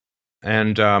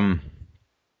 and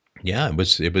it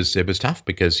was tough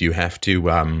because you have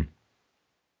to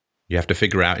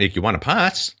figure out if you want to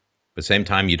pass. At the same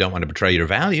time, you don't want to betray your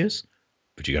values,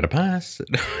 but you got to pass.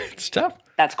 It's tough.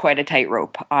 That's quite a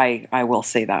tightrope. I will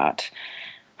say that.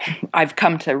 I've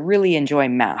come to really enjoy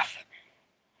math.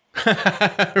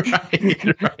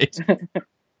 Right.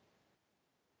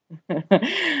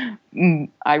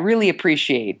 I really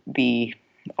appreciate the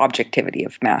objectivity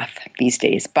of math these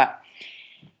days. But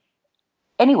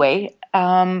anyway,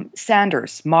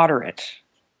 Sanders, moderate.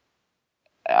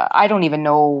 I don't even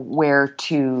know where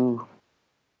to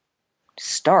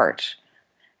start.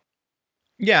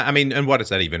 Yeah, I mean, and what does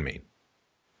that even mean?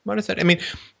 What does that? I mean,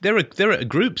 there are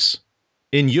groups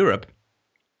in Europe.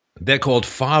 They're called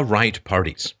far-right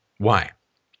parties. Why?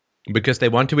 Because they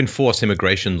want to enforce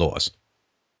immigration laws.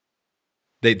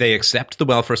 They accept the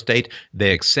welfare state.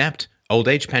 They accept old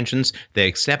age pensions. They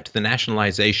accept the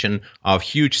nationalization of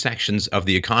huge sections of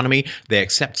the economy. They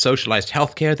accept socialized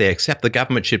healthcare. They accept the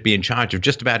government should be in charge of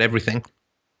just about everything,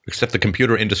 except the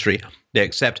computer industry. They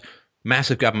accept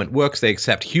massive government works. They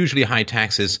accept hugely high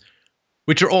taxes,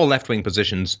 which are all left-wing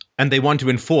positions, and they want to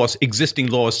enforce existing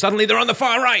laws. Suddenly they're on the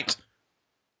far right.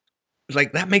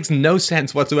 Like, that makes no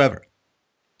sense whatsoever.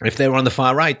 If they were on the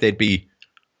far right, they'd be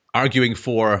arguing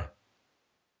for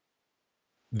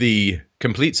the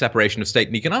complete separation of state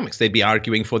and economics. They'd be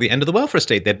arguing for the end of the welfare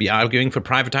state. They'd be arguing for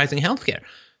privatizing healthcare.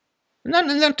 They're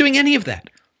not doing any of that.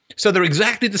 So they're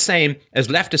exactly the same as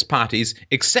leftist parties,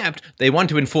 except they want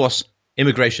to enforce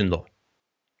immigration law.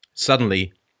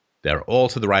 Suddenly, they're all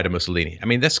to the right of Mussolini. I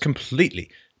mean, that's completely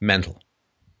mental.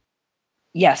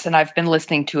 Yes, and I've been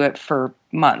listening to it for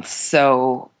months,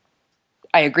 so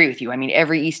I agree with you. I mean,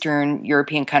 every Eastern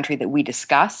European country that we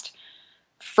discussed,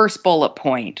 first bullet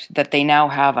point, that they now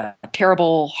have a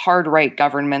terrible hard right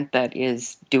government that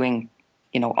is doing,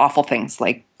 awful things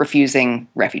like refusing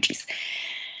refugees.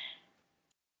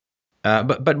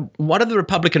 But what are the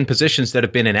Republican positions that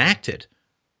have been enacted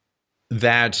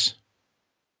that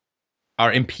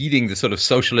are impeding the sort of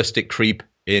socialistic creep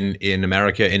in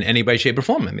America in any way, shape, or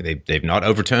form? I mean, they've not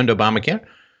overturned Obamacare.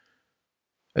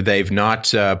 They've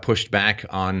not pushed back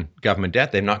on government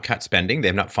debt. They've not cut spending.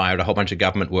 They've not fired a whole bunch of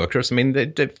government workers. I mean,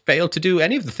 they've failed to do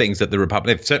any of the things that the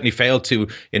Republicans. They've certainly failed to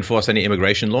enforce any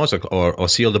immigration laws or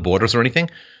seal the borders or anything.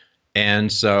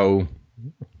 And so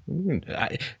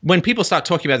when people start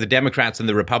talking about the Democrats and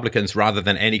the Republicans rather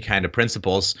than any kind of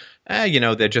principles,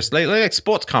 they're just like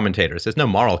sports commentators. There's no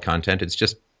moral content. It's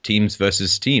just teams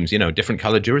versus teams, different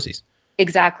colored jerseys.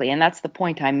 Exactly, and that's the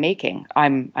point I'm making.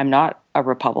 I'm not a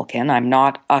Republican. I'm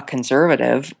not a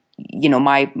conservative.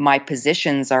 My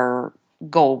positions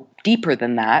go deeper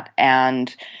than that,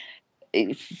 and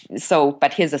so.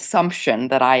 But his assumption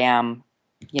that I am,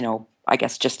 I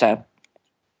guess just a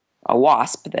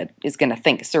wasp that is going to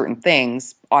think certain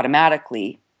things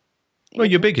automatically. Well,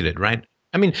 you're bigoted, right?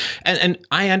 I mean, and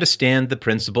I understand the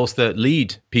principles that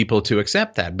lead people to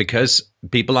accept that, because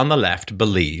people on the left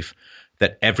believe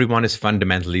that everyone is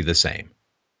fundamentally the same.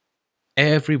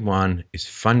 Everyone is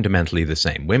fundamentally the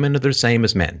same. Women are the same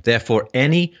as men. Therefore,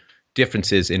 any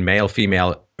differences in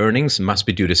male-female earnings must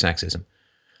be due to sexism.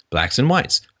 Blacks and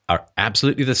whites are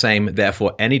absolutely the same.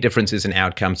 Therefore, any differences in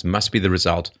outcomes must be the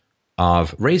result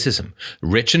of racism.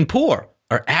 Rich and poor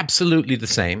are absolutely the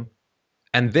same.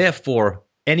 And therefore,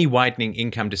 any widening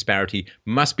income disparity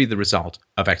must be the result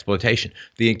of exploitation.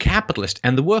 The capitalist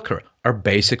and the worker are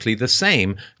basically the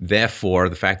same. Therefore,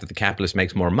 the fact that the capitalist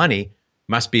makes more money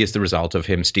must be as the result of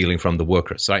him stealing from the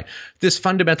workers. So this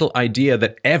fundamental idea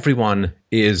that everyone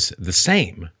is the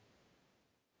same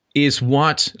is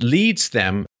what leads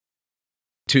them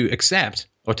to accept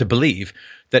or to believe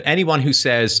that anyone who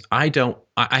says, I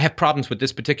have problems with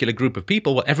this particular group of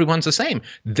people, well, everyone's the same.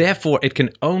 Therefore, it can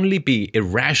only be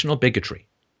irrational bigotry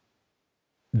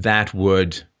that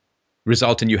would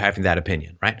result in you having that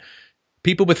opinion, right?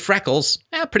 People with freckles,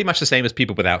 pretty much the same as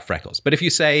people without freckles. But if you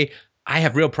say, I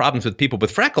have real problems with people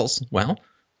with freckles, well,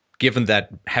 given that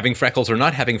having freckles or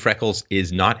not having freckles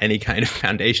is not any kind of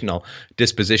foundational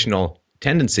dispositional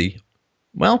tendency,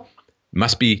 well,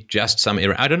 must be just some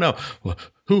I don't know,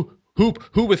 who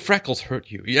with freckles hurt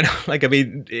you? You know, like, I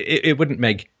mean, it wouldn't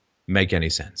make any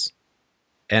sense.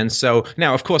 And so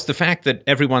now, of course, the fact that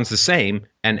everyone's the same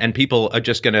and people are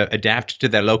just going to adapt to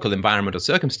their local environmental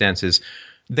circumstances,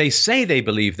 they say they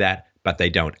believe that, but they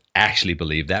don't actually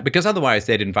believe that, because otherwise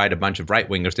they'd invite a bunch of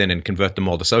right-wingers in and convert them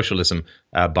all to socialism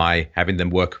by having them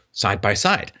work side by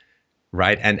side,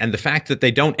 right? And the fact that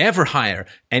they don't ever hire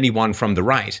anyone from the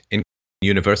right in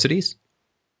universities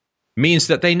means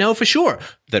that they know for sure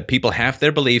that people have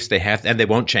their beliefs, and they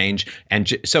won't change.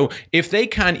 And so if they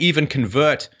can't even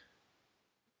convert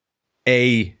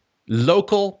a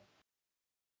local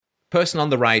person on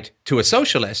the right to a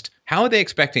socialist, how are they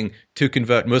expecting to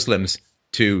convert Muslims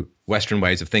to Western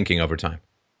ways of thinking over time?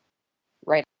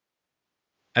 Right.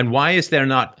 And why is there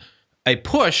not a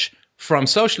push from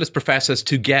socialist professors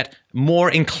to get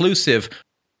more inclusive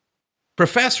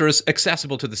professors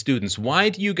accessible to the students? Why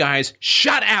do you guys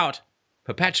shut out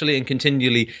perpetually and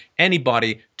continually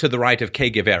anybody to the right of Che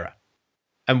Guevara?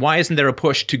 And why isn't there a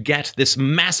push to get this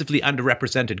massively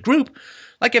underrepresented group?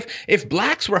 Like if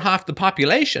blacks were half the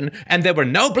population and there were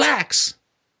no blacks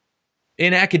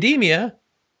in academia,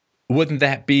 wouldn't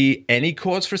that be any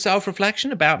cause for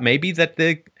self-reflection about maybe that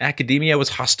the academia was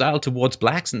hostile towards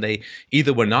blacks and they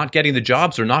either were not getting the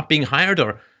jobs or not being hired?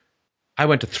 Or I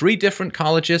went to 3 different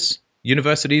colleges,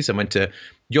 universities. I went to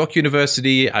York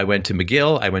University. I went to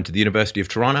McGill. I went to the University of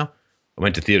Toronto. I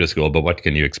went to theater school, but what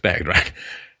can you expect, right?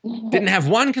 Didn't have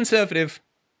one conservative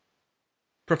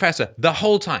professor the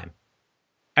whole time.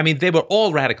 I mean, they were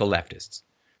all radical leftists.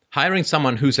 Hiring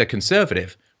someone who's a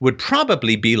conservative would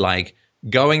probably be like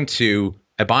going to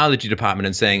a biology department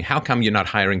and saying, how come you're not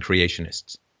hiring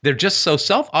creationists? They're just so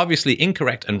self-obviously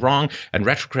incorrect and wrong and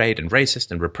retrograde and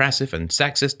racist and repressive and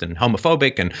sexist and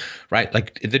homophobic and, right,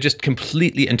 like they're just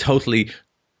completely and totally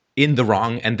in the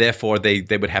wrong, and therefore they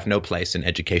would have no place in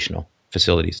educational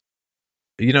facilities.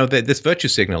 You know, this virtue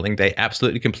signaling, they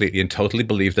absolutely, completely, and totally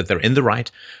believe that they're in the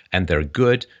right and they're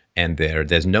good and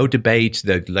there's no debate.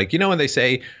 They're like, you know, when they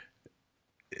say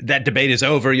that debate is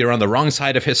over, you're on the wrong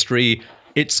side of history,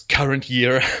 it's current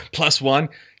year +1.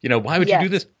 You know, why would you do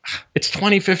this? It's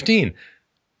 2015.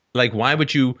 Like, why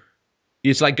would you?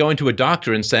 It's like going to a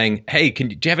doctor and saying, hey, do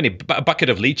you have any bucket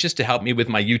of leeches to help me with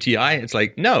my UTI? It's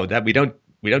like, no, that we don't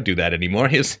do that anymore.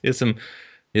 Here's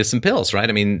some pills, right?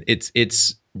 I mean,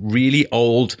 it's really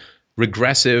old,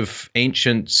 regressive,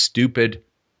 ancient, stupid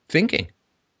thinking.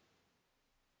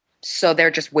 So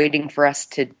they're just waiting for us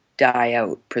to die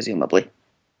out, presumably.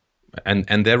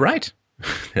 And they're right.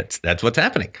 That's what's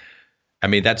happening. I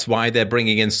mean, that's why they're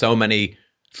bringing in so many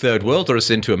third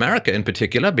worlders into America in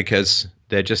particular, because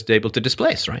they're just able to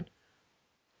displace, right?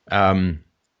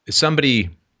 Somebody,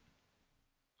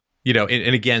 you know,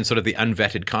 and again, sort of the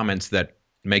unvetted comments that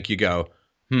make you go,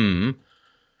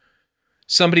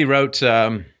 Somebody wrote,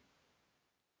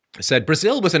 said,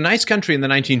 Brazil was a nice country in the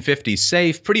 1950s,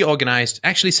 safe, pretty organized,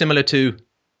 actually similar to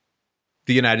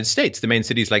the United States. The main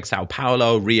cities like Sao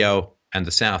Paulo, Rio, and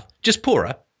the South, just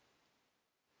poorer.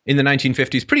 In the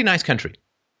 1950s, pretty nice country.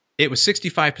 It was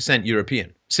 65%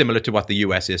 European, similar to what the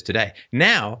US is today.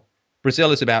 Now,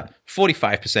 Brazil is about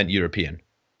 45% European,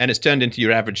 and it's turned into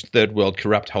your average third world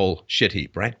corrupt whole shit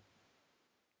heap, right?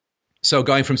 So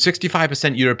going from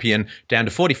 65% European down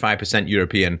to 45%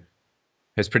 European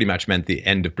has pretty much meant the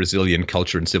end of Brazilian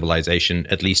culture and civilization,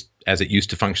 at least as it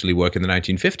used to functionally work in the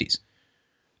 1950s.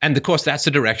 And of course, that's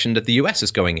the direction that the US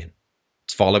is going in.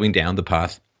 It's following down the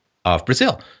path of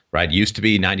Brazil, right? It used to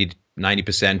be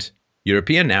 90%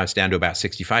 European. Now it's down to about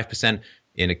 65%.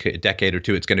 In a decade or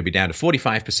two, it's going to be down to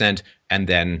 45%, and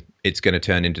then it's going to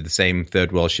turn into the same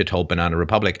third world shithole banana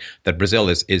republic that Brazil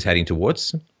is heading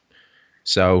towards.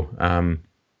 So,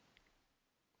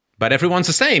 but everyone's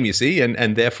the same, you see,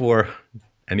 and therefore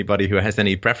anybody who has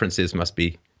any preferences must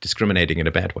be discriminating in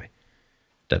a bad way.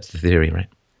 That's the theory, right?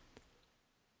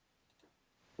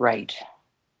 Right.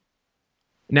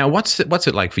 Now, what's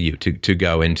it like for you to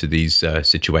go into these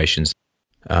situations?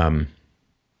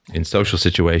 In social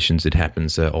situations, it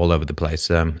happens all over the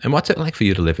place. And what's it like for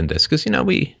you to live in this? Because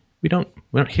we don't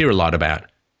hear a lot about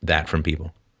that from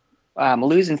people. I'm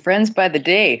losing friends by the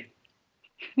day.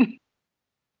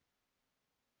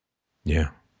 Yeah,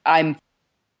 I'm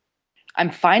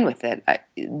fine with it.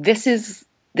 This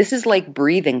is like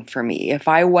breathing for me. If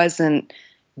I wasn't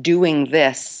doing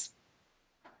this,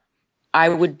 I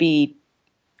would be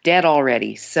dead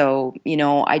already. So,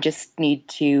 I just need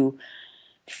to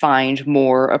find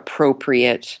more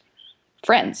appropriate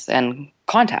friends and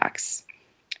contacts.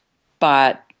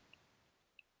 But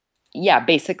yeah,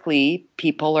 basically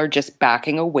people are just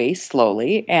backing away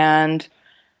slowly. And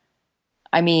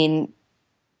I mean,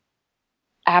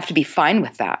 I have to be fine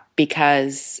with that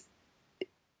because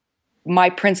my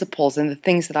principles and the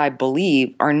things that I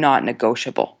believe are not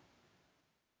negotiable.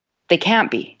 They can't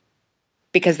be,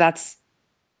 because that's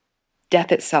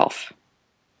death itself,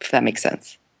 if that makes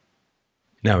sense.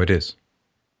 No, it is.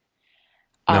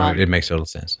 No, it makes total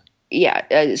sense.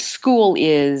 Yeah, school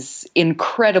is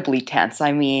incredibly tense.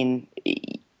 I mean,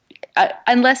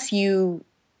 unless you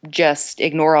just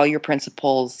ignore all your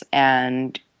principles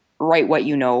and write what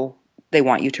they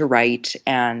want you to write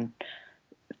and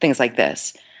things like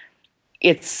this,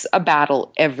 it's a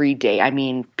battle every day. I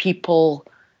mean, people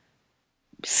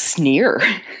sneer.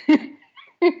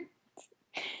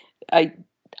 I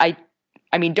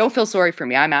mean, don't feel sorry for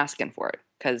me. I'm asking for it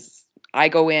because I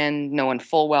go in knowing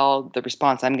full well the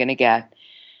response I'm going to get.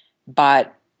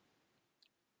 But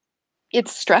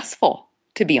it's stressful,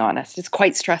 to be honest. It's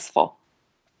quite stressful.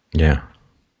 Yeah.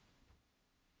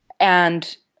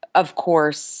 And of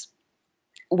course,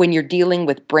 when you're dealing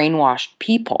with brainwashed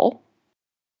people,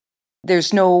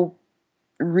 there's no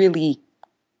really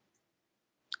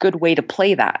good way to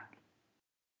play that.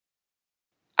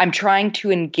 I'm trying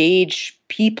to engage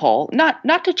people, not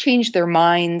to change their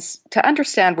minds, to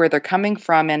understand where they're coming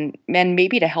from and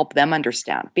maybe to help them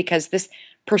understand. Because this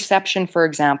perception, for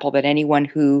example, that anyone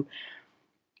who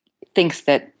thinks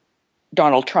that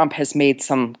Donald Trump has made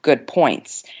some good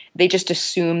points, they just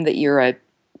assume that you're a,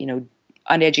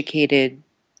 uneducated,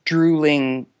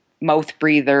 drooling mouth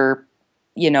breather,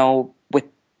 with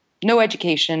no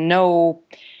education, no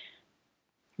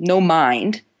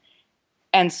mind.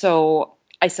 And so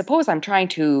I suppose I'm trying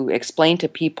to explain to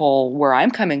people where I'm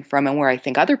coming from and where I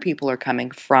think other people are coming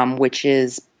from, which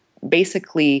is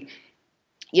basically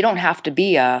you don't have to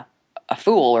be a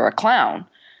fool or a clown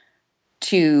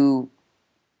to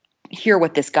hear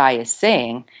what this guy is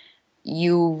saying.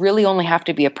 You really only have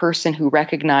to be a person who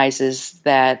recognizes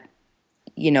that,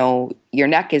 your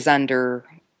neck is under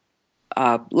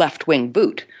a left-wing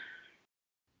boot.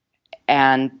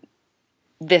 And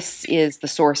this is the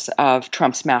source of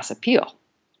Trump's mass appeal.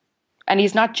 And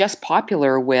he's not just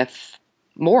popular with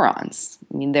morons.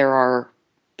 I mean,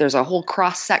 there's a whole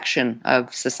cross-section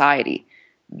of society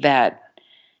that,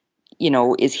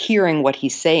 is hearing what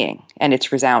he's saying, and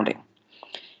it's resounding.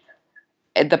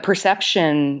 The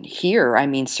perception here, I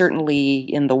mean, certainly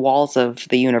in the walls of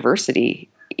the university,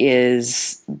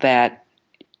 is that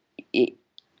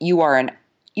you are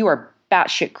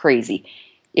batshit crazy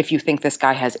if you think this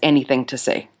guy has anything to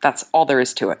say. That's all there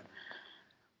is to it.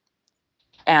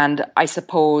 And I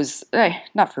suppose,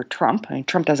 not for Trump. I mean,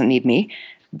 Trump doesn't need me.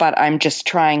 But I'm just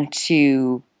trying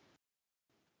to...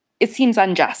 It seems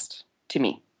unjust to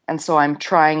me. And so I'm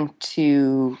trying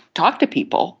to talk to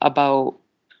people about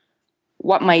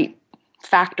what might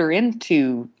factor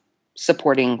into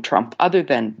supporting Trump other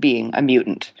than being a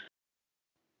mutant.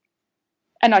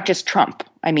 And not just Trump.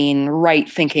 I mean, right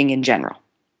thinking in general.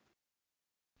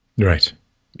 Right.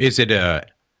 Is it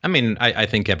I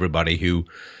think everybody who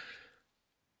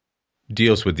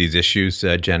deals with these issues,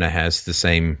 Jenna, has the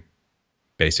same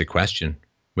basic question,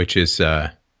 which is,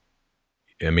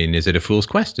 is it a fool's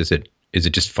quest? Is it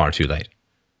just far too late?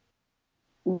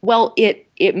 Well,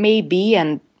 it may be,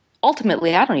 and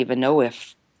ultimately, I don't even know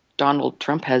if Donald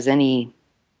Trump has any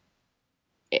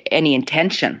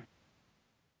intention.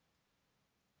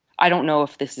 I don't know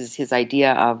if this is his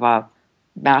idea of a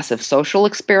massive social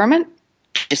experiment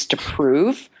just to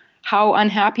prove how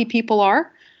unhappy people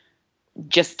are,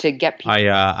 just to get people.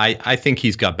 I think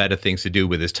he's got better things to do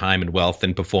with his time and wealth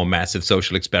than perform massive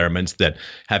social experiments that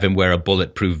have him wear a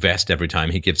bulletproof vest every time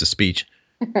he gives a speech.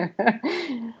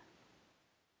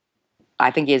 I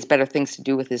think he has better things to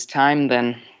do with his time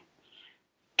than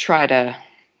try to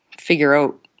figure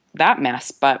out that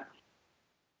mess. But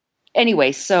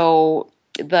anyway, so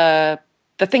the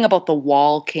thing about the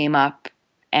wall came up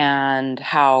and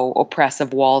how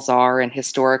oppressive walls are, and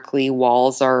historically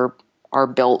walls are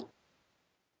built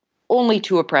only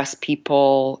to oppress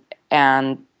people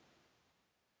and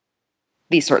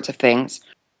these sorts of things.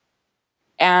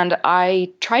 And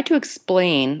I tried to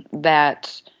explain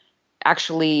that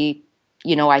actually,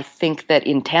 I think that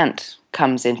intent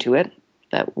comes into it,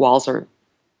 that walls are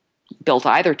built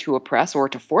either to oppress or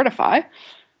to fortify,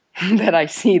 that I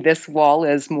see this wall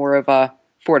as more of a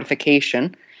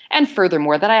fortification. And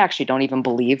furthermore, that I actually don't even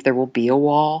believe there will be a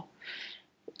wall.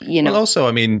 Well, also,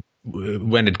 I mean,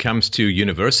 when it comes to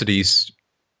universities,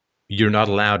 you're not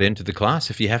allowed into the class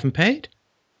if you haven't paid.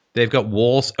 They've got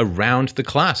walls around the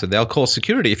class, and they'll call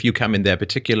security if you come in there,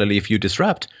 particularly if you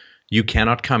disrupt. You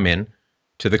cannot come in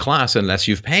to the class unless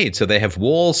you've paid. So they have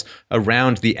walls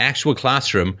around the actual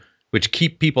classroom which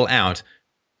keep people out,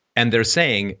 and they're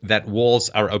saying that walls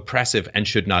are oppressive and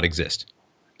should not exist.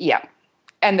 Yeah.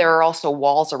 And there are also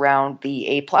walls around the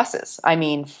A pluses. I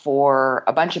mean, for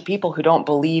a bunch of people who don't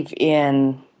believe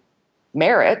in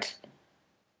merit,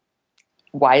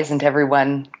 why isn't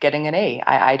everyone getting an A?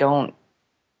 I don't.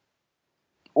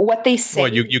 What they say.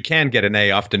 Well, you can get an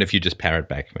A often if you just parrot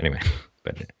back anyway.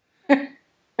 But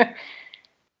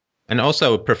and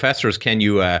also, professors, can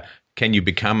you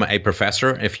become a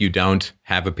professor if you don't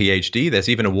have a PhD? There's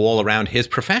even a wall around his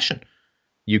profession.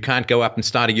 You can't go up and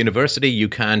start a university. You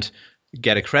can't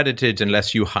get accredited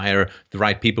unless you hire the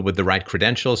right people with the right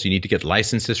credentials. You need to get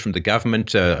licenses from the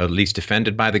government, at least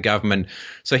defended by the government.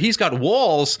 So he's got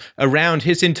walls around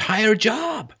his entire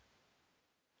job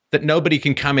that nobody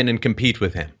can come in and compete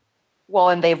with him. Well,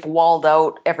 and they've walled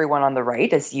out everyone on the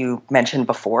right, as you mentioned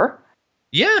before.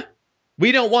 Yeah.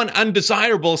 We don't want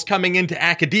undesirables coming into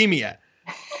academia.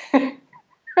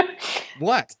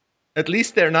 What? At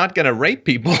least they're not going to rape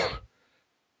people.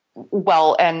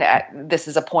 Well, and this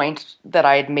is a point that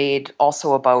I had made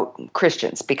also about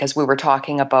Christians, because we were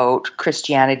talking about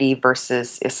Christianity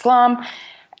versus Islam,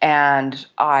 and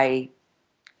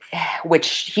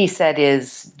which he said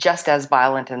is just as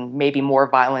violent and maybe more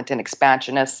violent and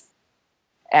expansionist.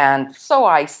 And so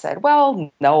I said,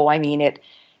 well, no, I mean,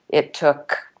 it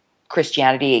took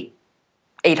Christianity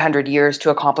 800 years to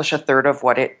accomplish a third of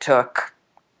what it took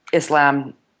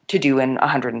Islam to do in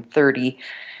 130.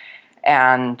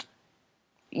 And,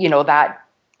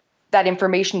 that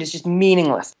information is just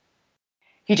meaningless.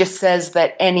 He just says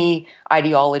that any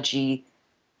ideology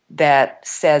that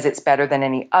says it's better than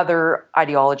any other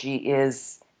ideology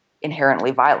is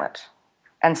inherently violent.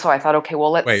 And so I thought, okay,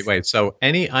 well, let's... Wait. So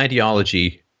any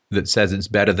ideology that says it's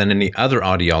better than any other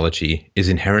ideology is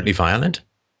inherently violent?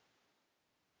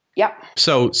 Yep.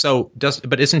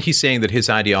 But isn't he saying that his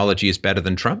ideology is better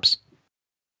than Trump's?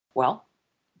 Well,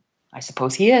 I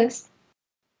suppose he is.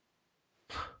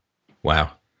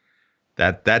 Wow.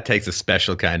 That takes a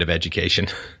special kind of education.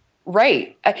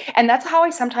 Right. And that's how I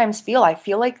sometimes feel. I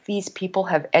feel like these people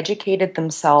have educated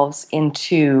themselves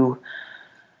into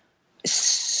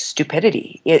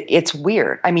stupidity. It's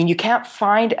weird. I mean, you can't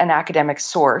find an academic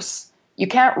source. You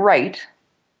can't write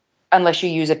unless you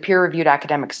use a peer-reviewed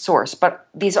academic source. But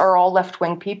these are all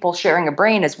left-wing people sharing a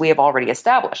brain, as we have already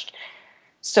established.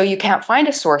 So you can't find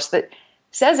a source that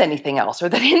says anything else or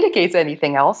that indicates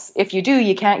anything else. If you do,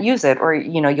 you can't use it, or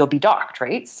you'll be docked,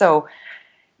 right? So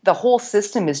the whole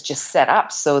system is just set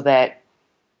up so that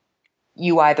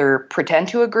you either pretend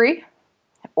to agree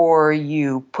or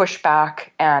you push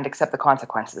back and accept the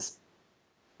consequences.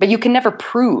 But you can never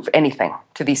prove anything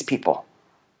to these people.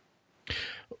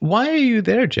 Why are you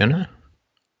there, Jenna?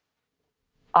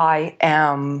 I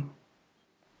am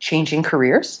changing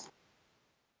careers.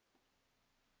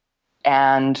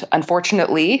 And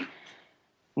unfortunately,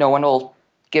 no one will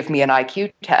give me an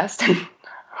IQ test and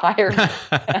hire me.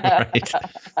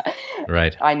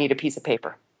 Right. I need a piece of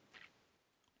paper.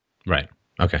 Right.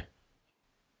 Okay.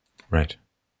 Right.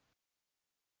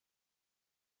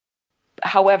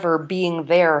 However, being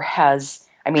there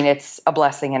it's a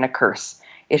blessing and a curse.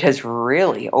 It has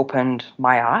really opened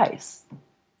my eyes.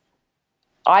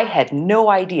 I had no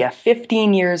idea,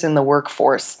 15 years in the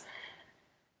workforce,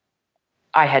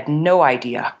 I had no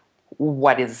idea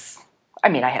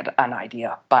I had an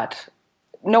idea, but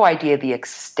no idea the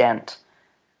extent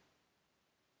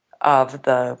of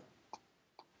the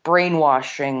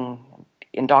brainwashing,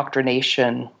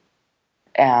 indoctrination,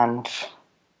 And,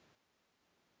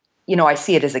 I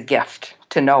see it as a gift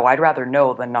to know. I'd rather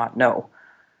know than not know.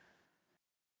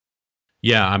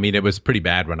 Yeah, I mean, it was pretty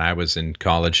bad when I was in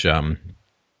college,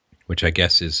 which I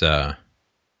guess is a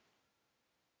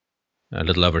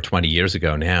little over 20 years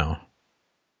ago now.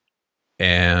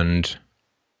 And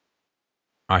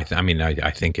I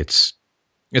think it's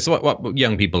what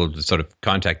young people sort of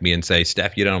contact me and say,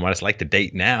 Steph, you don't know what it's like to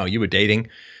date now. You were dating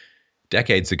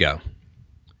decades ago.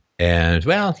 And,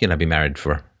 well, I've been married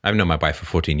I've known my wife for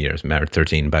 14 years, married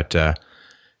 13, but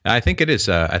I think it's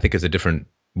a different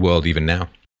world even now.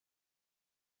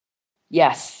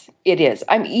 Yes, it is.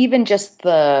 I'm even just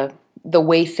the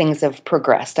way things have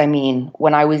progressed. I mean,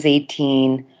 when I was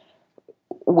 18,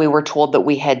 we were told that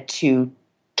we had to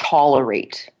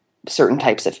tolerate certain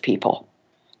types of people.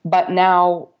 But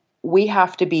now we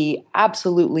have to be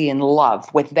absolutely in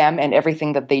love with them and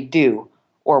everything that they do,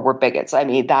 or we're bigots. I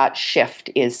mean, that shift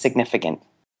is significant.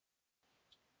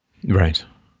 Right.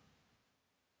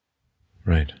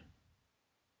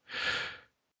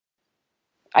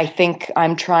 I think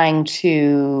I'm trying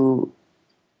to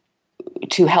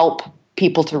help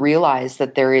people to realize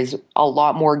that there is a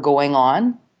lot more going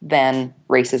on than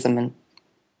racism and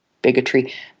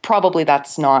bigotry. Probably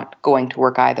that's not going to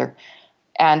work either.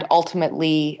 And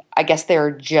ultimately, I guess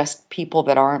they're just people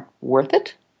that aren't worth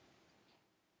it.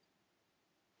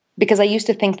 Because I used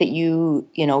to think that you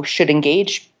should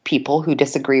engage people who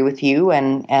disagree with you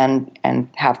and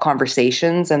have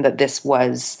conversations, and that this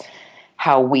was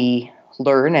how we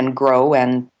learn and grow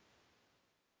and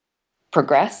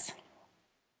progress.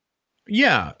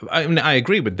 Yeah, I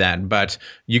agree with that, but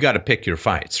you got to pick your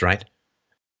fights, right?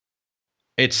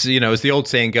 It's, as the old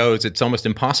saying goes, it's almost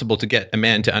impossible to get a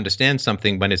man to understand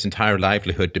something when his entire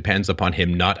livelihood depends upon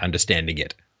him not understanding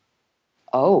it.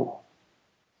 Oh.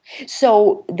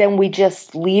 So then we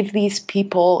just leave these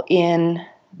people in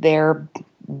their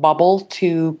bubble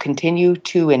to continue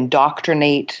to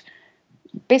indoctrinate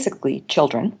basically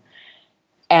children.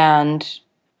 And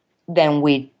then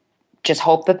we just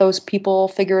hope that those people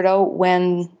figure it out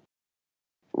when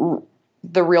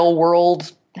the real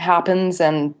world happens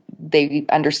and they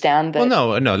understand that.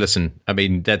 Well, no, listen, I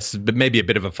mean, that's maybe a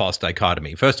bit of a false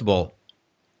dichotomy. First of all,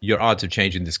 your odds of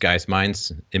changing this guy's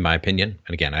minds, in my opinion,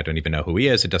 and again, I don't even know who he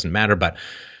is, it doesn't matter, but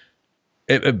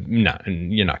no,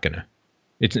 you're not going to.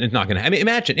 It's not going to. I mean,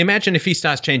 imagine if he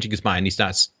starts changing his mind, he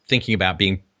starts thinking about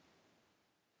being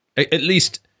at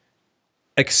least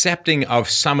accepting of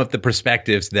some of the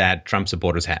perspectives that Trump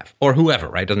supporters have, or whoever,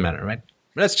 right? Doesn't matter, right?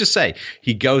 Let's just say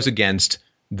he goes against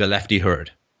the lefty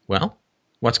herd. Well,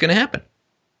 what's going to happen?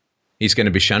 He's going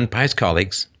to be shunned by his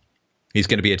colleagues. He's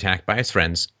going to be attacked by his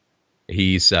friends.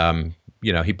 He's,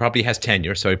 he probably has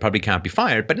tenure, so he probably can't be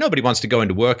fired, but nobody wants to go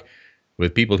into work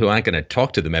with people who aren't going to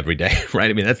talk to them every day, right?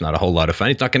 I mean, that's not a whole lot of fun.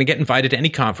 He's not going to get invited to any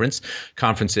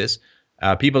conferences.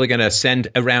 People are going to send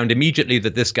around immediately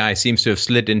that this guy seems to have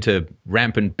slid into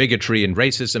rampant bigotry and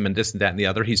racism and this and that and the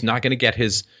other. He's not going to get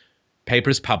his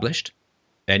papers published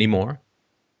anymore.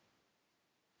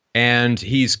 And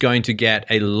he's going to get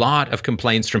a lot of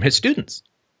complaints from his students.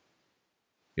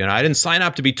 I didn't sign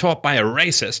up to be taught by a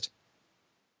racist.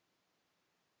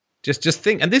 Just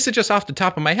think, and this is just off the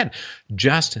top of my head,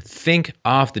 just think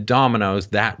of the dominoes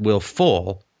that will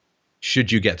fall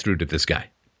should you get through to this guy.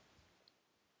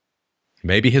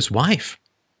 Maybe his wife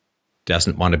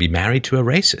doesn't want to be married to a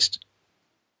racist.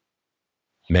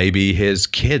 Maybe his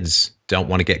kids don't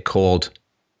want to get called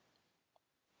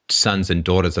sons and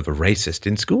daughters of a racist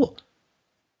in school.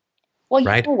 Well,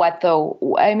 right? You know what, though?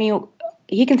 I mean,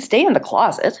 he can stay in the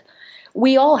closet.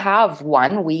 We all have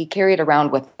one. We carry it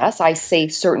around with us. I say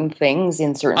certain things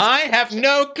in certain... I have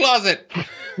no closet.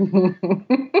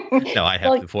 No, I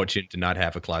have the fortune to not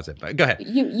have a closet. But go ahead.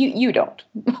 You don't.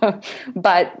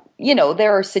 But,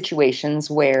 there are situations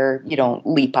where you don't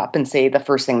leap up and say the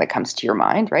first thing that comes to your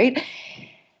mind, right?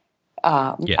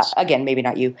 Yes. Again, maybe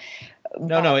not you.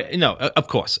 No, of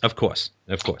course.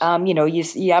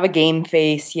 You have a game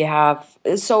face,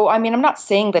 so, I mean, I'm not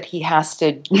saying that he has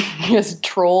to just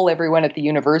troll everyone at the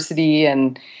university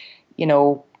and,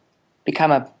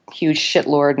 become a huge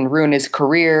shitlord and ruin his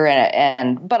career.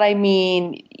 But I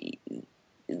mean,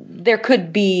 there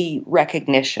could be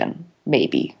recognition,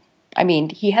 maybe. I mean,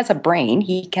 he has a brain,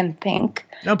 he can think.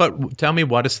 No, but tell me,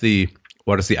 what is the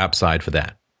upside for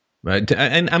that? Right?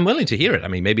 And I'm willing to hear it. I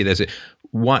mean, maybe there's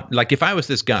if I was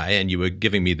this guy and you were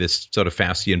giving me this sort of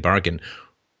Faustian bargain,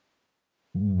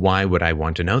 why would I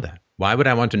want to know that? Why would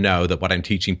I want to know that what I'm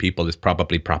teaching people is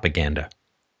probably propaganda?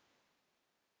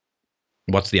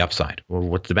 What's the upside?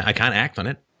 Well, I can't act on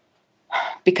it.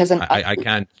 Because I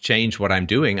can't change what I'm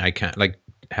doing. I can't,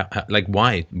 Like,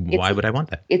 why? Why would I want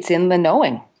that? It's in the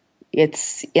knowing.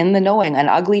 It's in the knowing. An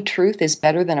ugly truth is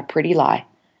better than a pretty lie.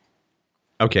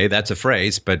 Okay, that's a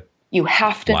phrase, but you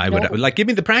have to why know. would give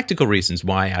me the practical reasons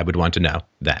why I would want to know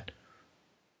that?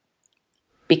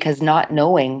 Because not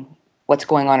knowing what's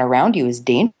going on around you is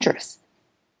dangerous.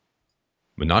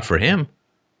 But not for him.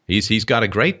 He's got a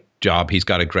great job. He's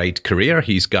got a great career.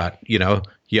 He's got,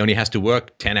 he only has to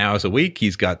work 10 hours a week.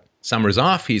 He's got summers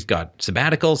off. He's got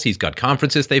sabbaticals. He's got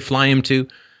conferences they fly him to.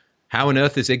 How on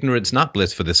earth is ignorance not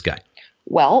bliss for this guy?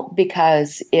 Well,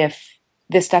 because if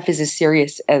this stuff is as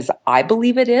serious as I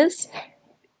believe it is,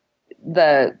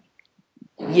 the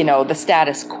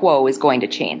status quo is going to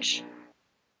change.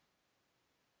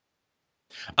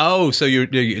 Oh, so your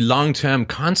long-term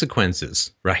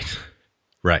consequences, right?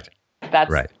 Right.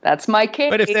 That's my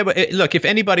case. But if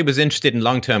anybody was interested in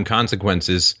long-term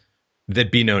consequences,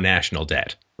 there'd be no national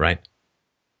debt, right?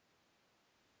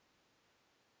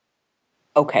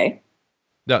 Okay.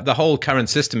 The whole current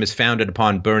system is founded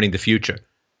upon burning the future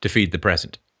to feed the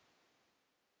present.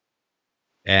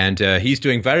 And he's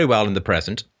doing very well in the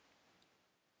present.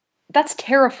 That's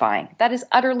terrifying. That is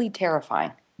utterly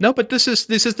terrifying. No, but this is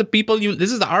the people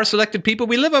this is our selected people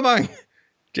we live among.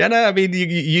 Jenna, I mean,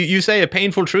 you say a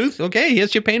painful truth. Okay,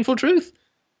 here's your painful truth.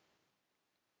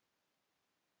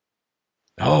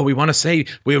 Oh, we want to say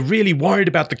we're really worried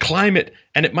about the climate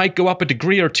and it might go up a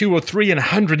degree or 2 or 3 in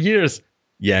 100 years.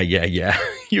 Yeah.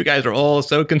 You guys are all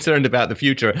so concerned about the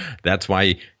future. That's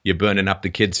why you're burning up the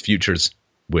kids' futures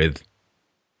with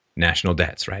national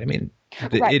debts, right? I mean,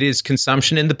 right. It is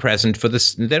consumption in the present for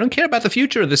this. They don't care about the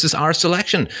future. This is our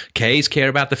selection. K's care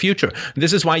about the future.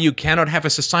 This is why you cannot have a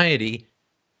society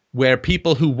where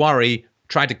people who worry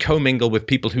try to commingle with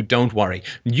people who don't worry.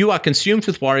 You are consumed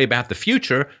with worry about the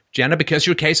future, Jenna, because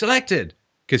you're K-selected.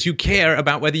 Because you care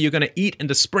about whether you're going to eat in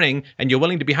the spring and you're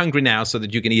willing to be hungry now so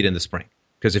that you can eat in the spring.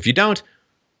 Because if you don't,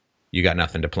 you got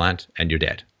nothing to plant and you're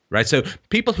dead. Right? So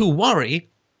people who worry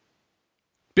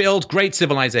build great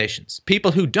civilizations.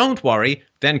 People who don't worry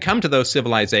then come to those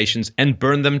civilizations and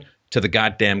burn them to the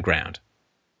goddamn ground.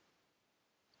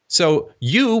 So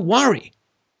you worry.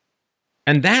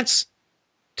 And that's,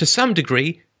 to some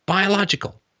degree,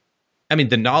 biological. I mean,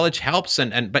 the knowledge helps,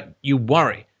 but you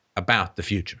worry about the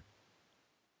future.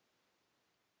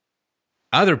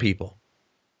 Other people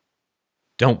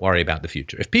don't worry about the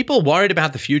future. If people worried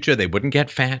about the future, they wouldn't get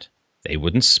fat, they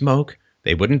wouldn't smoke,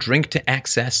 they wouldn't drink to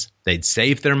excess, they'd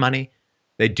save their money,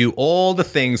 they'd do all the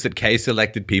things that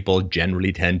K-selected people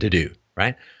generally tend to do,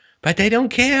 right? But they don't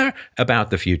care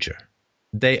about the future.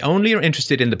 They only are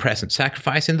interested in the present.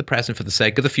 Sacrificing the present for the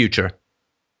sake of the future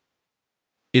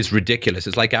is ridiculous.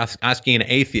 It's like asking an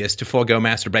atheist to forego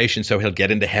masturbation so he'll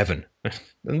get into heaven.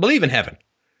 Doesn't believe in heaven.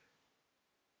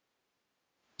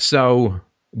 So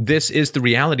this is the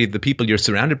reality of the people you're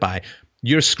surrounded by.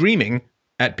 You're screaming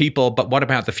at people, but what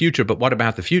about the future? But what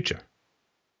about the future?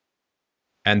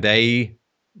 And they,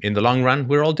 in the long run,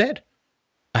 we're all dead.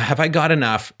 Have I got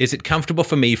enough? Is it comfortable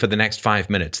for me for the next 5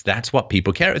 minutes? That's what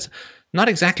people care. It's not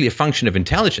exactly a function of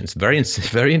intelligence. Very,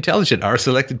 very intelligent are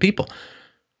selected people.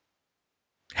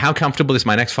 How comfortable is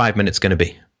my next 5 minutes going to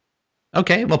be?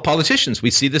 Okay, well, politicians, we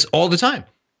see this all the time.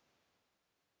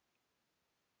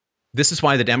 This is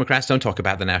why the Democrats don't talk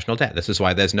about the national debt. This is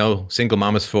why there's no single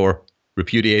moms for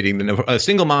repudiating the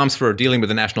single moms for dealing with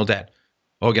the national debt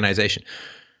organization.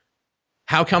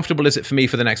 How comfortable is it for me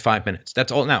for the next 5 minutes?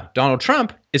 That's all. Now, Donald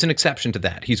Trump is an exception to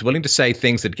that. He's willing to say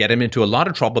things that get him into a lot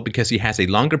of trouble because he has a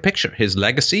longer picture. His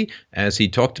legacy, as he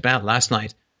talked about last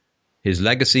night, his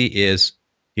legacy is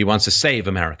he wants to save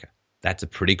America. That's a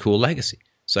pretty cool legacy.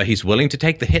 So he's willing to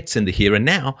take the hits in the here and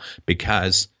now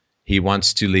because he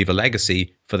wants to leave a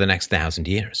legacy for the next 1,000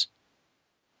 years.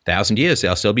 1,000 years,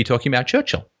 they'll still be talking about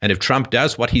Churchill. And if Trump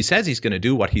does what he says he's going to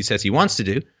do, what he says he wants to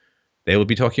do, they will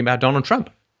be talking about Donald Trump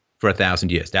for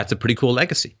 1,000 years. That's a pretty cool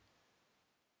legacy.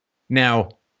 Now,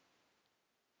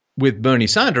 with Bernie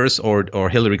Sanders or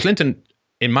Hillary Clinton,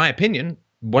 in my opinion,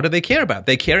 what do they care about?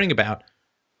 They're caring about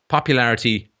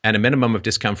popularity and a minimum of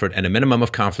discomfort and a minimum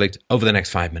of conflict over the next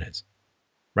 5 minutes,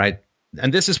 right?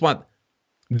 And this is what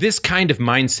this kind of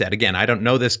mindset, again, I don't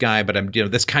know this guy, but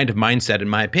this kind of mindset, in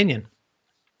my opinion,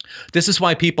 this is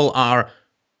why people are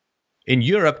in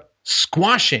Europe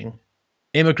squashing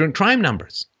immigrant crime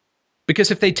numbers.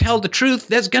 Because if they tell the truth,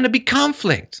 there's going to be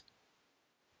conflict.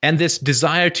 And this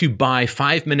desire to buy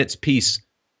 5 minutes peace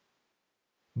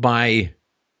by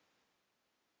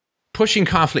pushing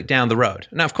conflict down the road.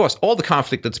 Now, of course, all the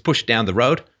conflict that's pushed down the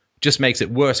road just makes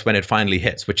it worse when it finally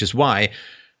hits, which is why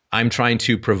I'm trying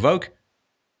to provoke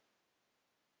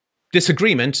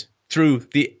disagreement through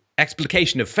the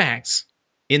explication of facts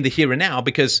in the here and now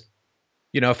because,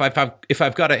 if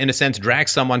I've got to, in a sense, drag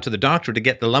someone to the doctor to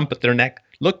get the lump at their neck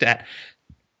looked at,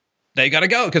 they got to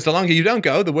go because the longer you don't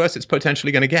go, the worse it's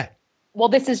potentially going to get. Well,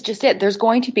 this is just it. There's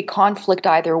going to be conflict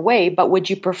either way, but would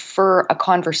you prefer a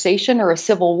conversation or a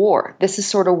civil war? This is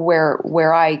sort of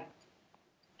where I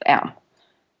am.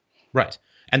 Right.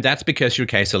 And that's because you're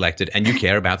K-selected and you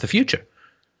care about the future.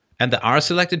 And the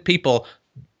R-selected people,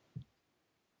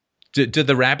 do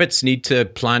the rabbits need to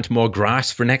plant more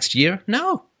grass for next year?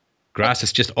 No. Grass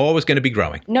is just always going to be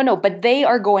growing. No, but they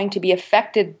are going to be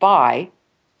affected by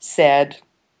said,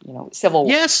 civil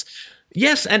war.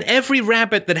 Yes, and every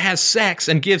rabbit that has sex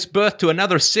and gives birth to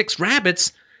another 6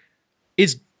 rabbits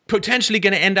is potentially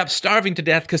going to end up starving to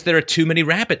death because there are too many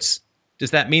rabbits.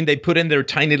 Does that mean they put in their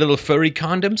tiny little furry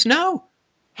condoms? No.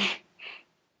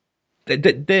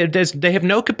 They have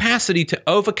no capacity to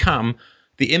overcome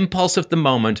the impulse of the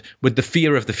moment with the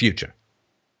fear of the future.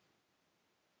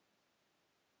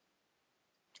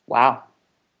 Wow.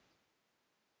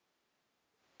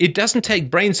 It doesn't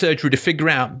take brain surgery to figure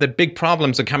out that big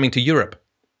problems are coming to Europe.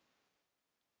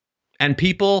 And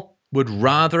people would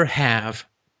rather have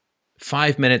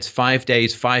 5 minutes, 5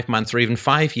 days, 5 months, or even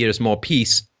 5 years more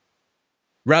peace,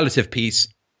 relative peace,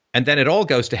 and then it all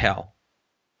goes to hell,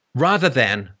 rather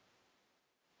than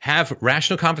have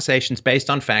rational conversations based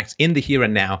on facts in the here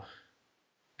and now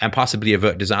and possibly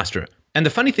avert disaster. And the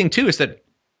funny thing, too, is that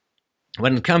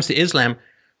when it comes to Islam,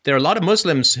 there are a lot of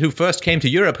Muslims who first came to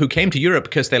Europe who came to Europe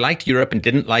because they liked Europe and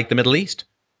didn't like the Middle East.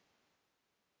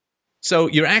 So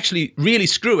you're actually really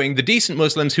screwing the decent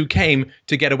Muslims who came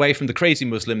to get away from the crazy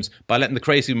Muslims by letting the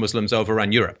crazy Muslims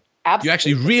overrun Europe. Absolutely. You're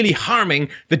actually really harming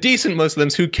the decent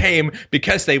Muslims who came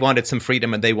because they wanted some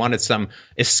freedom and they wanted some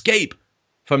escape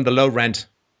from the low rent,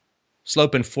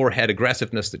 sloping forehead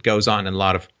aggressiveness that goes on in a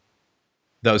lot of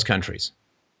those countries.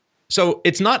 So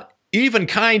it's not even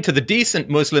kind to the decent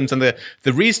Muslims and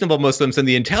the reasonable Muslims and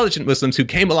the intelligent Muslims who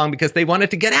came along because they wanted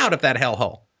to get out of that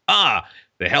hellhole. The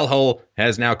hellhole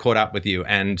has now caught up with you.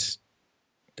 And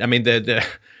I mean, the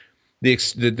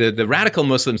radical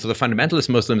Muslims or the fundamentalist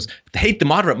Muslims hate the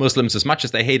moderate Muslims as much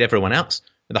as they hate everyone else.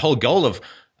 The whole goal of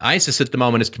ISIS at the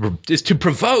moment is to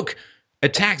provoke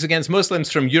attacks against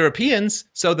Muslims from Europeans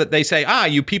so that they say,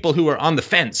 you people who are on the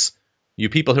fence, you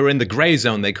people who are in the gray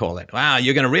zone, they call it. Wow,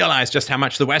 you're going to realize just how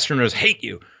much the Westerners hate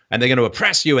you, and they're going to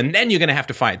oppress you, and then you're going to have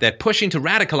to fight. They're pushing to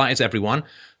radicalize everyone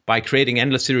by creating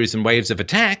endless series and waves of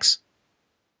attacks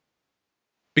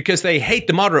because they hate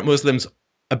the moderate Muslims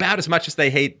about as much as they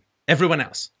hate everyone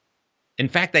else. In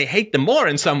fact, they hate them more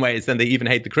in some ways than they even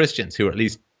hate the Christians, who at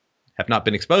least have not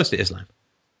been exposed to Islam.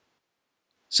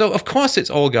 So, of course, it's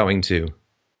all going to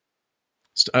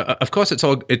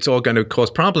cause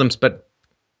problems, but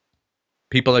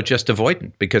people are just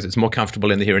avoidant because it's more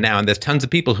comfortable in the here and now. And there's tons of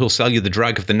people who'll sell you the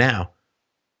drug of the now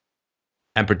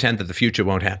and pretend that the future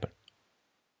won't happen.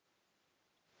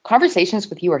 Conversations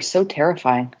with you are so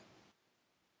terrifying.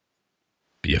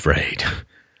 Be afraid.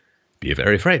 Be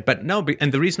very afraid. But no,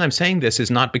 and the reason I'm saying this is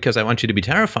not because I want you to be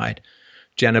terrified,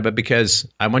 Jenna, but because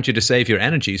I want you to save your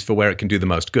energies for where it can do the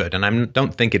most good. And I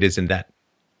don't think it is in that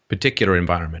particular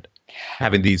environment,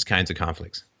 having these kinds of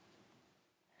conflicts.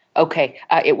 Okay,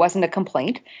 it wasn't a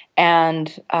complaint.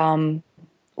 And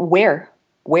where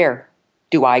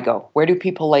do I go? Where do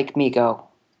people like me go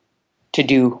to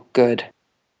do good?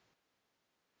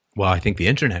 Well, I think the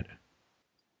internet.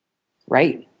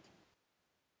 Right.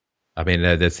 I mean,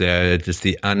 that's just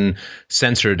the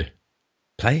uncensored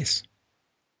place.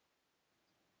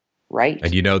 Right.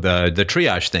 And you know the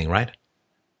triage thing, right?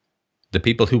 The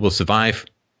people who will survive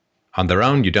on their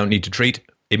own, you don't need to treat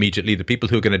immediately. The people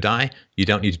who are going to die, you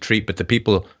don't need to treat. But the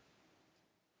people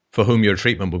for whom your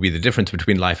treatment will be the difference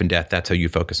between life and death, that's how you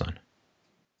focus on.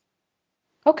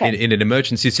 Okay. In an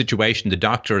emergency situation, the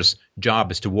doctor's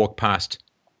job is to walk past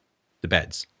the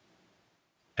beds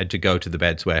and to go to the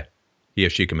beds where he or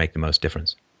she can make the most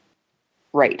difference.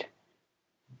 Right.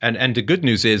 And the good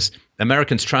news is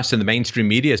Americans' trust in the mainstream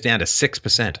media is down to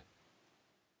 6%.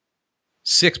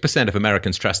 6% of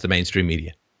Americans trust the mainstream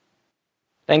media.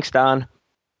 Thanks, Don.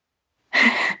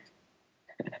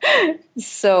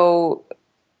 So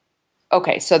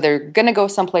they're going to go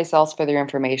someplace else for their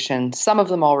information. Some of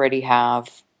them already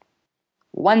have.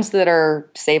 Ones that are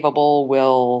savable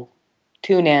will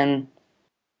tune in.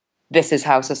 This is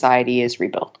how society is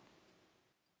rebuilt.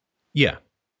 Yeah.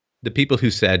 The people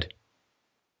who said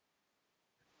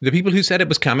it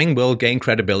was coming will gain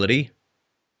credibility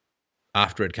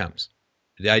after it comes.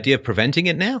 The idea of preventing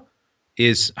it now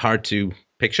is hard to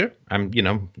picture. I'm,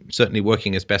 certainly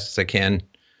working as best as I can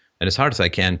and as hard as I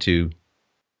can to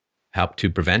help to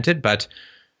prevent it. But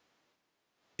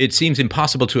it seems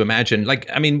impossible to imagine. Like,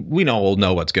 I mean, we all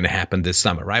know what's going to happen this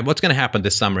summer, right? What's going to happen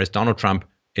this summer is Donald Trump,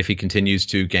 if he continues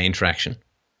to gain traction,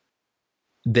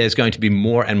 there's going to be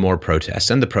more and more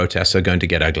protests, and the protests are going to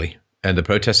get ugly. And the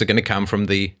protests are going to come from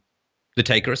the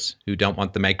takers who don't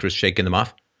want the makers shaking them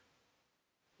off.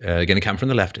 Going to come from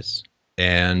the leftists.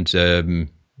 And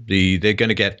they're going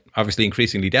to get obviously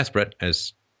increasingly desperate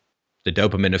as the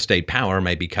dopamine of state power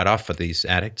may be cut off for these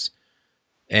addicts.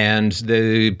 And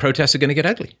the protests are going to get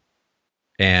ugly.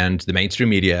 And the mainstream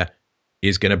media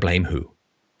is going to blame who?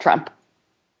 Trump.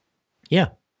 Yeah,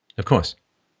 of course.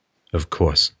 Of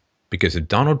course. Because if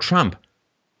Donald Trump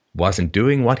wasn't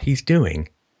doing what he's doing,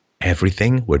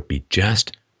 everything would be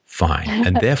just fine.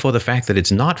 And therefore, the fact that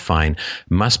it's not fine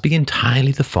must be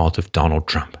entirely the fault of Donald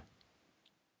Trump.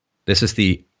 This is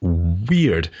the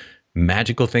weird,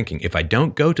 magical thinking. If I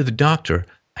don't go to the doctor,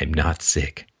 I'm not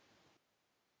sick.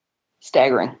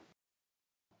 Staggering.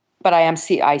 But I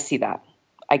see that.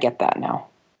 I get that now.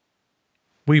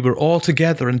 We were all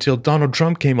together until Donald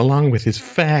Trump came along with his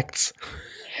facts.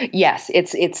 Yes,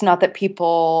 it's not that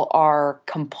people are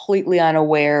completely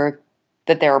unaware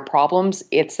that there are problems.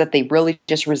 It's that they really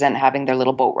just resent having their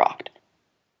little boat rocked.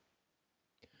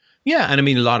 Yeah, and I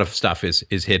mean, a lot of stuff is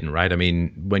hidden, right? I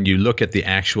mean, when you look at the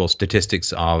actual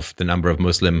statistics of the number of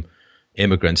Muslim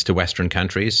immigrants to Western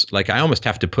countries, like I almost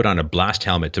have to put on a blast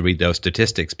helmet to read those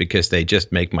statistics because they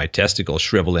just make my testicles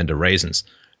shrivel into raisins.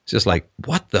 It's just like,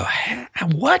 what the heck?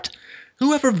 What?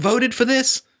 Whoever voted for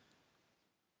this?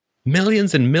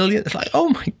 Millions and millions. It's like, oh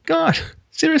my God,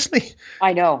 seriously?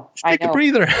 I know. Take a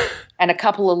breather. And a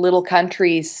couple of little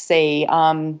countries say,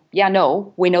 yeah,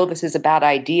 no, we know this is a bad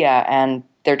idea, and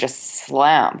they're just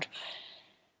slammed.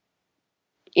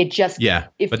 But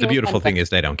the beautiful thing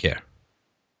is they don't care.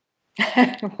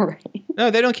 Right. No,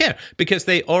 they don't care because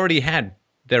they already had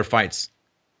their fights.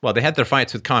 Well, they had their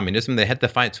fights with communism, they had their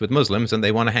fights with Muslims, and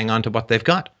they want to hang on to what they've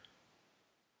got.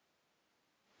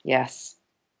 Yes.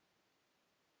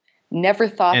 Never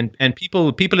thought. And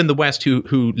people in the West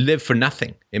who live for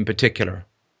nothing in particular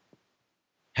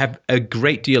have a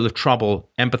great deal of trouble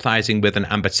empathizing with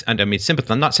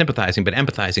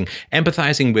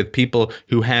empathizing with people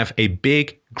who have a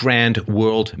big, grand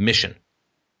world mission.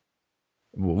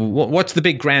 What's the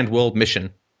big, grand world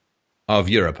mission of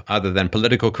Europe other than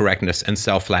political correctness and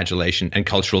self-flagellation and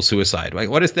cultural suicide? Like,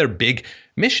 what is their big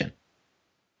mission?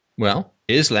 Well,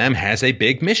 Islam has a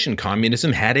big mission.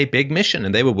 Communism had a big mission,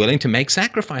 and they were willing to make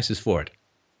sacrifices for it.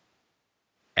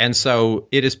 And so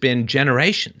it has been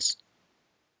generations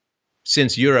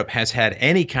since Europe has had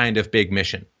any kind of big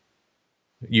mission.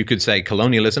 You could say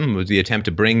colonialism was the attempt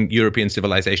to bring European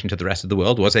civilization to the rest of the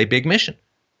world was a big mission.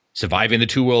 Surviving the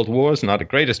 2 world wars, not the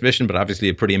greatest mission, but obviously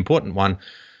a pretty important one.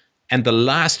 And the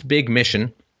last big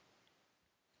mission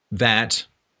that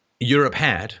Europe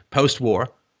had post-war,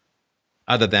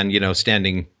 other than,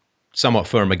 standing somewhat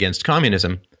firm against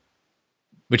communism,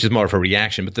 which is more of a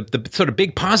reaction, but the sort of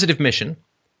big positive mission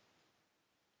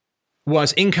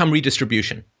was income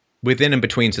redistribution within and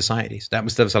between societies. That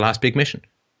was the last big mission.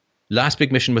 Last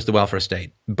big mission was the welfare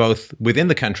state, both within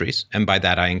the countries, and by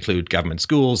that I include government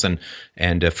schools and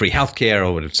free healthcare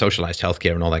or socialized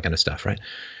healthcare and all that kind of stuff, right?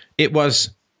 It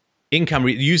was income,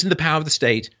 using the power of the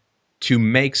state to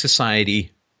make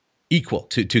society equal,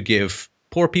 to give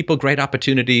poor people great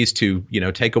opportunities, to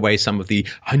take away some of the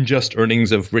unjust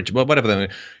earnings of rich, well, whatever.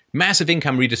 Massive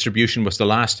income redistribution was the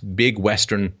last big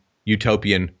Western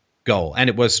utopian goal. And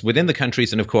it was within the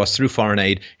countries, and of course, through foreign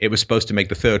aid, it was supposed to make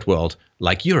the third world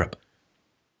like Europe.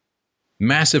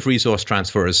 Massive resource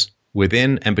transfers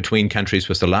within and between countries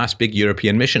was the last big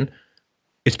European mission.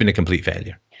 It's been a complete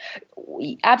failure.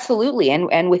 Absolutely.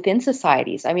 And within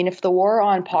societies. I mean, if the war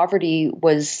on poverty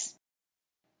was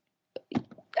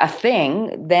a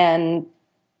thing, then,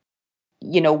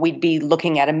 we'd be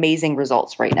looking at amazing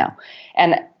results right now.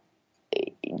 And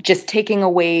just taking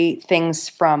away things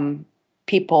from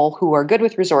people who are good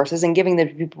with resources and giving them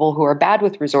to people who are bad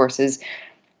with resources,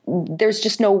 there's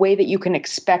just no way that you can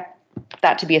expect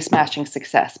that to be a smashing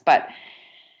success. But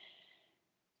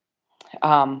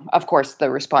of course, the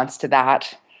response to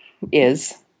that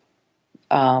is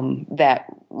that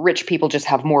rich people just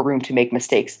have more room to make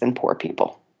mistakes than poor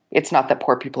people. It's not that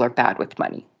poor people are bad with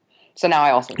money. So now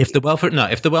I also if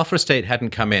the welfare state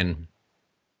hadn't come in,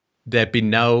 there'd be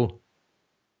no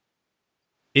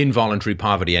involuntary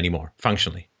poverty anymore,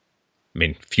 functionally. I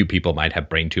mean, few people might have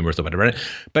brain tumors or whatever.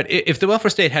 But if the welfare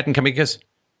state hadn't come in, because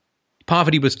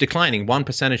poverty was declining 1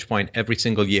 percentage point every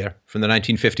single year from the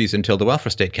 1950s until the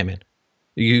welfare state came in.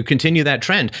 You continue that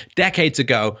trend. Decades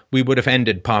ago, we would have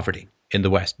ended poverty in the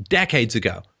West. Decades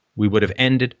ago, we would have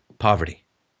ended poverty.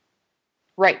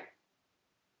 Right.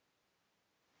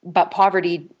 but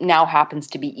poverty now happens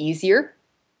to be easier.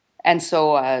 And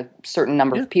so a certain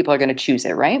number of people are going to choose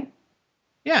it, right?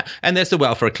 Yeah. And there's the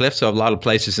welfare cliff. So a lot of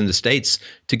places in the States,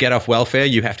 to get off welfare,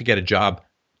 you have to get a job.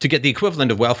 To get the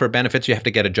equivalent of welfare benefits, you have to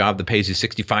get a job that pays you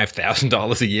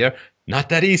 $65,000 a year. Not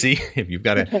that easy. If you've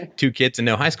got 2 kids and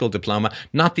no high school diploma,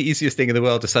 not the easiest thing in the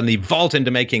world to suddenly vault into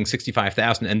making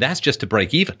 $65,000, and that's just to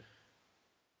break even.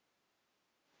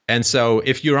 And so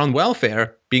if you're on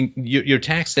welfare, you're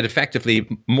taxed at effectively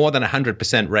more than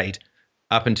 100% rate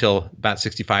up until about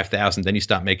 $65,000. Then you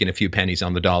start making a few pennies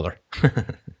on the dollar.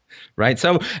 Right?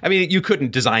 So, I mean, you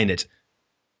couldn't design it.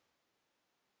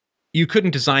 You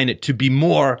couldn't design it to be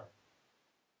more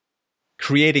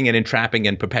creating and entrapping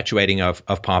and perpetuating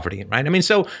of poverty, right? I mean,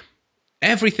 so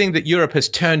everything that Europe has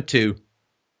turned to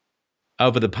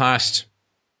over the past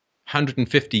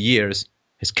 150 years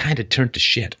has kind of turned to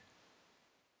shit.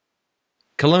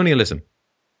 Colonialism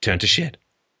turned to shit.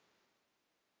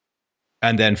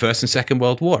 And then First and Second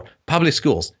World War, public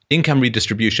schools, income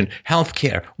redistribution,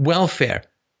 healthcare, welfare,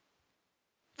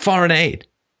 foreign aid.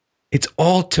 It's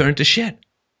all turned to shit.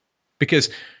 Because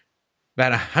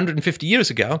about 150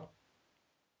 years ago,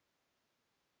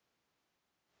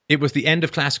 it was the end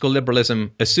of classical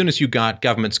liberalism as soon as you got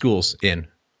government schools in.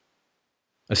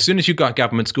 As soon as you got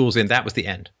government schools in, that was the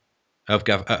end of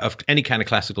any kind of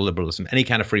classical liberalism, any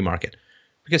kind of free market.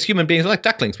 Because human beings are like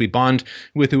ducklings. We bond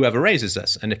with whoever raises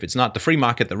us. And if it's not the free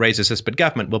market that raises us, but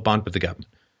government, we'll bond with the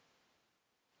government.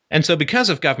 And so because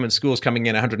of government schools coming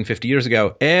in 150 years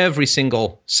ago, every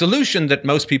single solution that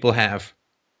most people have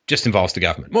just involves the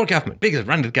government. More government, bigger,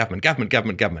 run the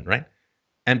government, right?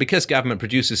 And because government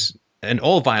produces, and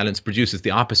all violence produces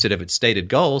the opposite of its stated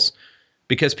goals,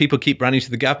 because people keep running to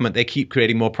the government, they keep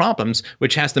creating more problems,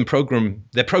 which has them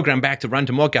they're programmed back to run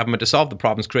to more government to solve the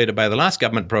problems created by the last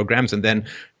government programs, and then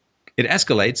it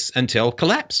escalates until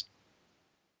collapse.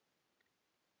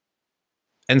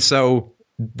 And so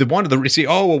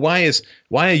why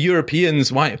are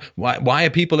Europeans, why are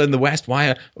people in the West,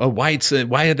 why are whites,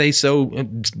 why are they so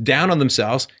down on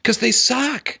themselves? Because they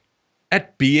suck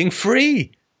at being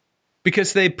free.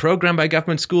 Because they're programmed by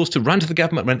government schools to run to the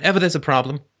government whenever there's a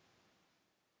problem.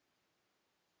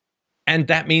 And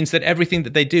that means that everything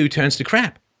that they do turns to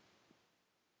crap.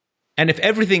 And if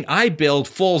everything I build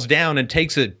falls down and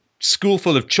takes a school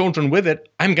full of children with it,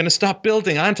 I'm going to stop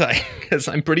building, aren't I? Because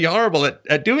I'm pretty horrible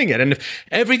at doing it. And if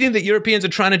everything that Europeans are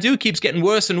trying to do keeps getting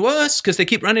worse and worse because they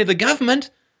keep running to the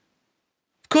government,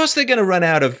 of course they're going to run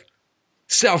out of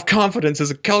self-confidence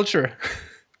as a culture.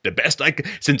 The best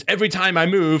since every time I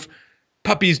move,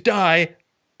 puppies die,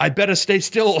 I better stay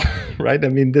still, right? I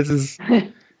mean, this is,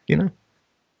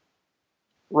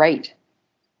 Right.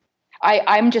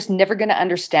 I'm just never going to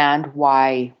understand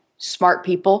why smart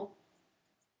people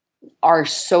are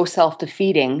so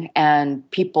self-defeating and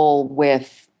people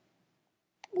with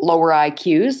lower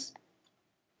IQs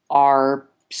are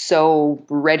so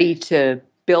ready to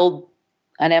build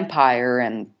an empire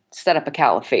and set up a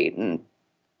caliphate. And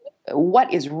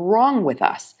what is wrong with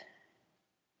us?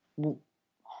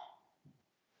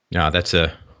 No, that's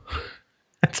a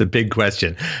big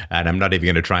question, and I'm not even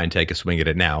going to try and take a swing at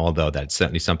it now, although that's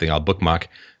certainly something I'll bookmark,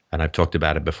 and I've talked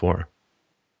about it before.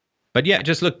 But yeah,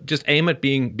 just aim at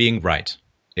being right.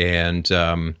 And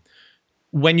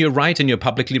when you're right and you're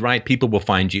publicly right, people will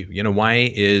find you. Why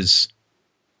is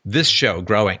this show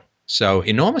growing so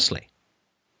enormously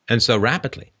and so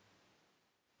rapidly?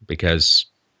 Because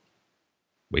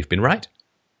we've been right.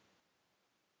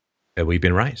 We've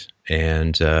been right.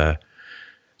 And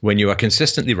when you are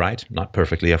consistently right, not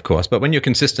perfectly, of course, but when you're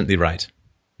consistently right,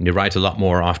 and you're right a lot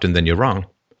more often than you're wrong,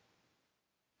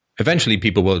 eventually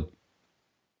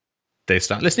they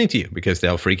start listening to you because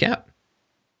they'll freak out.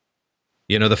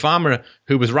 The farmer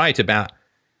who was right about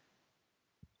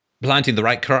planting the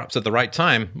right crops at the right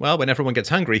time, well, when everyone gets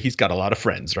hungry, he's got a lot of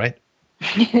friends, right?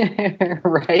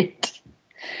 Right.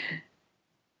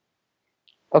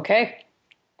 Okay.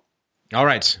 All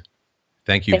right.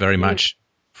 Thank you very much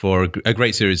for a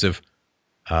great series of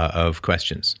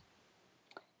questions.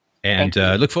 And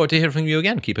look forward to hearing from you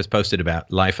again. Keep us posted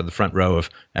about life on the front row of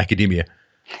academia.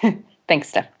 Thanks,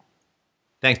 Steph.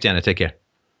 Thanks, Jana. Take care.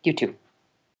 You too.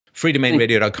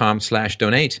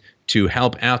 freedomainradio.com/donate to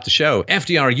help out the show.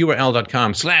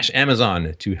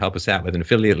 FDRURL.com/Amazon to help us out with an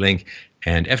affiliate link.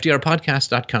 And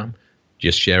FDRpodcast.com.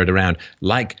 Just share it around.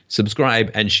 Like,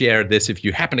 subscribe, and share this if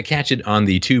you happen to catch it on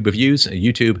the tube of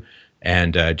YouTube.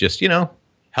 And just,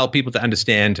 help people to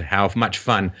understand how much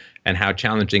fun and how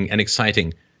challenging and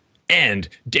exciting and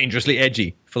dangerously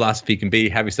edgy philosophy can be.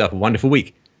 Have yourself a wonderful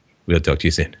week. We'll talk to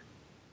you soon.